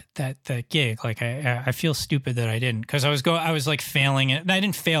took that gig. Like I feel stupid that I didn't, because I was like failing it. And I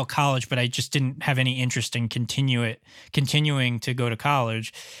didn't fail college, but I just didn't have any interest in continuing to go to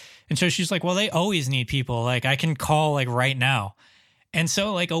college. And so she's like, well, they always need people. Like I can call like right now. And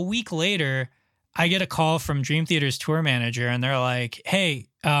so like a week later, I get a call from Dream Theater's tour manager, and they're like, hey,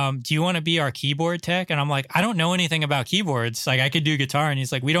 do you want to be our keyboard tech? And I'm like, I don't know anything about keyboards. Like, I could do guitar. And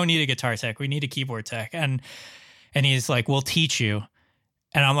he's like, we don't need a guitar tech. We need a keyboard tech. And he's like, we'll teach you.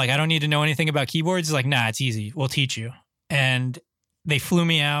 And I'm like, I don't need to know anything about keyboards. He's like, nah, it's easy. We'll teach you. And they flew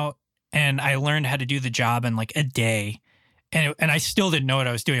me out and I learned how to do the job in like a day. And I still didn't know what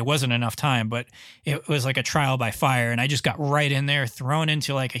I was doing. It wasn't enough time, but it was like a trial by fire. And I just got right in there, thrown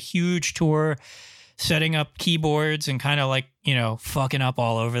into like a huge tour, setting up keyboards and kind of like, you know, fucking up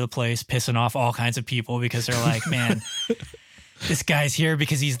all over the place, pissing off all kinds of people because they're like, man, this guy's here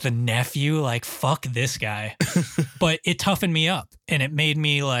because he's the nephew. Like, fuck this guy. But it toughened me up and it made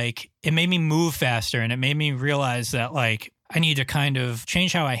me move faster. And it made me realize that like, I need to kind of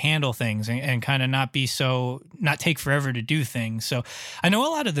change how I handle things and kind of not take forever to do things. So I know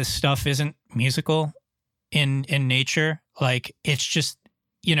a lot of this stuff isn't musical in nature. Like, it's just,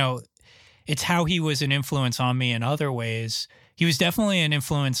 you know, it's how he was an influence on me in other ways. He was definitely an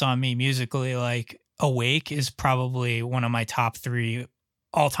influence on me musically. Like, Awake is probably one of my top 3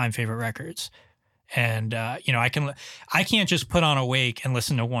 all-time favorite records. And, you know, I can't just put on Awake and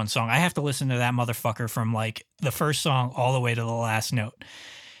listen to one song. I have to listen to that motherfucker from like the first song all the way to the last note.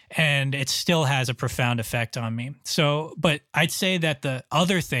 And it still has a profound effect on me. So, but I'd say that the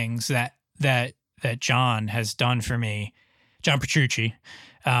other things that John has done for me, John Petrucci,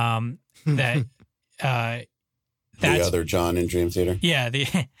 the other John in Dream Theater. Yeah,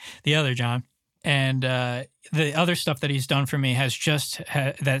 the other John. And the other stuff that he's done for me has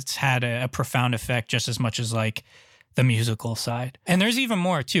that's had a profound effect just as much as like the musical side. And there's even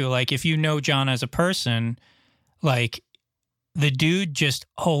more too. Like, if you know John as a person, like, the dude just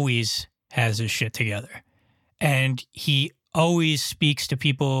always has his shit together. And he always speaks to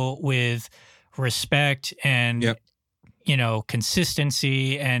people with respect and, you know,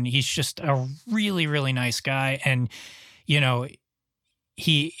 consistency. And he's just a really, really nice guy. And, you know,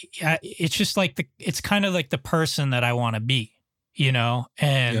 it's just like it's kind of like the person that I want to be, you know,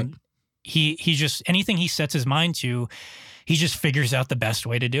 and he just, anything he sets his mind to, he just figures out the best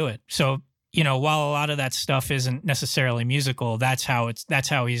way to do it. So, you know, while a lot of that stuff isn't necessarily musical, that's how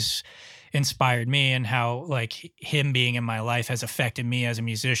he's inspired me and how like him being in my life has affected me as a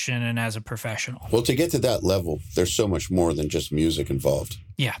musician and as a professional. Well, to get to that level, there's so much more than just music involved.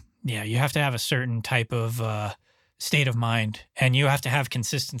 Yeah. You have to have a certain type of, state of mind, and you have to have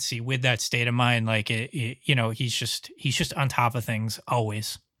consistency with that state of mind. Like, you know, he's just on top of things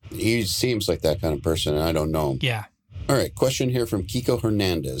always. He seems like that kind of person, and I don't know him. Yeah. All right. Question here from Kiko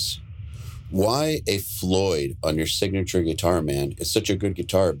Hernandez. Why a Floyd on your signature guitar, man? It's such a good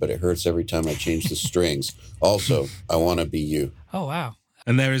guitar, but it hurts every time I change the strings. Also, I want to be you. Oh, wow.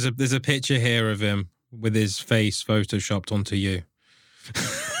 And there's a picture here of him with his face photoshopped onto you.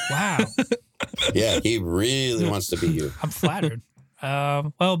 Wow. Yeah, he really wants to be you. I'm flattered.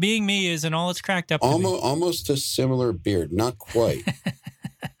 Well, being me isn't all it's cracked up to be. Almost a similar beard, not quite.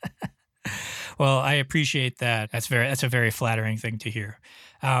 Well, I appreciate that. That's a very flattering thing to hear.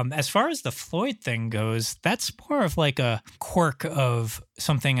 As far as the Floyd thing goes, that's more of like a quirk of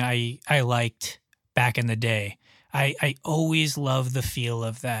something I liked back in the day. I always loved the feel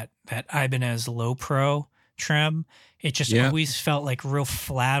of that Ibanez Low Pro trem. It just always felt like real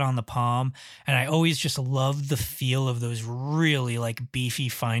flat on the palm. And I always just loved the feel of those really like beefy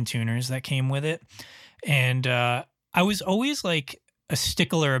fine tuners that came with it. And I was always like a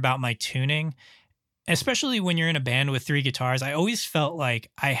stickler about my tuning, especially when you're in a band with 3 guitars. I always felt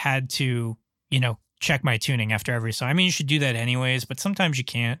like I had to, you know, check my tuning after every song. I mean, you should do that anyways, but sometimes you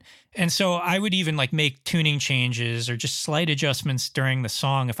can't. And so I would even like make tuning changes or just slight adjustments during the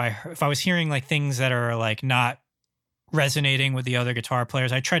song if I was hearing like things that are like not resonating with the other guitar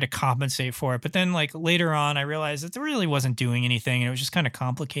players. I tried to compensate for it, but then like later on I realized that it really wasn't doing anything and it was just kind of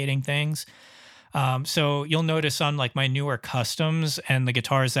complicating things. So you'll notice on like my newer customs and the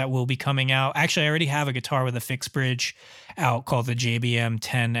guitars that will be coming out. Actually, I already have a guitar with a fixed bridge out called the JBM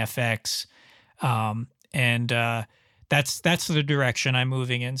 10 FX. That's the direction I'm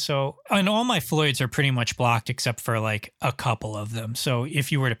moving in. So, and all my Floyds are pretty much blocked except for like a couple of them. So if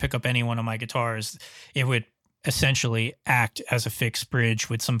you were to pick up any one of my guitars, it would essentially act as a fixed bridge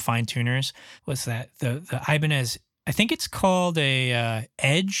with some fine tuners. What's that? The Ibanez, I think it's called a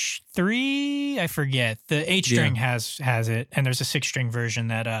Edge 3. I forget. The 8-string has it, and there's a 6-string version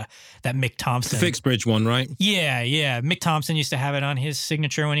that Mick Thompson. The fixed bridge one, right? Yeah. Mick Thompson used to have it on his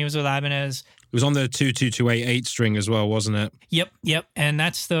signature when he was with Ibanez. It was on the 2228 8-string as well, wasn't it? Yep. And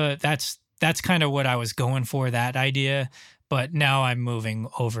that's kind of what I was going for, that idea. But now I'm moving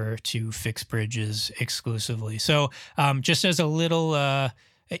over to fixed bridges exclusively. So just as a little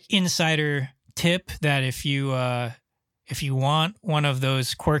insider tip, that if if you want one of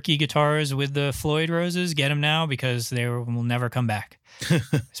those quirky guitars with the Floyd roses, get them now because they will never come back,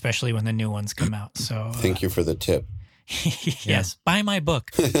 especially when the new ones come out. So thank you for the tip. Yes, buy my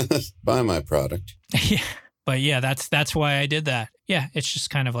book. Buy my product. Yeah. But yeah, that's why I did that. Yeah, it's just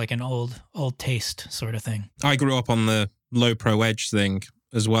kind of like an old taste sort of thing. I grew up on the low pro edge thing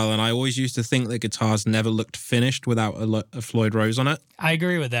as well, and I always used to think that guitars never looked finished without a Floyd Rose on it. I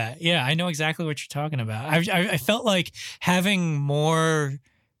agree with that. Yeah, I know exactly what you're talking about. I felt like having more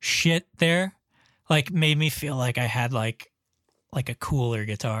shit there like made me feel like I had like a cooler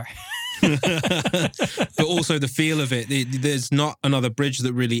guitar. But also the feel of it, there's not another bridge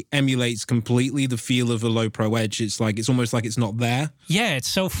that really emulates completely the feel of a low pro edge. It's almost like it's not there. Yeah, it's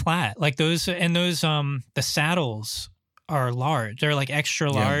so flat. Like those the saddles are large. They're like extra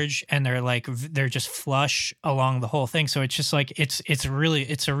large, and they're just flush along the whole thing. So it's just like it's a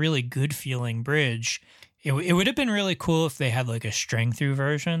really good feeling bridge. It would have been really cool if they had like a string through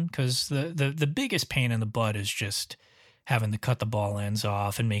version, because the biggest pain in the butt is just having to cut the ball ends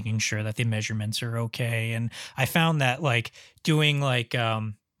off and making sure that the measurements are okay. And I found that like doing like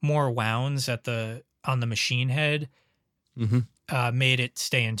more wounds on the machine head made it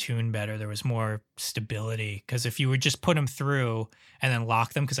stay in tune better. There was more stability, because if you would just put them through and then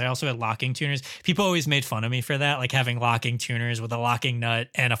lock them, because I also had locking tuners. People always made fun of me for that, like having locking tuners with a locking nut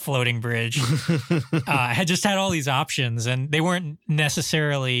and a floating bridge. I had all these options, and they weren't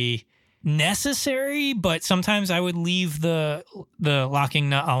necessarily necessary, but sometimes I would leave the locking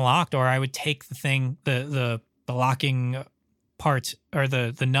nut unlocked, or I would take the locking parts or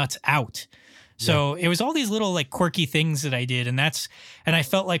the nuts out. So it was all these little like quirky things that I did, and I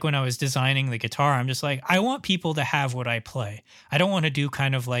felt like when I was designing the guitar, I'm just like, I want people to have what I play. I don't want to do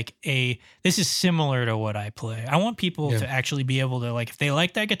kind of like this is similar to what I play. I want people to actually be able to, like, if they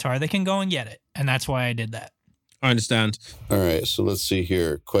like that guitar, they can go and get it. And that's why I did that. I understand. All right, so let's see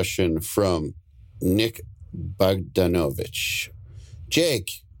here. Question from Nick Bogdanovich.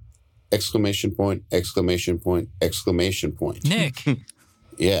 Jake! Exclamation point, exclamation point, exclamation point. Nick.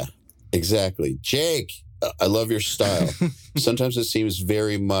 Yeah, exactly. Jake, I love your style. Sometimes it seems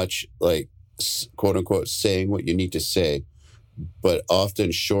very much like, quote unquote, saying what you need to say, but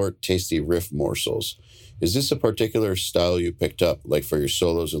often short, tasty riff morsels. Is this a particular style you picked up, like for your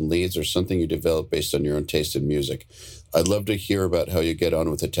solos and leads, or something you developed based on your own taste in music? I'd love to hear about how you get on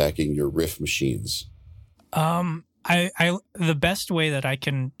with attacking your riff machines. The best way that I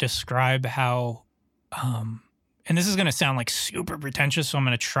can describe how, and this is going to sound like super pretentious, so I'm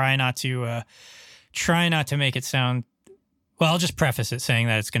going to try not to make it sound. Well, I'll just preface it saying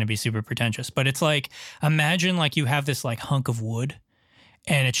that it's going to be super pretentious, but it's like, imagine like you have this like hunk of wood,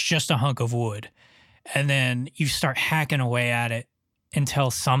 and it's just a hunk of wood. And then you start hacking away at it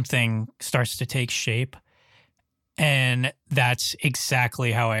until something starts to take shape. And that's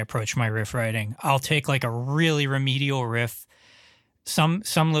exactly how I approach my riff writing. I'll take like a really remedial riff, some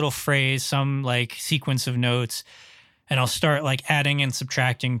little phrase, some like sequence of notes, and I'll start like adding and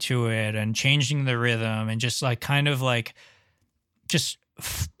subtracting to it and changing the rhythm, and just like kind of like just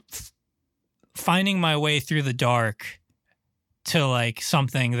finding my way through the dark to like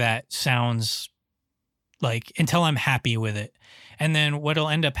something that sounds like, until I'm happy with it. And then what'll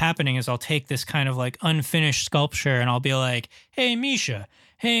end up happening is I'll take this kind of like unfinished sculpture, and I'll be like, hey, Misha,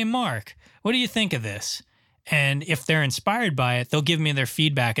 hey, Mark, what do you think of this? And if they're inspired by it, they'll give me their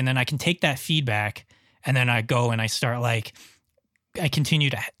feedback, and then I can take that feedback, and then I go and I start like, I continue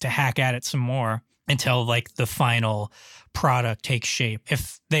to hack at it some more until like the final product takes shape.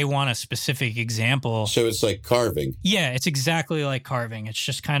 If they want a specific example. So it's like carving. Yeah, it's exactly like carving. It's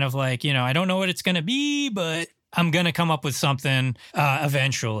just kind of like, I don't know what it's going to be, but I'm going to come up with something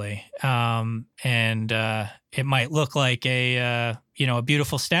eventually. And it might look like a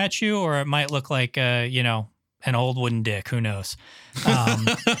beautiful statue, or it might look like, an old wooden dick. Who knows? And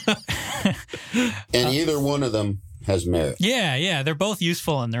either one of them has merit. Yeah. They're both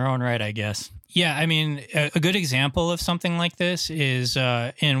useful in their own right, I guess. Yeah, I mean, a good example of something like this is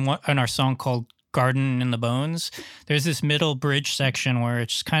in our song called Garden in the Bones. There's this middle bridge section where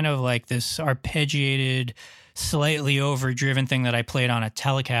it's kind of like this arpeggiated, slightly overdriven thing that I played on a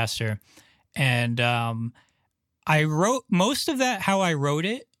Telecaster. And I wrote most of that, how I wrote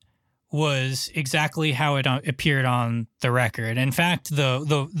it was exactly how it appeared on the record. In fact,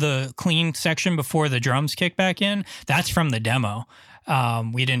 the clean section before the drums kick back in, that's from the demo.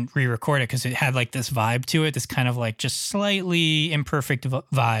 We didn't re-record it because it had like this vibe to it, this kind of like just slightly imperfect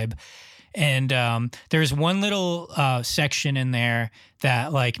vibe. And there's one little section in there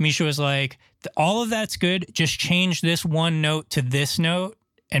that like Misha was like, all of that's good, just change this one note to this note,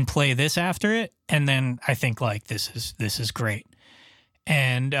 and play this after it. And then I think like, this is great.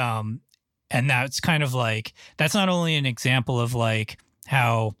 And that's kind of like, that's not only an example of like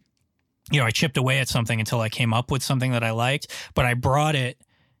how, I chipped away at something until I came up with something that I liked, but I brought it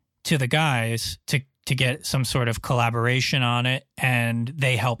to the guys to get some sort of collaboration on it. And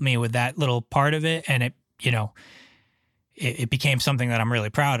they helped me with that little part of it. And it became something that I'm really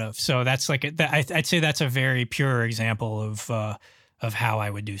proud of. So that's like, I'd say that's a very pure example of how I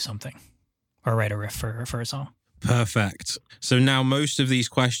would do something or write a riff for a song. Perfect. So now most of these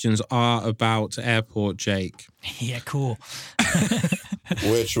questions are about Airport Jake. Yeah, cool.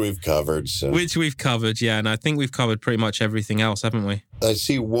 Which we've covered. Which we've covered, yeah. And I think we've covered pretty much everything else, haven't we? I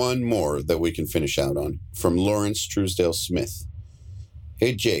see one more that we can finish out on from Lawrence Truesdale Smith.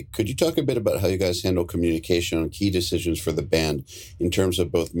 Hey, Jake, could you talk a bit about how you guys handle communication on key decisions for the band in terms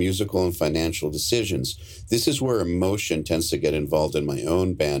of both musical and financial decisions? This is where emotion tends to get involved in my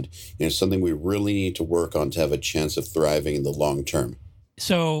own band, and it's something we really need to work on to have a chance of thriving in the long term.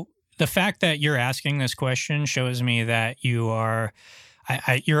 So the fact that you're asking this question shows me that you're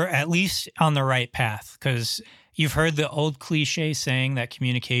at least on the right path, because you've heard the old cliche saying that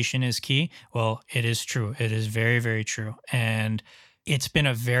communication is key. Well, it is true. It is very, very true. And it's been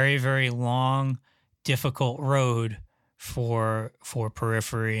a very, very long, difficult road for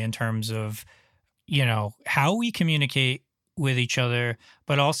Periphery in terms of, how we communicate with each other,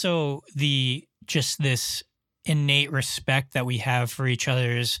 but also this innate respect that we have for each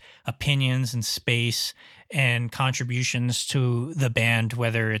other's opinions and space and contributions to the band,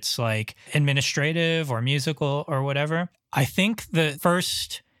 whether it's like administrative or musical or whatever. I think the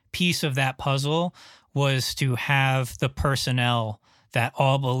first piece of that puzzle was to have the personnel that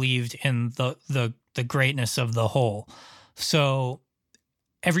all believed in the greatness of the whole. So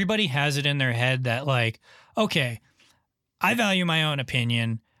everybody has it in their head that like, okay, I value my own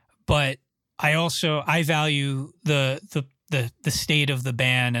opinion, but I value the state of the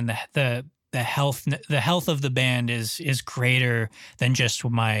band, and the health of the band is greater than just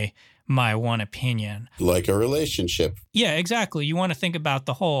my one opinion. Like a relationship. Yeah, exactly. You want to think about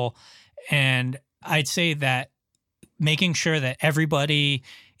the whole. And I'd say that making sure that everybody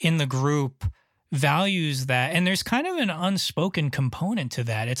in the group values that. And there's kind of an unspoken component to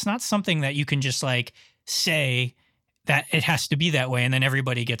that. It's not something that you can just like say that it has to be that way and then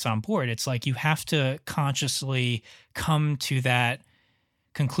everybody gets on board. It's like you have to consciously come to that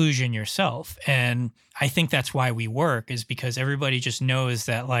conclusion yourself. And I think that's why we work, is because everybody just knows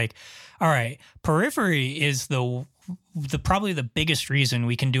that like, all right, Periphery is the probably the biggest reason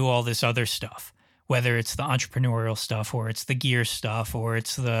we can do all this other stuff. Whether it's the entrepreneurial stuff or it's the gear stuff or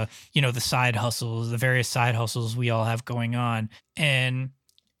it's the, the side hustles, the various side hustles we all have going on. And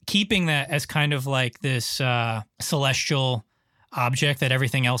keeping that as kind of like this celestial object that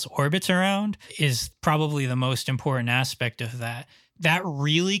everything else orbits around is probably the most important aspect of that. That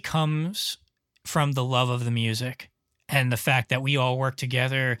really comes from the love of the music and the fact that we all work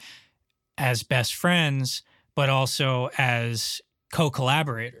together as best friends, but also as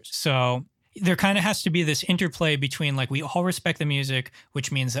co-collaborators. So there kind of has to be this interplay between like we all respect the music,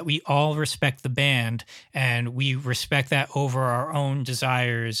 which means that we all respect the band and we respect that over our own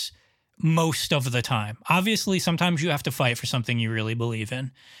desires most of the time. Obviously, sometimes you have to fight for something you really believe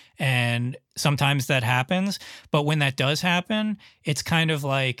in. And sometimes that happens. But when that does happen, it's kind of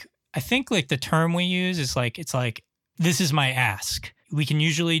like, I think like the term we use is like, it's like, this is my ask. We can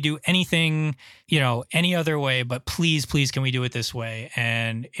usually do anything, any other way, but please, can we do it this way?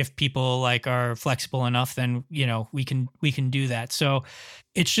 And if people like are flexible enough, then, we can do that. So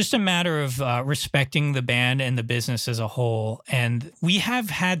it's just a matter of respecting the band and the business as a whole. And we have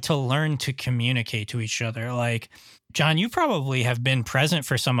had to learn to communicate to each other. Like, John, you probably have been present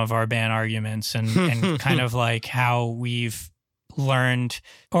for some of our band arguments and kind of like how we've learned,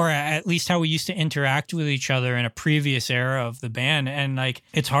 or at least how we used to interact with each other in a previous era of the band. And like,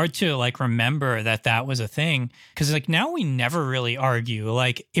 it's hard to like remember that was a thing. Cause like now we never really argue.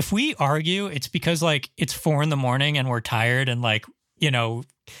 Like if we argue, it's because like it's 4 a.m. and we're tired and like,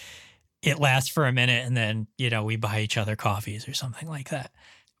 it lasts for a minute and then, we buy each other coffees or something like that.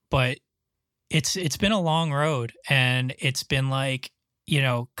 But it's been a long road, and it's been like,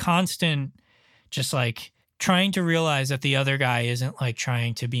 constant, just like trying to realize that the other guy isn't like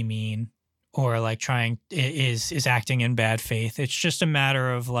trying to be mean or like is acting in bad faith. It's just a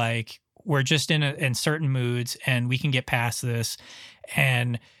matter of like, we're just in certain moods and we can get past this.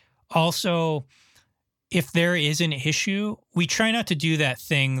 And also if there is an issue, we try not to do that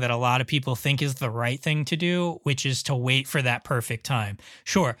thing that a lot of people think is the right thing to do, which is to wait for that perfect time.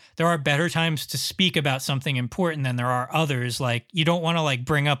 Sure, there are better times to speak about something important than there are others. Like, you don't want to like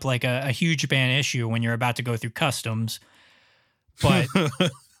bring up like a huge band issue when you're about to go through customs. But,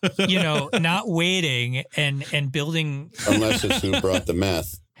 you know, not waiting and building. Unless it's who brought the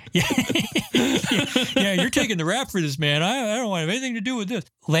meth. Yeah. Yeah, you're taking the rap for this, man. I don't want to have anything to do with this.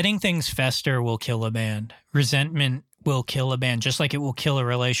 Letting things fester will kill a band. Resentment will kill a band, just like it will kill a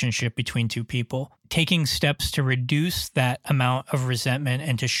relationship between two people. Taking steps to reduce that amount of resentment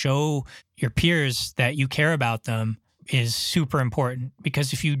and to show your peers that you care about them is super important,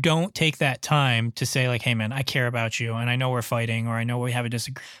 because if you don't take that time to say like, hey man, I care about you and I know we're fighting or I know we have a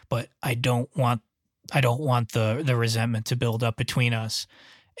disagreement, but I don't want the resentment to build up between us.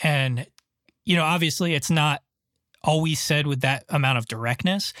 And, you know, obviously it's not always said with that amount of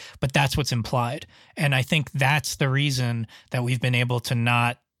directness, but that's what's implied. And I think that's the reason that we've been able to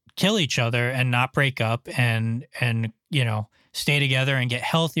not kill each other and not break up and you know, stay together and get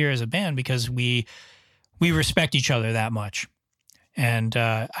healthier as a band, because we respect each other that much. And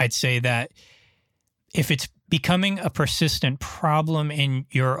I'd say that if it's becoming a persistent problem in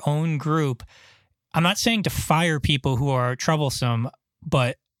your own group, I'm not saying to fire people who are troublesome,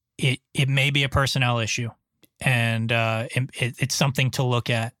 but it may be a personnel issue, and it's something to look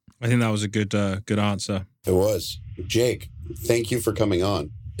at. I think that was a good answer. It was. Jake, thank you for coming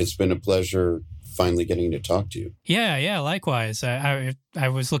on. It's been a pleasure finally getting to talk to you. Yeah, likewise. I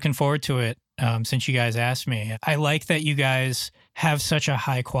was looking forward to it since you guys asked me. I like that you guys have such a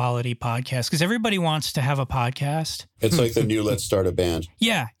high quality podcast, because everybody wants to have a podcast. It's like the new Let's Start a Band.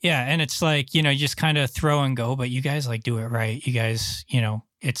 Yeah. And it's like, you know, you just kind of throw and go, but you guys like do it right. You guys, you know,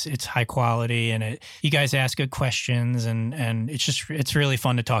 it's high quality, and you guys ask good questions, and it's really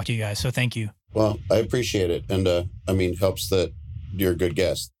fun to talk to you guys. So thank you. Well, I appreciate it. And I mean, helps that you're a good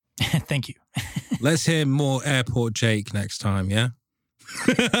guest. Thank you. Let's hear more Airport Jake next time, yeah?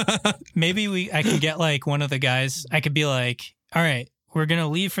 Maybe I can get like one of the guys. I could be like, all right, we're going to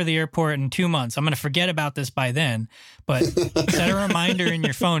leave for the airport in 2 months. I'm going to forget about this by then, but set a reminder in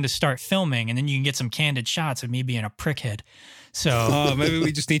your phone to start filming, and then you can get some candid shots of me being a prickhead. So maybe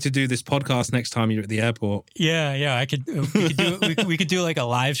we just need to do this podcast next time you're at the airport. Yeah. We could do like a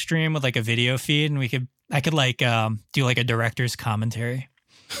live stream with like a video feed, and I could like do like a director's commentary.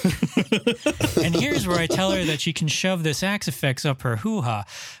 And here's where I tell her that she can shove this Axe Effects up her hoo-ha.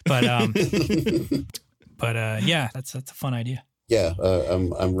 But yeah, that's a fun idea. Yeah,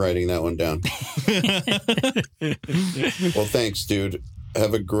 I'm writing that one down. Well, thanks, dude.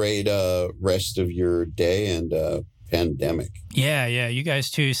 Have a great rest of your day and pandemic. Yeah. You guys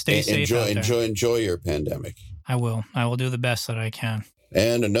too. Stay safe. Enjoy your pandemic. I will do the best that I can.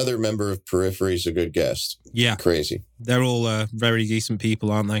 And another member of Periphery is a good guest. Yeah. Crazy. They're all very decent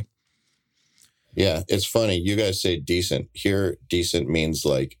people, aren't they? Yeah, it's funny. You guys say decent. Here, decent means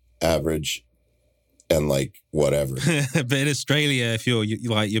like average and like whatever. But in Australia, if you're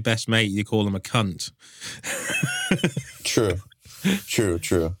like your best mate, you call them a cunt. True.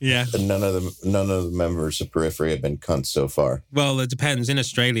 Yeah. And none of the members of Periphery have been cunts so far. Well, it depends. In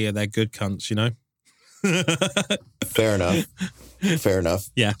Australia, they're good cunts, you know? Fair enough.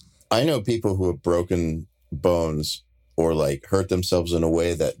 Yeah. I know people who have broken bones or like hurt themselves in a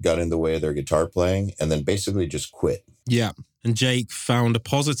way that got in the way of their guitar playing and then basically just quit. Yeah. And Jake found a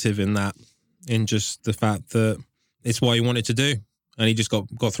positive in that, in just the fact that it's what he wanted to do, and he just got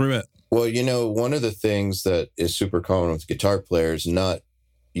through it. Well, you know, one of the things that is super common with guitar players, not,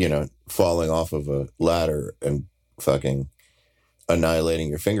 you know, falling off of a ladder and fucking annihilating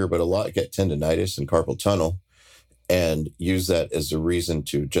your finger, but a lot get tendonitis and carpal tunnel and use that as a reason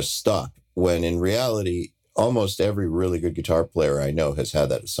to just stop, when in reality, almost every really good guitar player I know has had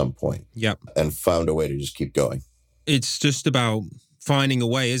that at some point. Yep. And found a way to just keep going. It's just about finding a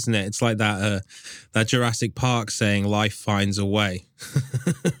way, isn't it? It's like that Jurassic Park saying, life finds a way.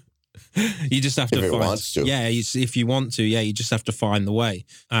 You just have to if it wants to. Yeah, if you want to, you just have to find the way.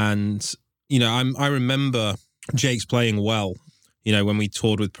 And, you know, I remember Jake's playing well, you know, when we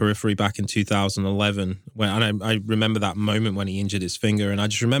toured with Periphery back in 2011. I remember that moment when he injured his finger. And I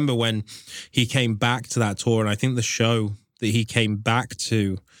just remember when he came back to that tour, and I think the show that he came back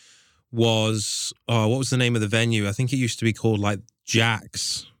to was, what was the name of the venue? I think it used to be called like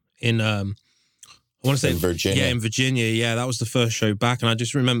Jack's in, I want to say in Virginia. Yeah, in Virginia. Yeah, that was the first show back. And I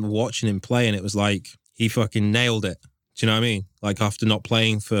just remember watching him play, and it was like, he fucking nailed it. Do you know what I mean? Like, after not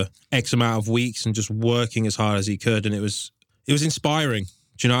playing for X amount of weeks and just working as hard as he could. And it was inspiring.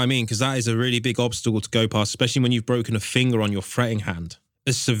 Do you know what I mean? Because that is a really big obstacle to go past, especially when you've broken a finger on your fretting hand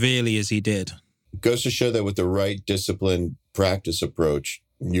as severely as he did. goes to show that with the right disciplined practice approach,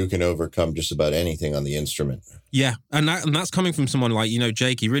 you can overcome just about anything on the instrument. Yeah, and that's coming from someone like,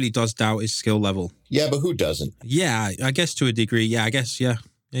 Jake. He really does doubt his skill level. Yeah, but who doesn't? Yeah, I guess to a degree. Yeah, I guess, yeah.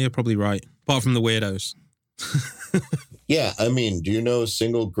 Yeah, you're probably right. Apart from the weirdos. Yeah, I mean, do you know a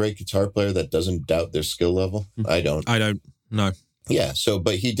single great guitar player that doesn't doubt their skill level? I don't. No. Yeah,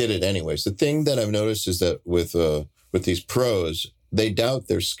 but he did it anyways. The thing that I've noticed is that with these pros, they doubt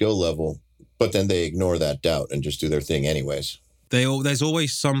their skill level, but then they ignore that doubt and just do their thing anyways. There's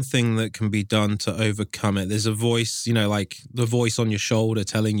always something that can be done to overcome it. There's a voice, like the voice on your shoulder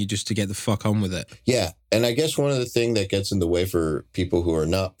telling you just to get the fuck on with it. Yeah, and I guess one of the things that gets in the way for people who are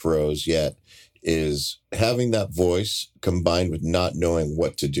not pros yet is having that voice combined with not knowing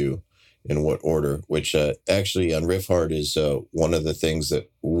what to do in what order, which actually on Riffhard is one of the things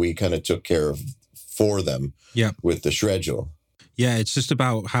that we kind of took care of for them with the schedule. Yeah, it's just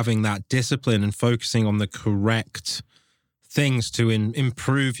about having that discipline and focusing on the correct things to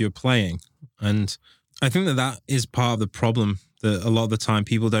improve your playing. And I think that is part of the problem, that a lot of the time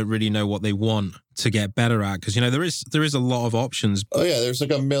people don't really know what they want to get better at, because there is a lot of options. Oh yeah, there's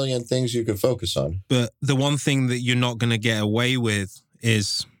like a million things you could focus on. But the one thing that you're not going to get away with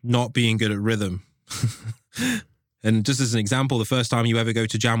is not being good at rhythm. And just as an example, the first time you ever go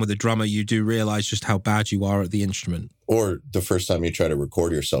to jam with a drummer, you do realize just how bad you are at the instrument. Or the first time you try to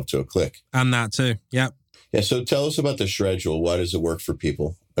record yourself to a click. And that too, yeah. Yeah, so tell us about the schedule. Why does it work for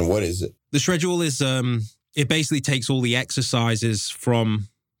people? And what is it? The schedule is, it basically takes all the exercises from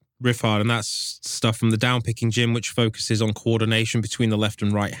Riffhard, and that's stuff from the downpicking gym, which focuses on coordination between the left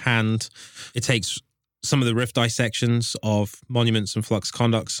and right hand. It takes some of the riff dissections of Monuments and Flux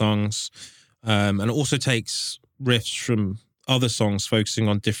Conduct songs, and it also takes riffs from other songs focusing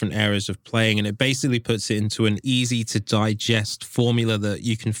on different areas of playing, and it basically puts it into an easy to digest formula that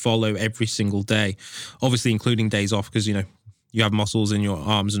you can follow every single day, obviously including days off, because you have muscles in your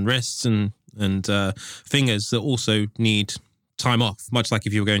arms and wrists and fingers that also need time off, much like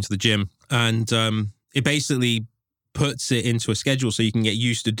if you were going to the gym. And it basically puts it into a schedule so you can get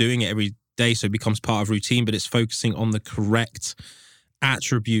used to doing it every day, so it becomes part of routine, but it's focusing on the correct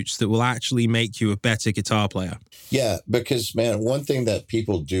attributes that will actually make you a better guitar player. Yeah, because, man, one thing that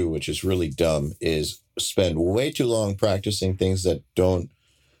people do, which is really dumb, is spend way too long practicing things that don't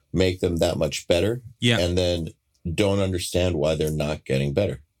make them that much better. Yeah. And then don't understand why they're not getting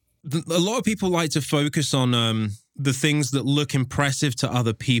better. A lot of people like to focus on the things that look impressive to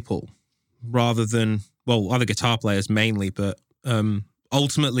other people rather than, other guitar players mainly, but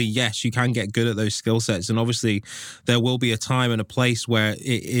ultimately, yes, you can get good at those skill sets. And obviously, there will be a time and a place where it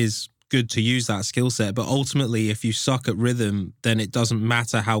is good to use that skill set. But ultimately, if you suck at rhythm, then it doesn't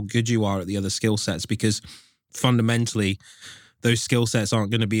matter how good you are at the other skill sets, because fundamentally, those skill sets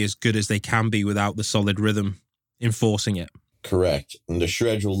aren't going to be as good as they can be without the solid rhythm enforcing it. Correct. And the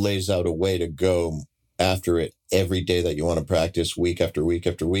schedule lays out a way to go after it every day that you want to practice, week after week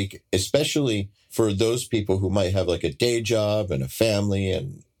after week, especially for those people who might have like a day job and a family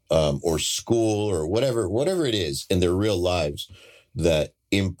and or school or whatever it is in their real lives that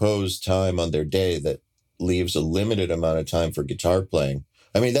impose time on their day that leaves a limited amount of time for guitar playing.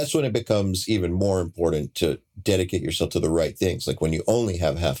 I mean, that's when it becomes even more important to dedicate yourself to the right things. Like when you only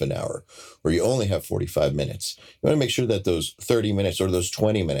have half an hour or you only have 45 minutes, you want to make sure that those 30 minutes or those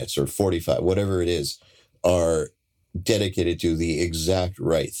 20 minutes or 45, whatever it is, are dedicated to the exact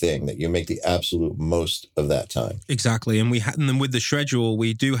right thing, that you make the absolute most of that time. Exactly. And then with the schedule,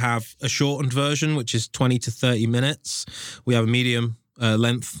 we do have a shortened version, which is 20 to 30 minutes. We have a medium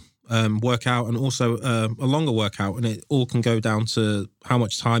length workout and also a longer workout, and it all can go down to how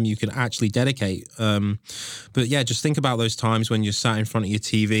much time you can actually dedicate. But yeah, just think about those times when you're sat in front of your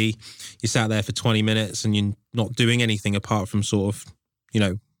TV, you sat there for 20 minutes and you're not doing anything apart from sort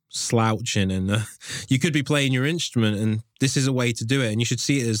of, slouching, and you could be playing your instrument, and this is a way to do it. And you should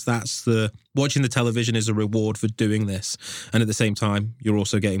see it as watching the television is a reward for doing this. And at the same time, you're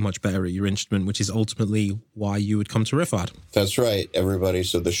also getting much better at your instrument, which is ultimately why you would come to Riffhard. That's right, everybody.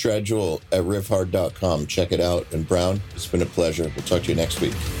 So the schedule at riffhard.com. Check it out. And Brown, it's been a pleasure. We'll talk to you next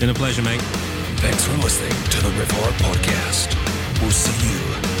week. Been a pleasure, mate. Thanks for listening to the Riffhard Podcast. We'll see you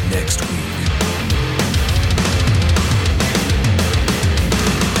next week.